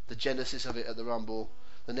the genesis of it at the Rumble,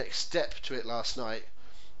 the next step to it last night,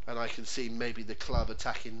 and I can see maybe the club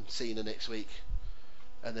attacking Cena next week,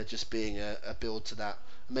 and there just being a build to that.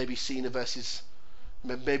 Maybe Cena versus...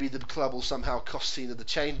 Maybe the club will somehow cost Cena the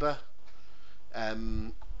chamber,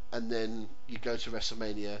 and then you go to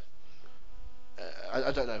WrestleMania.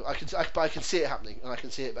 I don't know. But I can see it happening, and I can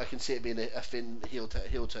see it being a Finn heel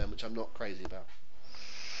turn, which I'm not crazy about.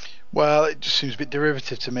 Well, it just seems a bit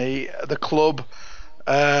derivative to me. The club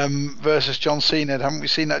versus John Cena. Haven't we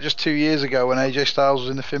seen that just 2 years ago when AJ Styles was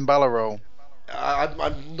in the Finn Balor role?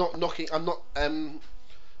 I'm not knocking. I'm not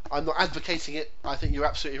advocating it. I think you're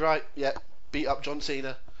absolutely right. Yeah. Beat up John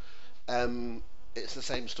Cena. It's the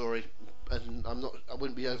same story, and I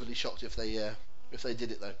wouldn't be overly shocked if they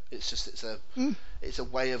did it though. It's a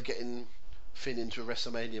way of getting Finn into a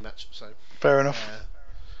WrestleMania match. So fair enough.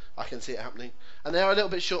 I can see it happening, and they are a little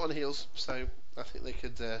bit short on heels, so I think they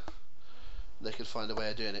could find a way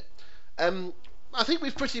of doing it. I think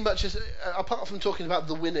we've pretty much, apart from talking about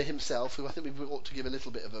the winner himself, who I think we ought to give a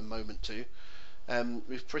little bit of a moment to.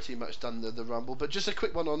 We've pretty much done the Rumble, but just a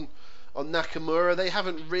quick one on Nakamura. They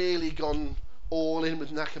haven't really gone all in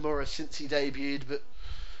with Nakamura since he debuted, but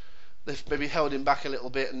they've maybe held him back a little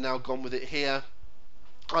bit and now gone with it here.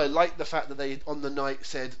 I like the fact that they on the night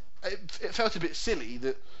said it felt a bit silly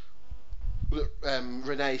that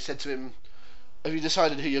Renee said to him, "Have you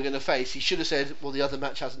decided who you're going to face?" He should have said, "Well, the other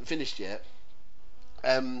match hasn't finished yet."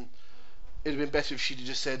 It'd have been better if she'd have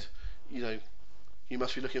just said, "You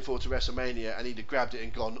must be looking forward to WrestleMania," and he'd have grabbed it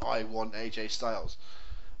and gone, "I want AJ Styles."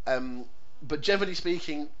 But generally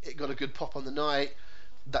speaking, it got a good pop on the night.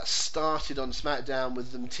 That started on SmackDown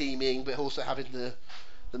with them teaming, but also having the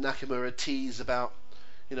Nakamura tease about,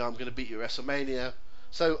 I'm going to beat you at WrestleMania.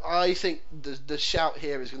 So I think the shout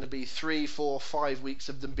here is going to be 3, 4, 5 weeks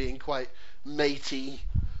of them being quite matey,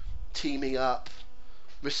 teaming up,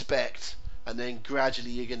 respect, and then gradually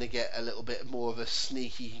you're going to get a little bit more of a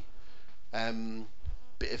sneaky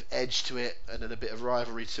bit of edge to it, and then a bit of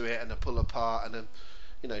rivalry to it, and a pull apart, and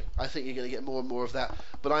I think you're going to get more and more of that.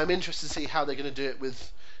 But I'm interested to see how they're going to do it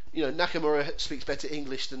with, Nakamura speaks better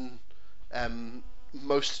English than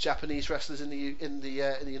most Japanese wrestlers in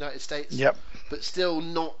the United States. Yep. But still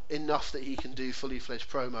not enough that he can do fully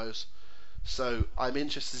fledged promos. So I'm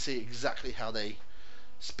interested to see exactly how they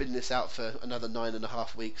spin this out for another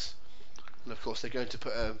 9.5 weeks. And of course they're going to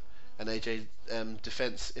put an AJ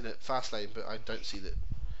defense in at Fastlane, but I don't see that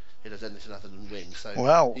he does anything other than win. So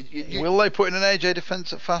Well, will they put in an AJ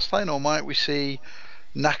defense at Fastlane, or might we see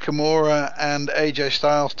Nakamura and AJ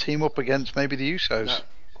Styles team up against maybe the Usos?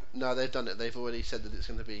 No, they've done it. They've already said that it's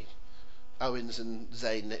going to be Owens and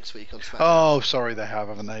Zayn next week on SmackDown. Oh, sorry, they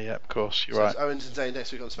haven't they? Yeah, of course, you're right. It's Owens and Zayn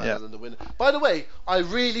next week on SmackDown and the winner. By the way, I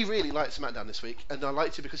really, really liked SmackDown this week, and I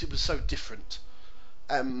liked it because it was so different.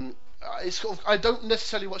 It's sort of, I don't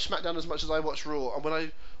necessarily watch SmackDown as much as I watch Raw, and when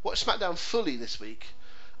I watched SmackDown fully this week,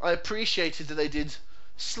 I appreciated that they did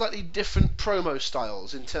slightly different promo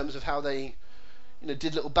styles in terms of how they,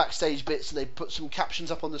 did little backstage bits, and they put some captions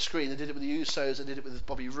up on the screen. They did it with the Usos, they did it with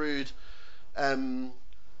Bobby Roode, and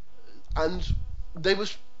they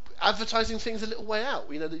was advertising things a little way out.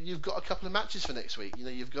 That you've got a couple of matches for next week.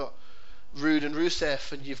 You've got Roode and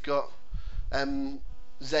Rusev, and you've got Zayn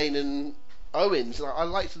and Owens. And I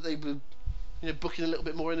liked that they were, booking a little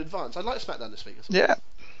bit more in advance. I liked SmackDown this week. Yeah.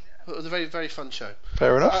 It was a very, very fun show.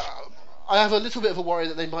 Fair enough. I have a little bit of a worry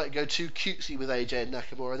that they might go too cutesy with AJ and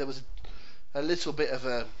Nakamura. There was a little bit of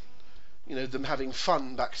a, them having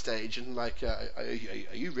fun backstage and like,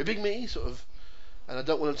 are you ribbing me? Sort of. And I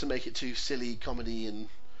don't want them to make it too silly, comedy and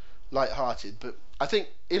light-hearted. But I think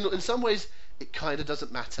in some ways it kind of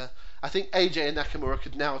doesn't matter. I think AJ and Nakamura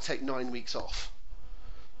could now take 9 weeks off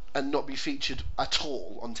and not be featured at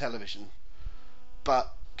all on television,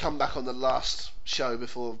 but come back on the last show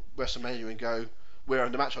before WrestleMania and go, we're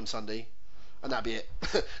on the match on Sunday, and that'd be it.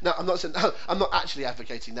 No, I'm not actually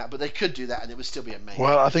advocating that, but they could do that and it would still be amazing.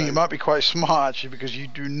 Well, I think it might be quite smart actually, because you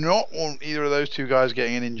do not want either of those two guys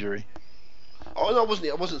getting an injury. Oh, no,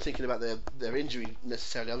 I wasn't thinking about their injury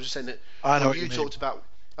necessarily. I was just saying that I know what you talked about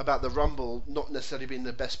the Rumble not necessarily being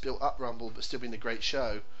the best built up Rumble, but still being a great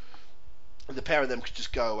show. And the pair of them could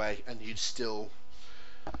just go away, and you'd still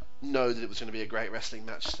know that it was going to be a great wrestling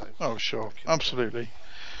match. So. Oh, sure, absolutely.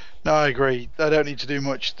 No, I agree. They don't need to do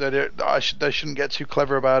much. They shouldn't get too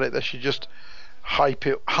clever about it. They should just hype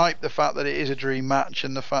the fact that it is a dream match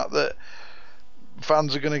and the fact that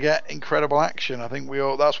fans are going to get incredible action. I think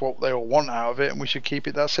that's what they all want out of it, and we should keep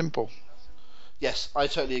it that simple. Yes, I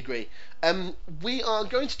totally agree. We are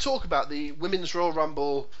going to talk about the Women's Royal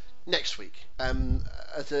Rumble next week. In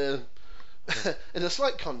a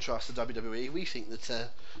slight contrast to WWE, we think that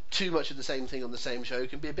too much of the same thing on the same show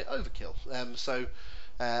can be a bit overkill. So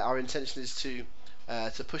our intention is to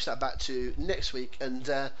push that back to next week, and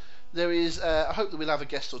there is I hope that we'll have a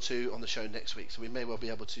guest or two on the show next week, so we may well be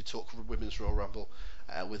able to talk Women's Royal Rumble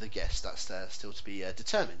with a guest. That's still to be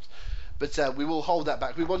determined. But we will hold that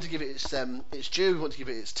back. We want to give it its due. We want to give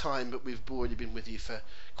it its time. But we've already been with you for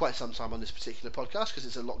quite some time on this particular podcast because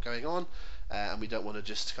there's a lot going on, and we don't want to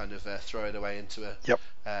just kind of throw it away into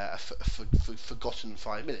a forgotten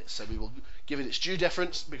 5 minutes. So we will give it its due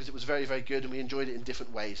deference because it was very, very good, and we enjoyed it in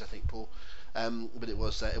different ways, I think, Paul. But it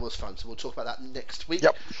was fun. So we'll talk about that next week.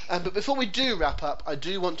 Yep. But before we do wrap up, I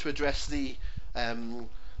do want to address the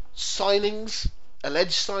signings,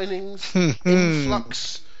 alleged signings,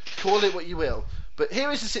 influx. Call it what you will. But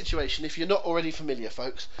here is the situation, if you're not already familiar,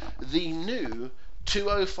 folks. The new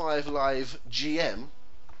 205 Live GM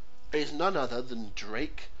is none other than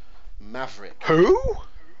Drake Maverick. Who?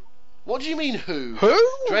 What do you mean, who? Who?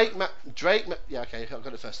 Yeah, okay, I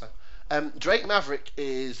got it first time. Drake Maverick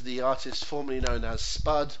is the artist formerly known as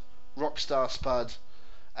Spud, Rockstar Spud,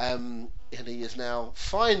 and he is now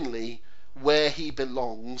finally where he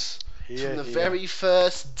belongs. From the very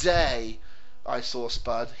first day I saw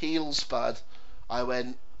Spud, heel Spud, I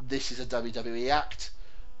went, this is a WWE act.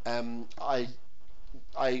 I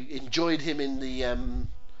enjoyed him in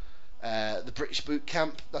the British Boot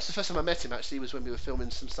Camp. That's the first time I met him, actually, was when we were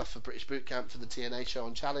filming some stuff for British Boot Camp for the TNA show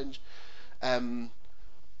on Challenge.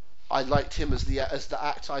 I liked him as the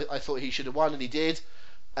act. I thought he should have won, and he did.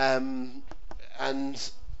 And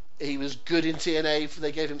he was good in TNA.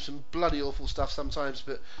 They gave him some bloody awful stuff sometimes,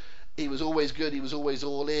 but he was always good. He was always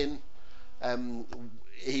all in.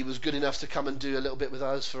 He was good enough to come and do a little bit with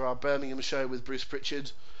us for our Birmingham show with Bruce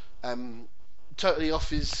Pritchard. Totally off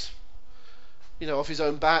his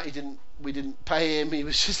own bat. We didn't pay him. He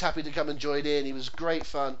was just happy to come and join in. He was great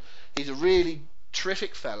fun. He's a really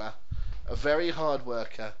terrific fella, a very hard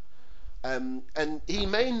worker, and he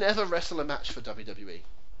may never wrestle a match for WWE.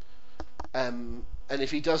 And if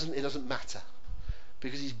he doesn't, it doesn't matter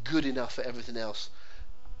because he's good enough for everything else.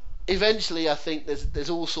 Eventually, I think there's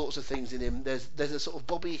all sorts of things in him. There's a sort of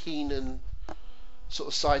Bobby Heenan sort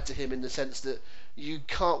of side to him in the sense that you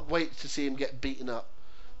can't wait to see him get beaten up,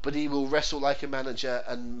 but he will wrestle like a manager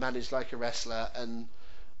and manage like a wrestler, and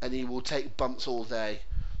he will take bumps all day.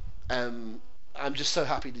 I'm just so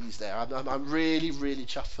happy that he's there. I'm really, really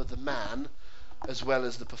chuffed for the man, as well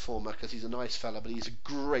as the performer, because he's a nice fella, but he's a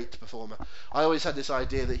great performer. I always had this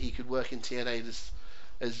idea that he could work in TNA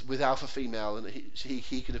as with Alpha Female, and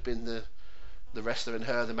he could have been the wrestler and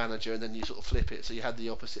her the manager, and then you sort of flip it, so you had the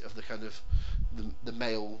opposite of the kind of the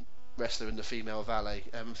male wrestler and the female valet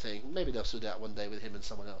thing. Maybe they'll sort it out one day with him and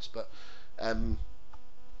someone else, but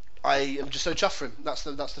I am just so chuffed for him. That's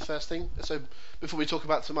the first thing. So before we talk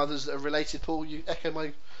about some others that are related, Paul, you echo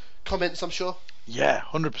my comments, I'm sure. Yeah,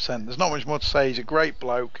 100%. There's not much more to say. He's a great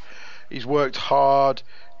bloke. He's worked hard.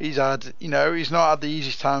 He's had, he's not had the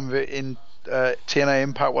easiest time of it in TNA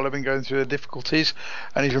Impact while I've been going through the difficulties,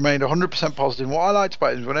 and he's remained 100% positive. What I liked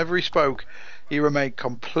about him is whenever he spoke, he remained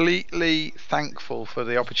completely thankful for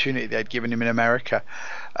the opportunity they'd given him in America,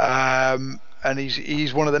 and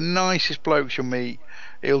he's one of the nicest blokes you'll meet.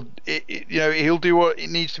 He'll do what it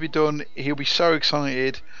needs to be done. He'll be so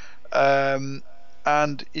excited, and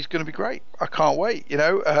he's going to be great. I can't wait.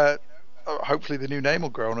 Hopefully the new name will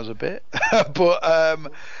grow on us a bit, but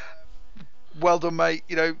well done, mate.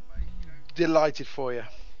 Delighted for you.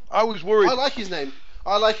 I was worried. I like his name.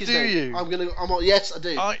 I like his name. Do you? Yes, I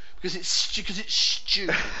do. Because it's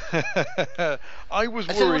stupid. I was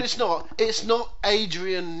I tell you worried. what, it's not. It's not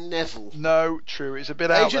Adrian Neville. No, true. It's a bit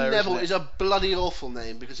out there. Adrian Neville isn't it? is a bloody awful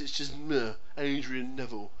name because it's just Adrian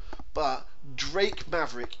Neville. But Drake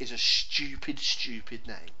Maverick is a stupid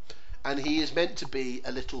name, and he is meant to be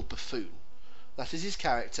a little buffoon. That is his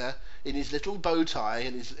character in his little bow tie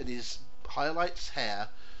and his highlights hair.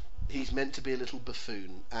 He's meant to be a little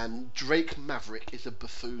buffoon, and Drake Maverick is a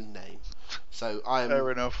buffoon name. So I am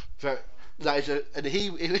Fair enough. And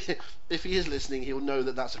if he is listening, he'll know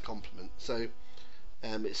that that's a compliment. So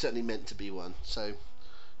it's certainly meant to be one. So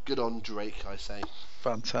good on Drake, I say.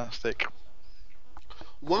 Fantastic.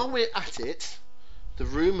 While we're at it, the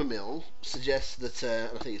rumour mill suggests that,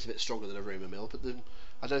 and I think it's a bit stronger than a rumour mill, but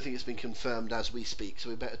I don't think it's been confirmed as we speak, so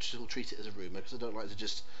we better still treat it as a rumour, because I don't like to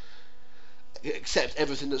just accept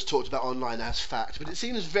everything that's talked about online as fact. But it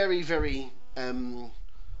seems very, very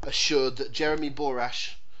assured that Jeremy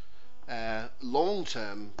Borash,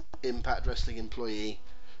 long-term Impact Wrestling employee,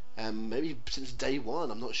 maybe since day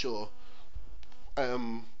one, I'm not sure,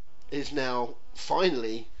 is now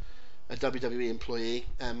finally a WWE employee.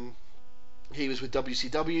 He was with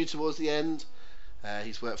WCW towards the end.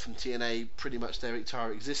 He's worked from TNA pretty much their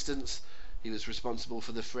entire existence. He was responsible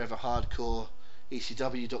for the Forever Hardcore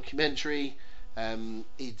ECW documentary.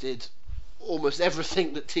 He did almost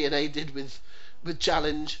everything that TNA did with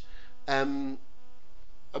Challenge. A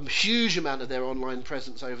huge amount of their online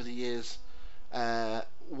presence over the years.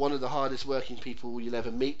 One of the hardest working people you'll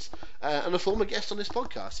ever meet, and a former guest on this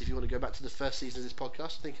podcast. If you want to go back to the first season of this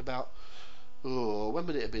podcast, think about when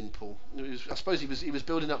would it have been, Paul? I suppose he was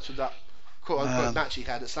building up to that quote unquote match he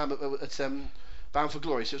had at Bound for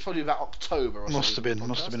Glory, so it's probably about October or Must have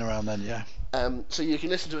something. been around then, yeah. So you can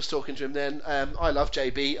listen to us talking to him then. I love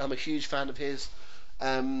JB. I'm a huge fan of his.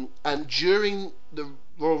 And during the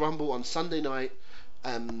Royal Rumble on Sunday night,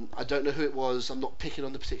 I don't know who it was. I'm not picking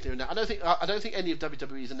on the particular. I don't think any of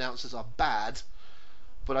WWE's announcers are bad,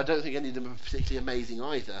 but I don't think any of them are particularly amazing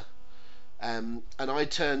either. And I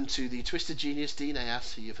turned to the Twisted Genius Dean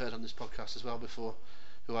Ayas, who you've heard on this podcast as well before,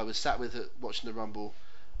 who I was sat with watching the Rumble,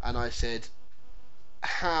 and I said,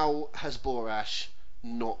 how has Borash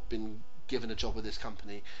not been given a job with this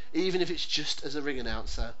company? Even if it's just as a ring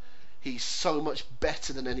announcer, he's so much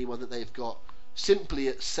better than anyone that they've got simply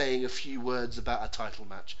at saying a few words about a title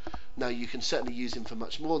match. Now, you can certainly use him for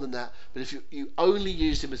much more than that, but if you only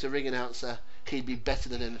used him as a ring announcer, he'd be better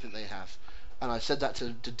than anything they have. And I said that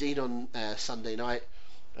to Dean on Sunday night,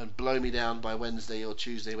 and blow me down by Wednesday or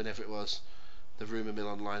Tuesday, whenever it was, the rumour mill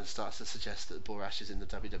online starts to suggest that Borash is in the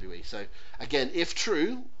WWE. So, again, if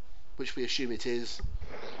true, which we assume it is,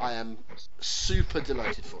 I am super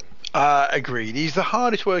delighted for him. Agreed. He's the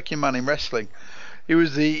hardest working man in wrestling. He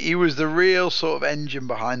was the real sort of engine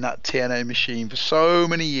behind that TNA machine for so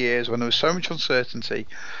many years when there was so much uncertainty.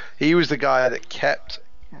 He was the guy that kept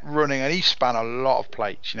running, and he span a lot of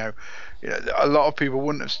plates. A lot of people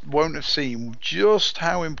won't have seen just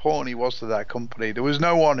how important he was to that company. There was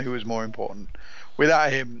no one who was more important.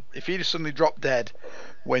 Without him, if he'd have suddenly dropped dead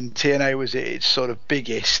when TNA was at its sort of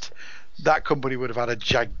biggest, that company would have had a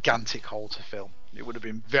gigantic hole to fill. It would have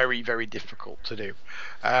been very, very difficult to do.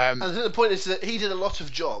 And I think the point is that he did a lot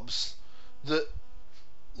of jobs that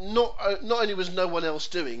not only was no one else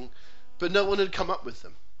doing, but no one had come up with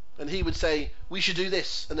them. And he would say, "We should do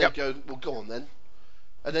this," and they'd go, "Well, go on then."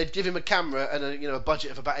 And they'd give him a camera and a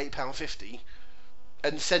budget of about £8.50,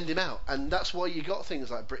 and send him out. And that's why you got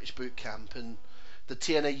things like British Boot Camp and the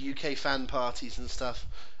TNA UK fan parties and stuff.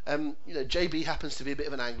 JB happens to be a bit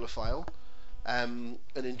of an Anglophile, and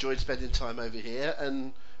enjoyed spending time over here,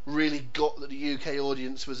 and really got that the UK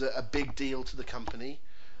audience was a big deal to the company.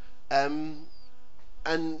 And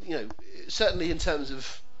certainly in terms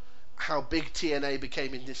of how big TNA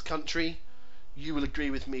became in this country, you will agree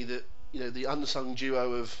with me that the unsung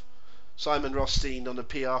duo of Simon Rothstein on a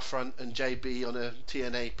PR front and JB on a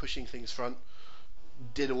TNA pushing things front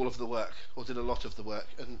did all of the work, or did a lot of the work.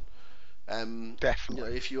 And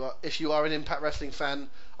Definitely. if you are an Impact Wrestling fan,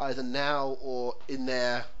 either now or in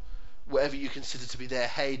their whatever you consider to be their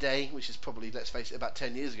heyday, which is probably, let's face it, about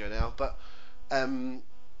 10 years ago now, but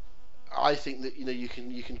I think that you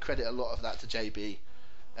can credit a lot of that to JB,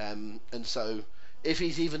 and so if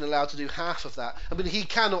he's even allowed to do half of that, I mean, he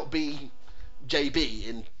cannot be JB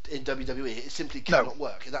in WWE. It simply cannot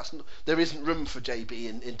work. There isn't room for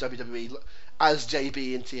JB in WWE as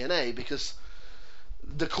JB in TNA, because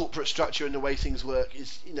the corporate structure and the way things work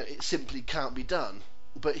is, it simply can't be done.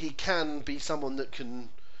 But he can be someone that can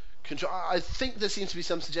control. I think there seems to be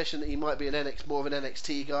some suggestion that he might be more of an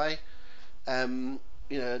NXT guy.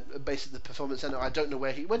 Based at the Performance Center. I don't know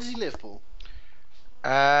where does he live, Paul?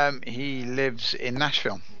 He lives in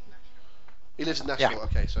Nashville. He lives in Nashville. Yeah.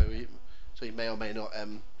 Okay, so he may or may not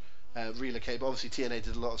relocate. But obviously TNA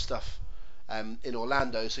did a lot of stuff in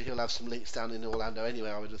Orlando, so he'll have some links down in Orlando anyway,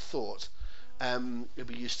 I would have thought. He'll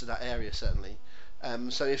be used to that area, certainly.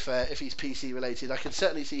 So if he's PC related, I can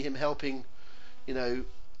certainly see him helping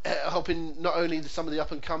not only some of the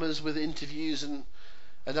up and comers with interviews and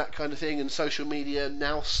that kind of thing, and social media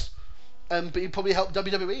nous, but he'd probably help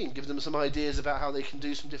WWE and give them some ideas about how they can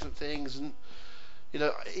do some different things. And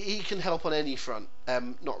he can help on any front,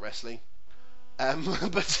 not wrestling,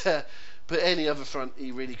 but any other front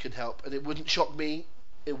he really could help. And it would not shock me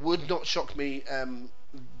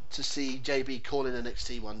to see JB call in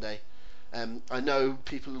NXT one day. I know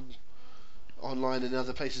people online and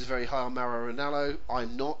other places are very high on Mauro Ranallo.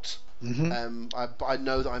 I'm not. I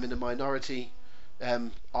know that I'm in a minority.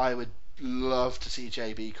 I would love to see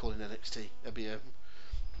JB calling NXT. It'd be a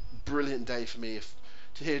brilliant day for me.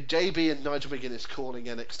 To hear JB and Nigel McGuinness calling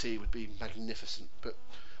NXT would be magnificent. But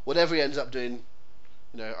whatever he ends up doing,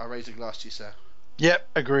 I raise a glass to you, sir. Yep,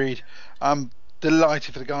 agreed. I'm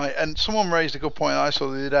delighted for the guy. And someone raised a good point I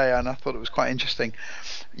saw the other day, and I thought it was quite interesting.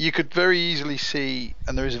 You could very easily see,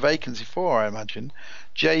 and there is a vacancy for, I imagine,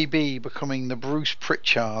 JB becoming the Bruce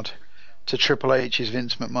Pritchard to Triple H's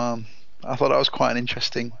Vince McMahon. I thought that was quite an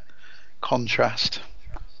interesting contrast.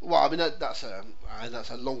 Well, I mean that's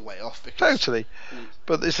a long way off. Because, totally,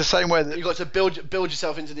 but it's the same way that you've got to build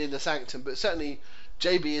yourself into the inner sanctum. But certainly,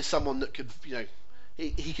 JB is someone that could,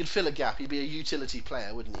 he could fill a gap. He'd be a utility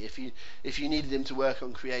player, wouldn't he? If you needed him to work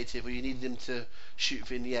on creative, or you needed him to shoot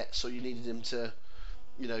vignettes, or you needed him to,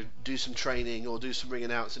 do some training, or do some ring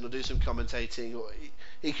announcing, or do some commentating, or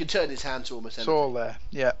he could turn his hand to almost anything. It's all there.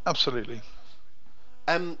 Yeah, absolutely.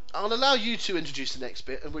 I'll allow you to introduce the next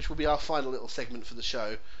bit, which will be our final little segment for the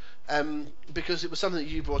show, because it was something that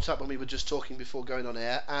you brought up when we were just talking before going on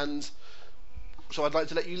air, and so I'd like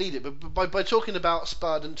to let you lead it. But by talking about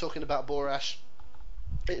Spud and talking about Borash,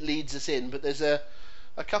 it leads us in. But there's a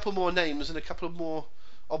couple more names and a couple of more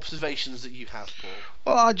observations that you have, Paul.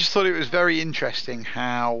 Well, I just thought it was very interesting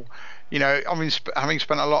how, having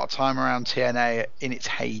spent a lot of time around TNA in its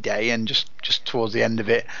heyday and just towards the end of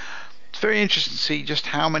it, it's very interesting to see just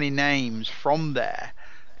how many names from there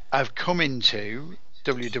have come into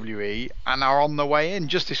WWE and are on the way in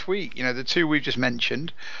just this week. The two we've just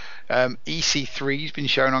mentioned. EC3's been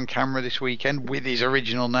shown on camera this weekend with his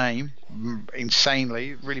original name.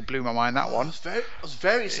 Insanely, really blew my mind, that one. I was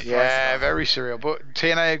very surprised. Yeah, very surreal. But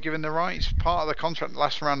TNA have given the rights. Part of the contract, the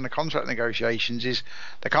last round of the contract negotiations is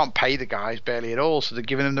they can't pay the guys barely at all, so they're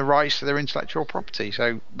giving them the rights to their intellectual property.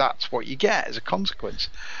 So that's what you get as a consequence.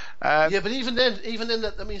 Yeah, but even then,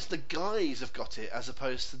 that means the guys have got it as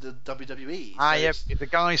opposed to the WWE. Yeah. If the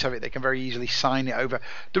guys have it, they can very easily sign it over.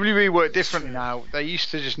 WWE work differently now. They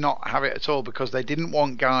used to just not have it at all because they didn't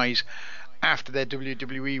want guys after their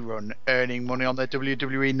WWE run earning money on their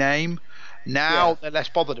WWE name. Now they're less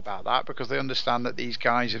bothered about that because they understand that these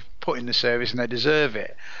guys have put in the service and they deserve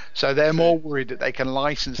it. So they're more worried that they can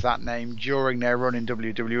license that name during their run in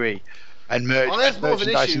WWE and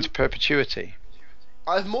merchandise into perpetuity.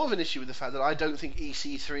 I have more of an issue with the fact that I don't think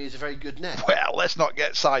EC3 is a very good name. Well, let's not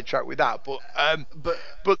get sidetracked with that. But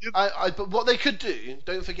what they could do,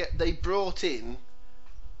 don't forget, they brought in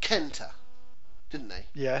Kenta, didn't they?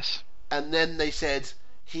 Yes. And then they said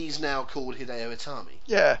he's now called Hideo Itami.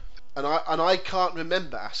 Yeah. And I can't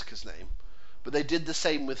remember Asuka's name, but they did the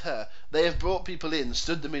same with her. They have brought people in,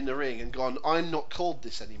 stood them in the ring, and gone, I'm not called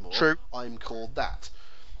this anymore. True. I'm called that.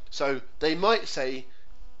 So they might say,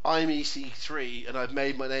 I'm EC3 and I've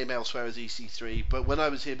made my name elsewhere as EC3, but when I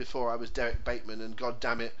was here before I was Derek Bateman, and god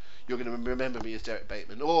damn it, you're going to remember me as Derek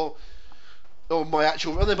Bateman, or my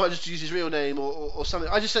actual, or they might just use his real name or something.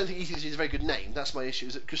 I just don't think EC3 is a very good name. That's my issue.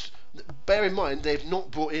 Because bear in mind they've not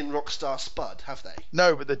brought in Rockstar Spud, have they?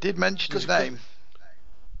 No, but they did mention his name.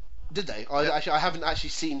 Did they? I haven't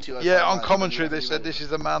actually seen to. Yeah, on commentary they said this is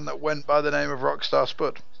the man that went by the name of Rockstar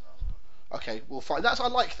Spud. Okay, well fine. I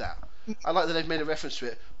like that. I like that they've made a reference to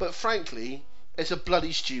it. But frankly, it's a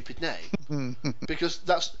bloody stupid name because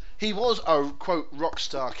he was a quote rock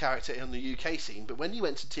star character on the UK scene, but when he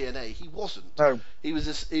went to TNA, he wasn't. No. He was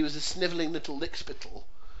a snivelling little lickspittle,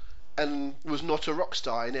 and was not a rock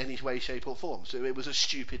star in any way, shape, or form. So it was a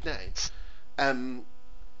stupid name.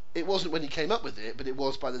 It wasn't when he came up with it, but it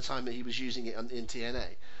was by the time that he was using it in TNA.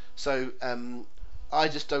 So I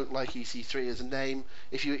just don't like EC3 as a name.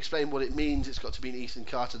 If you explain what it means, it's got to be an Ethan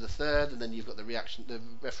Carter III, and then you've got the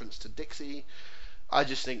reference to Dixie. I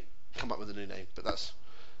just think come up with a new name, but that's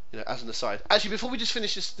as an aside. Actually, before we just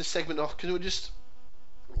finish this segment off, can we just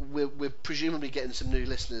we're presumably getting some new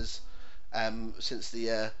listeners since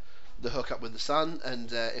the hookup with the Sun,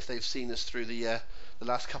 and if they've seen us through the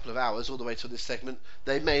last couple of hours all the way to this segment,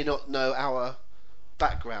 they may not know our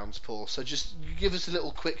backgrounds, Paul. So just give us a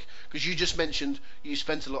little quick, because you just mentioned you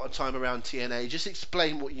spent a lot of time around TNA. Just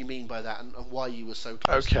explain what you mean by that and why you were so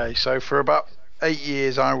close. Okay, so for about 8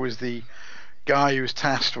 years I was the guy who was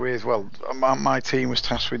tasked with, my team was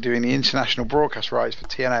tasked with doing the international broadcast rights for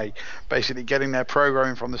TNA, basically getting their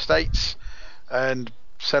programming from the States and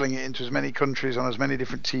selling it into as many countries on as many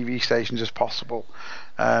different TV stations as possible.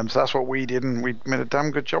 So that's what we did, and we made a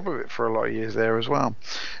damn good job of it for a lot of years there as well.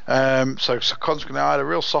 So consequently, I had a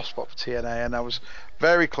real soft spot for TNA, and I was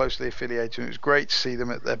very closely affiliated, and it was great to see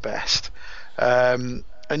them at their best. And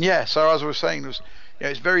yeah, so as I was saying,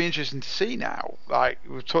 it's very interesting to see now. Like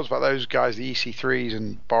we've talked about those guys, the EC3s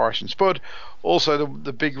and Boris and Spud. Also,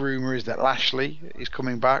 the big rumor is that Lashley is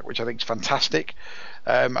coming back, which I think is fantastic.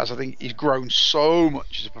 As I think he's grown so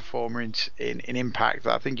much as a performer in Impact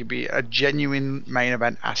that I think he'd be a genuine main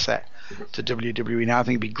event asset to WWE now. I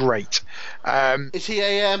think he'd be great. Is he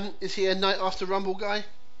a Night After Rumble guy?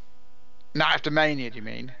 Night After Mania, do you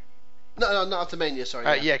mean? No, Night After Mania.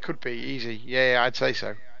 Sorry. Yeah, could be easy. Yeah, I'd say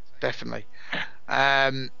so, definitely.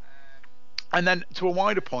 And then to a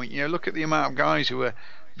wider point, look at the amount of guys who are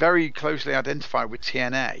very closely identified with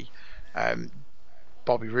TNA.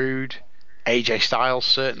 Bobby Roode, AJ Styles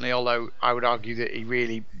certainly, although I would argue that he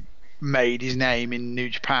really made his name in New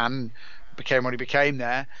Japan, became what he became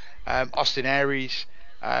there. Austin Aries,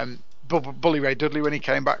 Bully Ray Dudley when he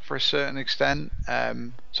came back for a certain extent.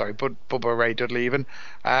 Bubba Ray Dudley even.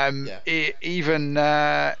 Even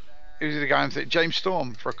who's the guy? James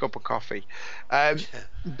Storm for a cup of coffee.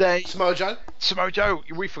 Samoa Joe.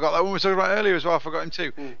 We forgot that one we were talking about earlier as well. I forgot him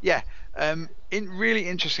too. Yeah. Really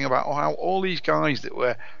interesting about how all these guys that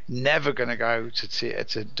were never going to go to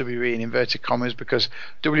WWE in inverted commas because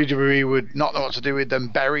WWE would not know what to do with them,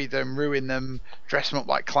 bury them, ruin them, dress them up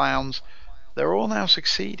like clowns. They're all now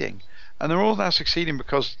succeeding, and they're all now succeeding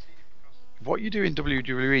because what you do in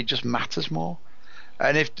WWE just matters more.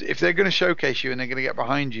 And if they're going to showcase you and they're going to get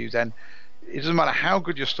behind you, then it doesn't matter how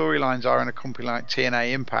good your storylines are in a company like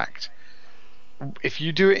TNA Impact. If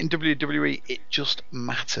you do it in WWE, it just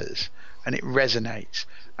matters and it resonates.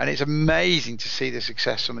 And it's amazing to see the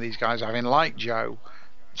success some of these guys are having, like Joe,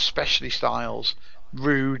 especially Styles,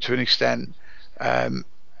 Rude to an extent.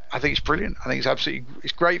 I think it's brilliant. I think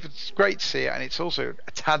it's great to see it, and it's also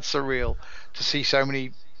a tad surreal to see so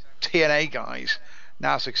many TNA guys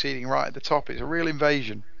now succeeding right at the top. It's a real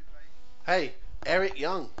invasion. Hey, Eric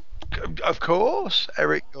Young. Of course,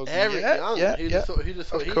 Eric Young. Young. Who'd have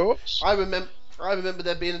thought? Of course. I remember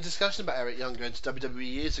there being a discussion about Eric Young going to WWE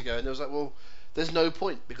years ago, and it was like, well, there's no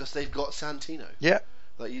point because they've got Santino. Yeah.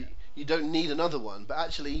 Like you don't need another one. But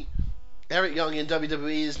actually, Eric Young in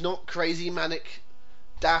WWE is not crazy, manic,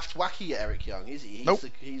 daft, wacky Eric Young, is he?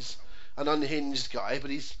 He's an unhinged guy, but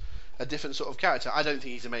he's a different sort of character. I don't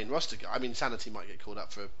think he's a main roster guy. I mean, Sanity might get called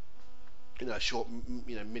up for a short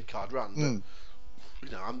mid-card run, but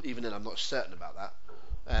even then I'm not certain about that.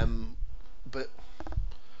 But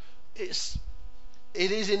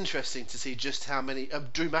it is interesting to see just how many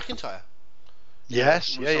Drew McIntyre.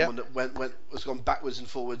 Yes, someone that has gone backwards and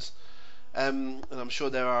forwards, and I'm sure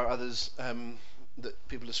there are others that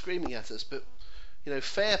people are screaming at us. But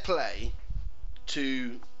fair play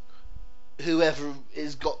to whoever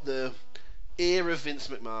has got the ear of Vince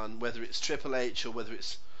McMahon, whether it's Triple H or whether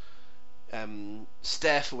it's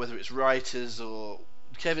Steph or whether it's writers or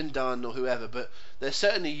Kevin Dunn or whoever. But there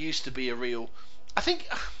certainly used to be a real. I think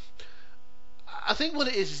I think what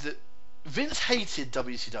it is that Vince hated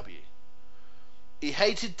WCW. He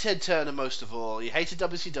hated Ted Turner most of all. He hated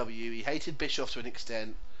WCW. He hated Bischoff to an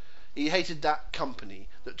extent. He hated that company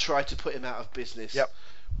that tried to put him out of business. Yep.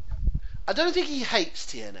 I don't think he hates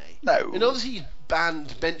TNA. No. And obviously he's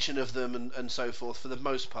banned mention of them and so forth for the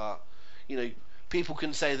most part. You know, people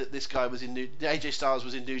can say that this guy was AJ Styles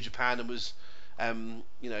was in New Japan and was,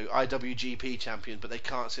 IWGP champion, but they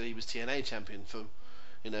can't say he was TNA champion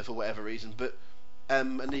for whatever reason. But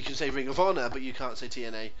and you can say Ring of Honor, but you can't say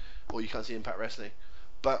TNA, or you can't say Impact Wrestling.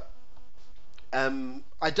 But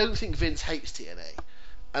I don't think Vince hates TNA,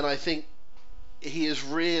 and I think he has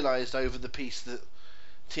realised over the piece that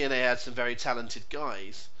TNA had some very talented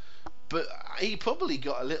guys, but he probably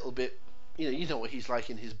got a little bit, you know what he's like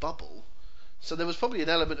in his bubble. So there was probably an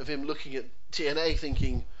element of him looking at TNA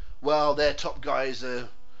thinking, well, their top guys are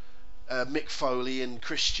Mick Foley and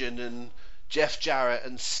Christian and Jeff Jarrett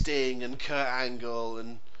and Sting and Kurt Angle,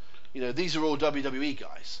 and these are all WWE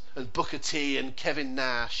guys, and Booker T and Kevin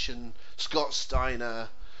Nash and Scott Steiner.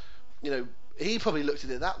 He probably looked at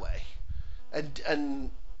it that way,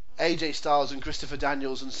 and AJ Styles and Christopher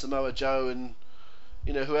Daniels and Samoa Joe and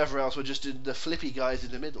whoever else were just the flippy guys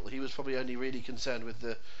in the middle. He was probably only really concerned with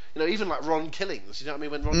the even like Ron Killings. You know what I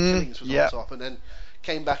mean? When Ron Killings was on top and then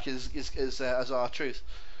came back as R-Truth.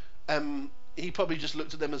 He probably just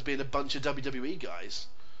looked at them as being a bunch of WWE guys.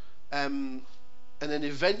 And then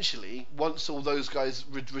eventually, once all those guys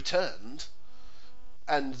returned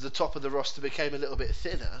and the top of the roster became a little bit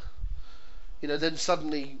thinner, then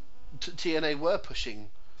suddenly TNA were pushing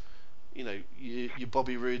your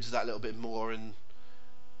Bobby Roodes that little bit more, and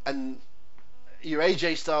your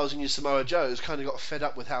AJ Styles and your Samoa Joes kind of got fed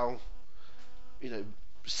up with how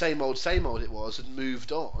same old it was and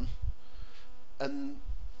moved on. And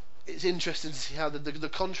it's interesting to see how the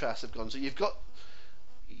contrasts have gone. So you've got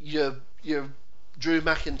your Drew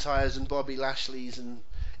McIntyres and Bobby Lashley's and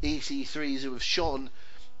EC3s who have shone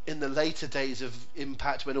in the later days of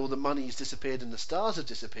Impact when all the money's disappeared and the stars have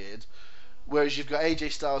disappeared, whereas you've got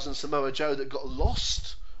AJ Styles and Samoa Joe that got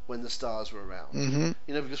lost when the stars were around. Mm-hmm.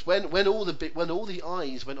 Because when all the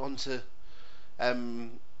eyes went on to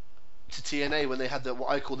TNA, when they had what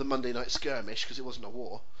I call the Monday Night Skirmish, because it wasn't a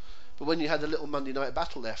war, but when you had the little Monday Night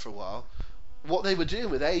Battle there for a while, what they were doing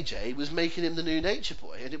with AJ was making him the new Nature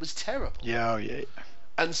Boy, and it was terrible. Yeah, yeah.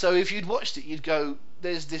 And so if you'd watched it, you'd go,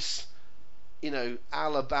 there's this,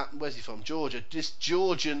 Alabama, where's he from? Georgia. This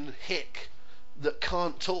Georgian hick that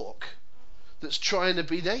can't talk, that's trying to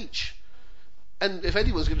be Nate. And if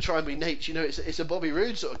anyone's going to try and be Nate, it's a Bobby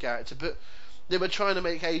Roode sort of character, but they were trying to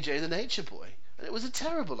make AJ the Nature Boy, and it was a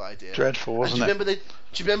terrible idea. Dreadful, wasn't it?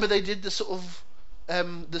 Do you remember they did the sort of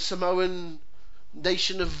the Samoan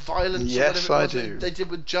Nation of Violence? Yes, or I whatever it was do. They did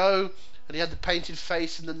with Joe, and he had the painted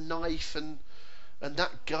face and the knife and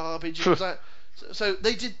that garbage. It was like, so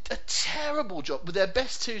they did a terrible job with their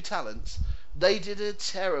best two talents. They did a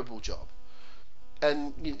terrible job,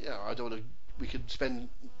 and I don't want to. We could spend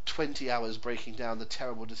 20 hours breaking down the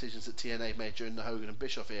terrible decisions that TNA made during the Hogan and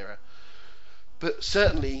Bischoff era, but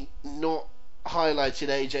certainly not highlighted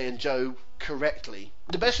AJ and Joe correctly.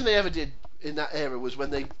 The best thing they ever did in that era was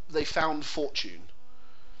when they found Fortune.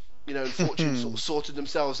 Fortune sort of sorted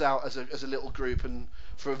themselves out as a little group, and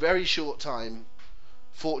for a very short time,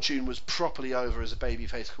 Fortune was properly over as a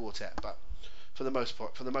babyface quartet. But for the most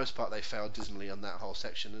part, they failed dismally on that whole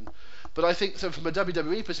section. But I think so from a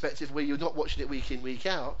WWE perspective, where you're not watching it week in, week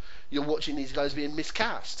out, you're watching these guys being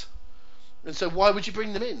miscast. And so why would you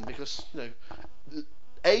bring them in? Because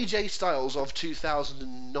AJ Styles of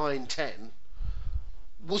 2009-10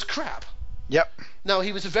 was crap. Yep. Now,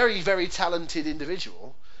 he was a very, very talented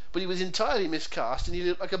individual, but he was entirely miscast and he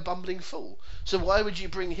looked like a bumbling fool. So why would you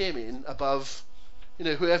bring him in above,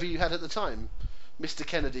 whoever you had at the time? Mr.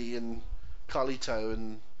 Kennedy and Carlito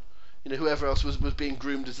and, whoever else was being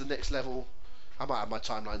groomed as the next level. I might have my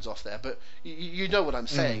timelines off there, but you know what I'm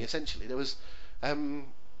saying, essentially. There was,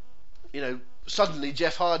 suddenly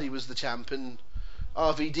Jeff Hardy was the champ and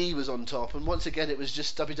RVD was on top, and once again it was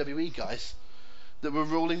just WWE guys that were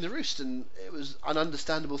ruling the roost, and it was an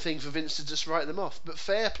understandable thing for Vince to just write them off. But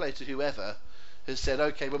fair play to whoever has said,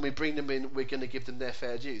 okay, when we bring them in, we're going to give them their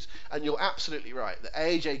fair dues. And you're absolutely right that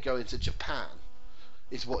AJ going to Japan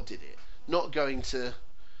is what did it. Not going to,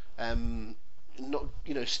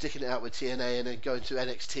 sticking it out with TNA and then going to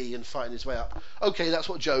NXT and fighting his way up. Okay, that's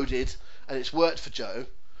what Joe did, and it's worked for Joe.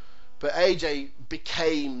 But AJ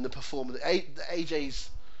became the performer.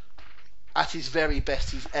 AJ's at his very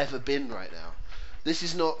best he's ever been right now. This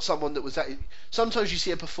is not someone that was at. Sometimes you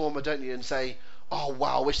see a performer, don't you, and say, "Oh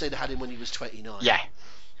wow, I wish they'd had him when he was 29." Yeah.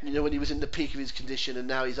 You know, when he was in the peak of his condition, and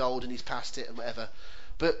now he's old and he's past it and whatever.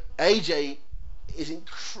 But AJ is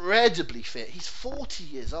incredibly fit. He's 40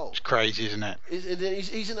 years old. It's crazy, isn't it?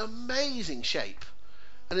 He's in amazing shape.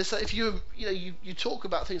 And it's like, if you talk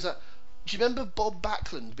about things like, do you remember Bob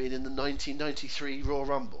Backlund being in the 1993 Royal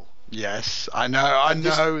Rumble? Yes, I know. I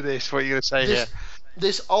know this. What are you going to say here?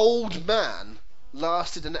 This old man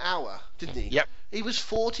lasted an hour, didn't he? Yep. He was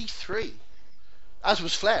 43, as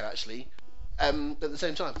was Flair actually, at the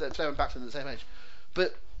same time. Flair and Backlund at the same age.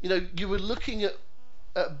 But you know, you were looking at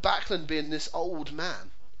Backlund being this old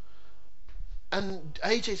man, and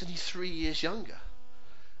AJ's only 3 years younger,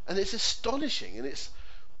 and it's astonishing, and it's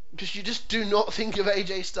because you just do not think of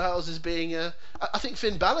AJ Styles as being I think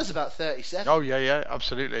Finn Balor's about 37. Oh yeah,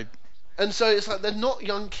 absolutely. And so it's like they're not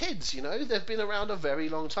young kids, you know. They've been around a very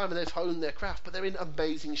long time and they've honed their craft, but they're in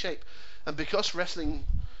amazing shape. And because wrestling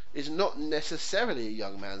is not necessarily a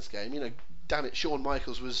young man's game, you know, damn it, Shawn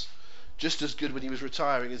Michaels was just as good when he was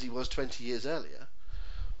retiring as he was 20 years earlier.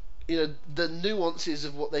 You know, the nuances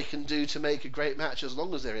of what they can do to make a great match, as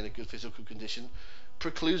long as they're in a good physical condition,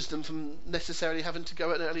 precludes them from necessarily having to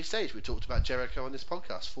go at an early stage. We talked about Jericho on this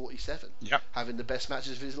podcast, 47, having the best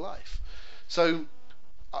matches of his life. So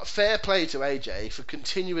fair play to AJ for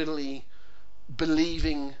continually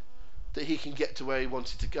believing that he can get to where he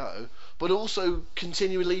wanted to go, but also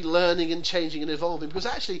continually learning and changing and evolving. Because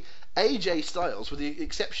actually, AJ Styles, with the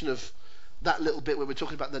exception of that little bit where we're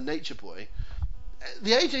talking about the Nature Boy,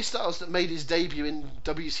 the AJ Styles that made his debut in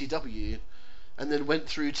WCW and then went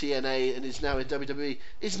through TNA and is now in WWE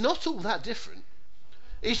is not all that different.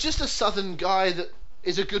 He's just a southern guy that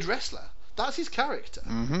is a good wrestler. That's his character.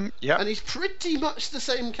 Mm-hmm. Yeah. And he's pretty much the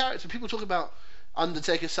same character. People talk about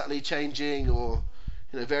Undertaker subtly changing, or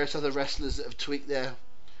you know, various other wrestlers that have tweaked their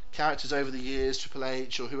characters over the years, Triple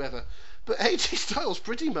H or whoever. But AJ Styles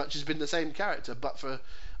pretty much has been the same character, but for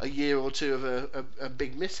a year or two of a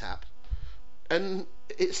big mishap. And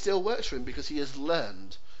it still works for him because he has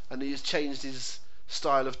learned and he has changed his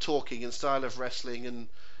style of talking and style of wrestling and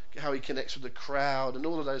how he connects with the crowd and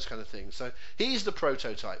all of those kind of things. So he's the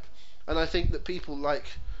prototype. And I think that people like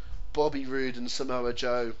Bobby Roode and Samoa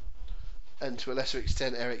Joe, and to a lesser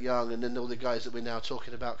extent Eric Young, and then all the guys that we're now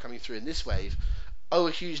talking about coming through in this wave, owe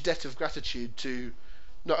a huge debt of gratitude to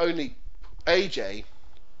not only AJ,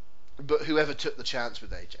 but whoever took the chance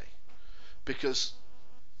with AJ. Because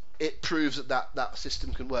it proves that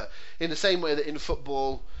system can work. In the same way that in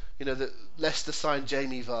football, you know, that Leicester signed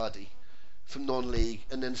Jamie Vardy from non-league,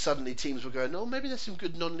 and then suddenly teams were going, oh, maybe there's some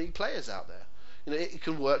good non-league players out there. You know, it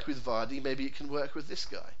can work with Vardy, maybe it can work with this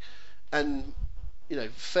guy. And, you know,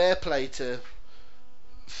 fair play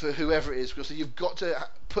for whoever it is, because you've got to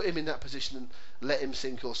put him in that position and let him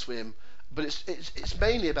sink or swim. But it's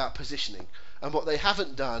mainly about positioning. And what they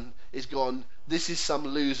haven't done is gone, this is some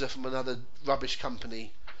loser from another rubbish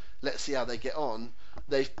company, let's see how they get on.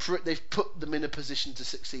 They've put them in a position to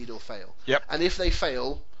succeed or fail. Yep. And if they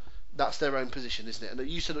fail, that's their own position, isn't it? And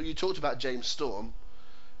you talked about James Storm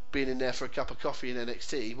being in there for a cup of coffee in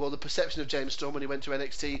NXT. Well, the perception of James Storm when he went to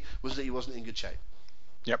NXT was that he wasn't in good shape.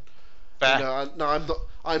 Yep. Fair. You know,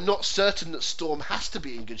 I'm not certain that Storm has to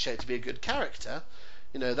be in good shape to be a good character.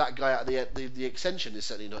 You know, that guy at the Extension is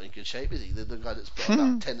certainly not in good shape, is he? The guy that's put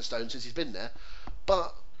about 10 stone since he's been there.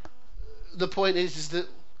 But the point is that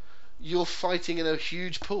you're fighting in a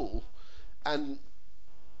huge pool, and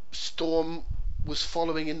Storm was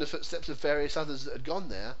following in the footsteps of various others that had gone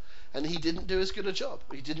there, and he didn't do as good a job.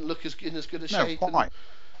 He didn't look in as good a shape.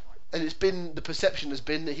 And it's been, the perception has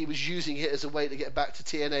been that he was using it as a way to get back to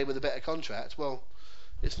TNA with a better contract. Well,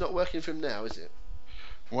 it's not working for him now, is it?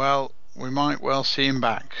 Well, we might well see him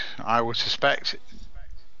back. I would suspect.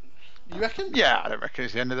 You reckon? Yeah, I don't reckon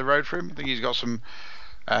it's the end of the road for him. I think he's got some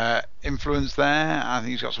influence there. I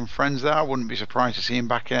think he's got some friends there. I wouldn't be surprised to see him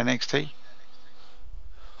back in NXT.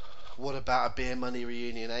 What about a Beer Money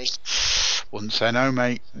reunion, eh? Wouldn't say no,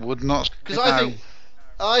 mate. Would not. Because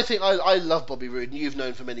I think I love Bobby Roode, and you've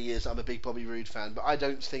known for many years I'm a big Bobby Roode fan, but I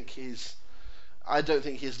don't think his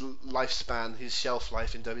lifespan, his shelf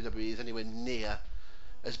life in WWE is anywhere near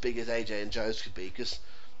as big as AJ and Joe's could be. Because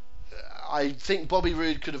I think Bobby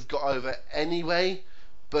Roode could have got over anyway,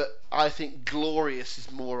 but I think Glorious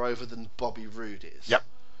is more over than Bobby Roode is. Yep.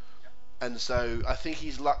 And so I think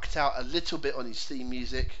he's lucked out a little bit on his theme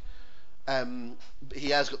music.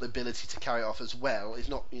 He has got the ability to carry it off as well. He's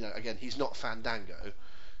not, again, he's not Fandango.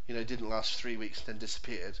 Didn't last 3 weeks and then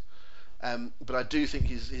disappeared. But I do think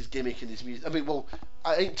his gimmick and his music.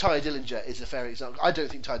 I think Ty Dillinger is a fair example. I don't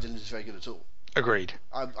think Ty Dillinger is very good at all. Agreed.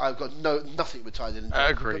 I've got nothing with Ty Dillinger.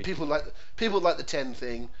 Agreed. But people like the 10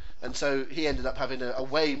 thing, And so he ended up having a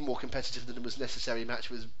way more competitive than was necessary match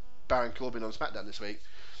with Baron Corbin on SmackDown this week,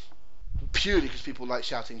 purely because people like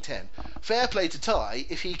shouting 10. Fair play to Ty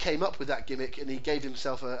if he came up with that gimmick and he gave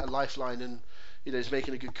himself a lifeline and is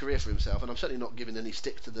making a good career for himself. And I'm certainly not giving any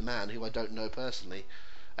stick to the man who I don't know personally.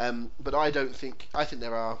 But I think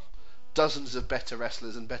there are dozens of better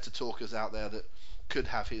wrestlers and better talkers out there that could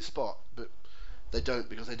have his spot, but they don't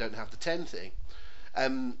because they don't have the 10 thing.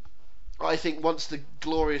 I think once the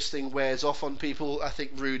glorious thing wears off on people, I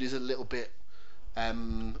think Rude is a little bit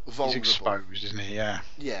vulnerable. He's exposed, isn't he? Yeah.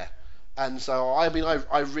 Yeah. And so, I mean,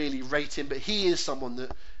 I really rate him, but he is someone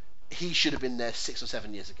that he should have been there 6 or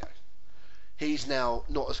 7 years ago. He's now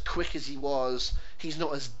not as quick as he was. He's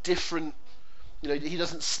not as different. He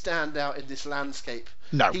doesn't stand out in this landscape.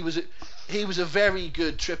 No. He was a very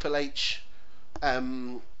good Triple H,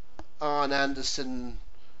 Arn Anderson,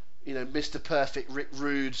 Mr. Perfect, Rick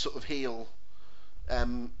Rude sort of heel,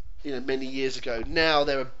 many years ago. Now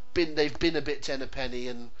they've been a bit ten a penny,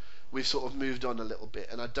 and we've sort of moved on a little bit.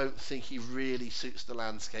 And I don't think he really suits the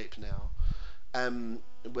landscape now,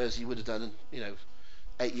 whereas he would have done,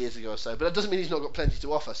 8 years ago or so. But that doesn't mean he's not got plenty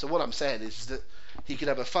to offer. So what I'm saying is that he could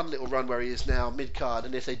have a fun little run where he is now mid-card,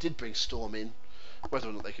 and if they did bring Storm in, whether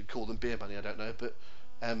or not they could call them beer money, I don't know, but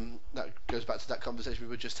that goes back to that conversation we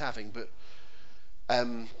were just having. But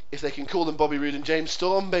if they can call them Bobby Roode and James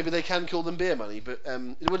Storm, maybe they can call them beer money, but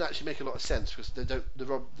it wouldn't actually make a lot of sense because they don't.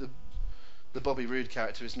 The Bobby Roode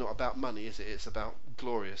character is not about money, is it? It's about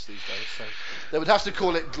glorious these days. So they would have to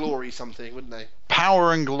call it Glory something, wouldn't they?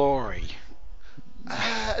 Power and Glory.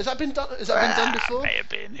 Has that been done? Has that been done before? May have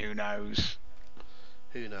been. Who knows?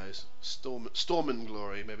 Who knows? Storm and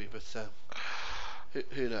Glory, maybe, but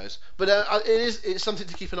who knows? But it's something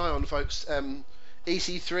to keep an eye on, folks.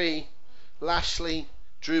 EC3, Lashley,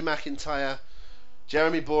 Drew McIntyre,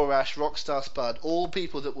 Jeremy Borash, Rockstar Spud, all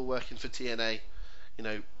people that were working for TNA.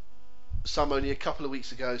 Some only a couple of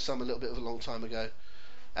weeks ago, some a little bit of a long time ago.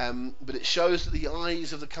 But it shows that the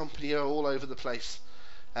eyes of the company are all over the place.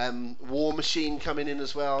 War Machine coming in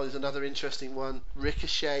as well is another interesting one.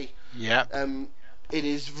 Ricochet. Yeah. It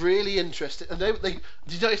is really interesting. And did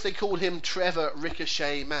you notice they called him Trevor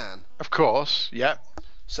Ricochet Man? Of course. Yeah.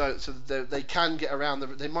 So they can get around.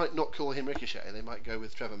 They might not call him Ricochet. They might go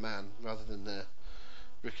with Trevor Man rather than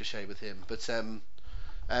Ricochet with him. But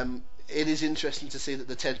it is interesting to see that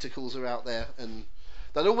the tentacles are out there, and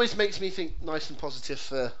that always makes me think nice and positive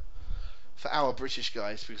for our British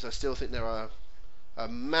guys, because I still think there are a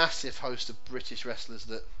massive host of British wrestlers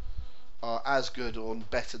that are as good or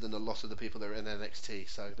better than a lot of the people that are in NXT.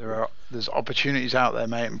 So there's opportunities out there,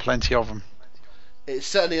 mate, and plenty of them. It's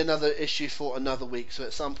certainly another issue for another week. So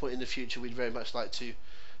at some point in the future, we'd very much like to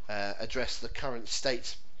address the current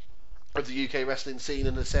state of the UK wrestling scene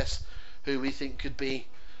and assess who we think could be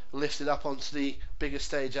lifted up onto the bigger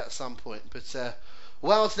stage at some point. But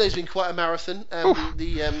well, today's been quite a marathon.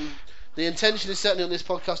 The intention is certainly on this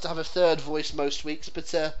podcast to have a third voice most weeks,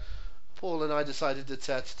 but Paul and I decided that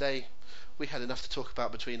today we had enough to talk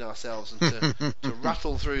about between ourselves and to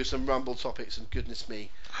rattle through some Rumble topics, and goodness me,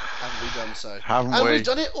 haven't we done so? And we've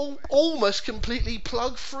done it almost completely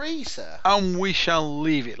plug-free, sir. And we shall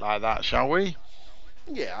leave it like that, shall we?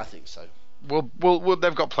 Yeah, I think so.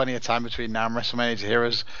 They've got plenty of time between now and WrestleMania to hear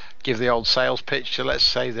us give the old sales pitch, so let's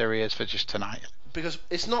save their ears for just tonight. Because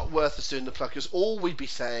it's not worth us doing the plug, because all we'd be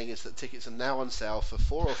saying is that tickets are now on sale for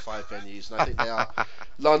 4 or 5 venues, and I think they are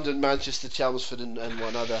London, Manchester, Chelmsford, and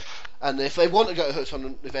one other. And if they want to go to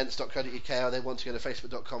hookedonevents.co.uk, or they want to go to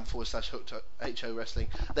facebook.com/hooked wrestling,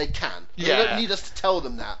 they can. Yeah. They don't need us to tell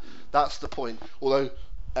them that. That's the point. Although,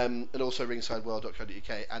 and also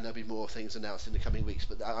ringsideworld.co.uk, and there'll be more things announced in the coming weeks,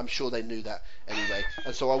 but I'm sure they knew that anyway,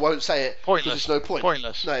 and so I won't say it. Pointless. There's no point.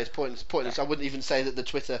 Pointless. No, it's pointless. I wouldn't even say that the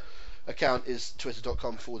Twitter account is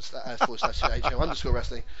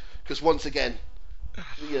twitter.com/HO_wrestling, because once again,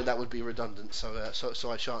 that would be redundant, so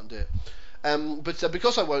I shan't do it. But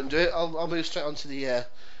because I won't do it, I'll move straight on to the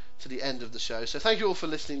end of the show. So thank you all for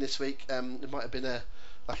listening this week. It might have been a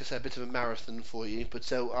bit of a marathon for you,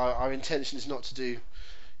 but our intention is not to do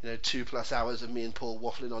 2+ hours of me and Paul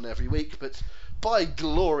waffling on every week, but by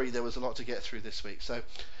glory there was a lot to get through this week. So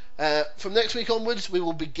from next week onwards, we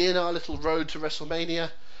will begin our little road to WrestleMania.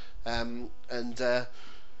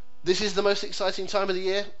 This is the most exciting time of the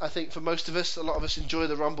year, I think, for most of us. A lot of us enjoy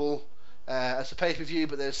the Rumble as a pay-per-view,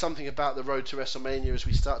 but there's something about the road to WrestleMania as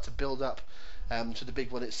we start to build up to the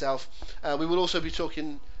big one itself. We will also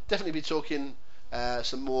definitely be talking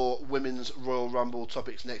some more women's Royal Rumble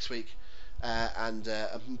topics next week, and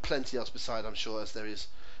plenty else beside, I'm sure, as there is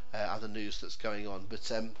other news that's going on.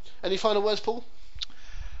 But any final words, Paul?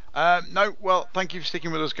 No, well, thank you for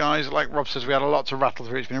sticking with us, guys. Like Rob says, we had a lot to rattle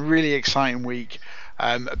through. It's been a really exciting week,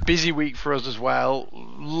 a busy week for us as well.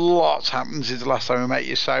 Lots happened since the last time we met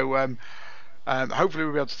you, so hopefully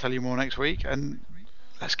we'll be able to tell you more next week. And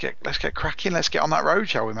let's get cracking. Let's get on that road,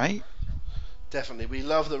 shall we, mate? Definitely, we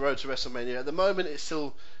love the road to WrestleMania. At the moment, it's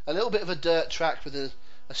still a little bit of a dirt track with a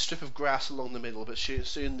strip of grass along the middle, but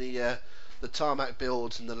soon the tarmac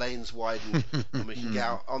builds and the lanes widen, and we can get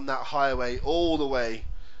out on that highway all the way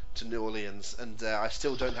to New Orleans. And I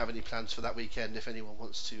still don't have any plans for that weekend. If anyone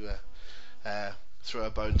wants to throw a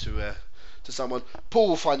bone to someone, Paul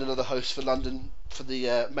will find another host for London for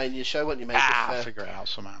the Mania show, won't you, mate? I'll figure it out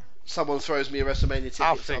somehow. Someone throws me a WrestleMania ticket.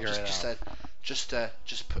 I'll figure it out.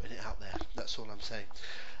 Just putting it out there. That's all I'm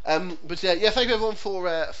saying. But yeah, thank you everyone for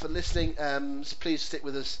listening. So please stick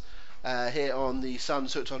with us here on the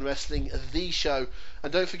Sun's Hooked on Wrestling, the show.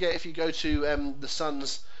 And don't forget, if you go to the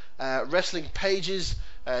Sun's wrestling pages,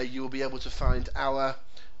 you will be able to find our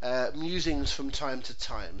musings from time to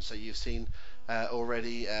time. So you've seen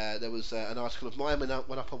already there was an article of mine went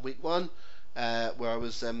up on week 1 where I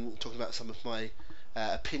was talking about some of my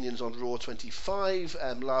opinions on Raw 25.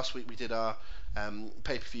 Last week we did our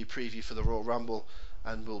pay-per-view preview for the Royal Rumble,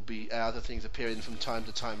 and will be other things appearing from time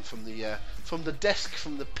to time from the desk,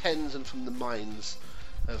 from the pens, and from the minds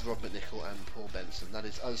of Rob McNichol and Paul Benson. That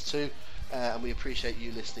is us too, and we appreciate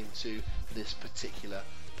you listening to this particular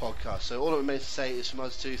podcast. So all it remains to say is from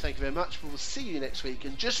us too, thank you very much. We'll see you next week,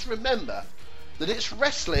 and just remember that it's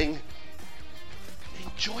wrestling.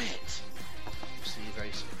 Enjoy it. See you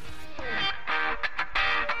very soon.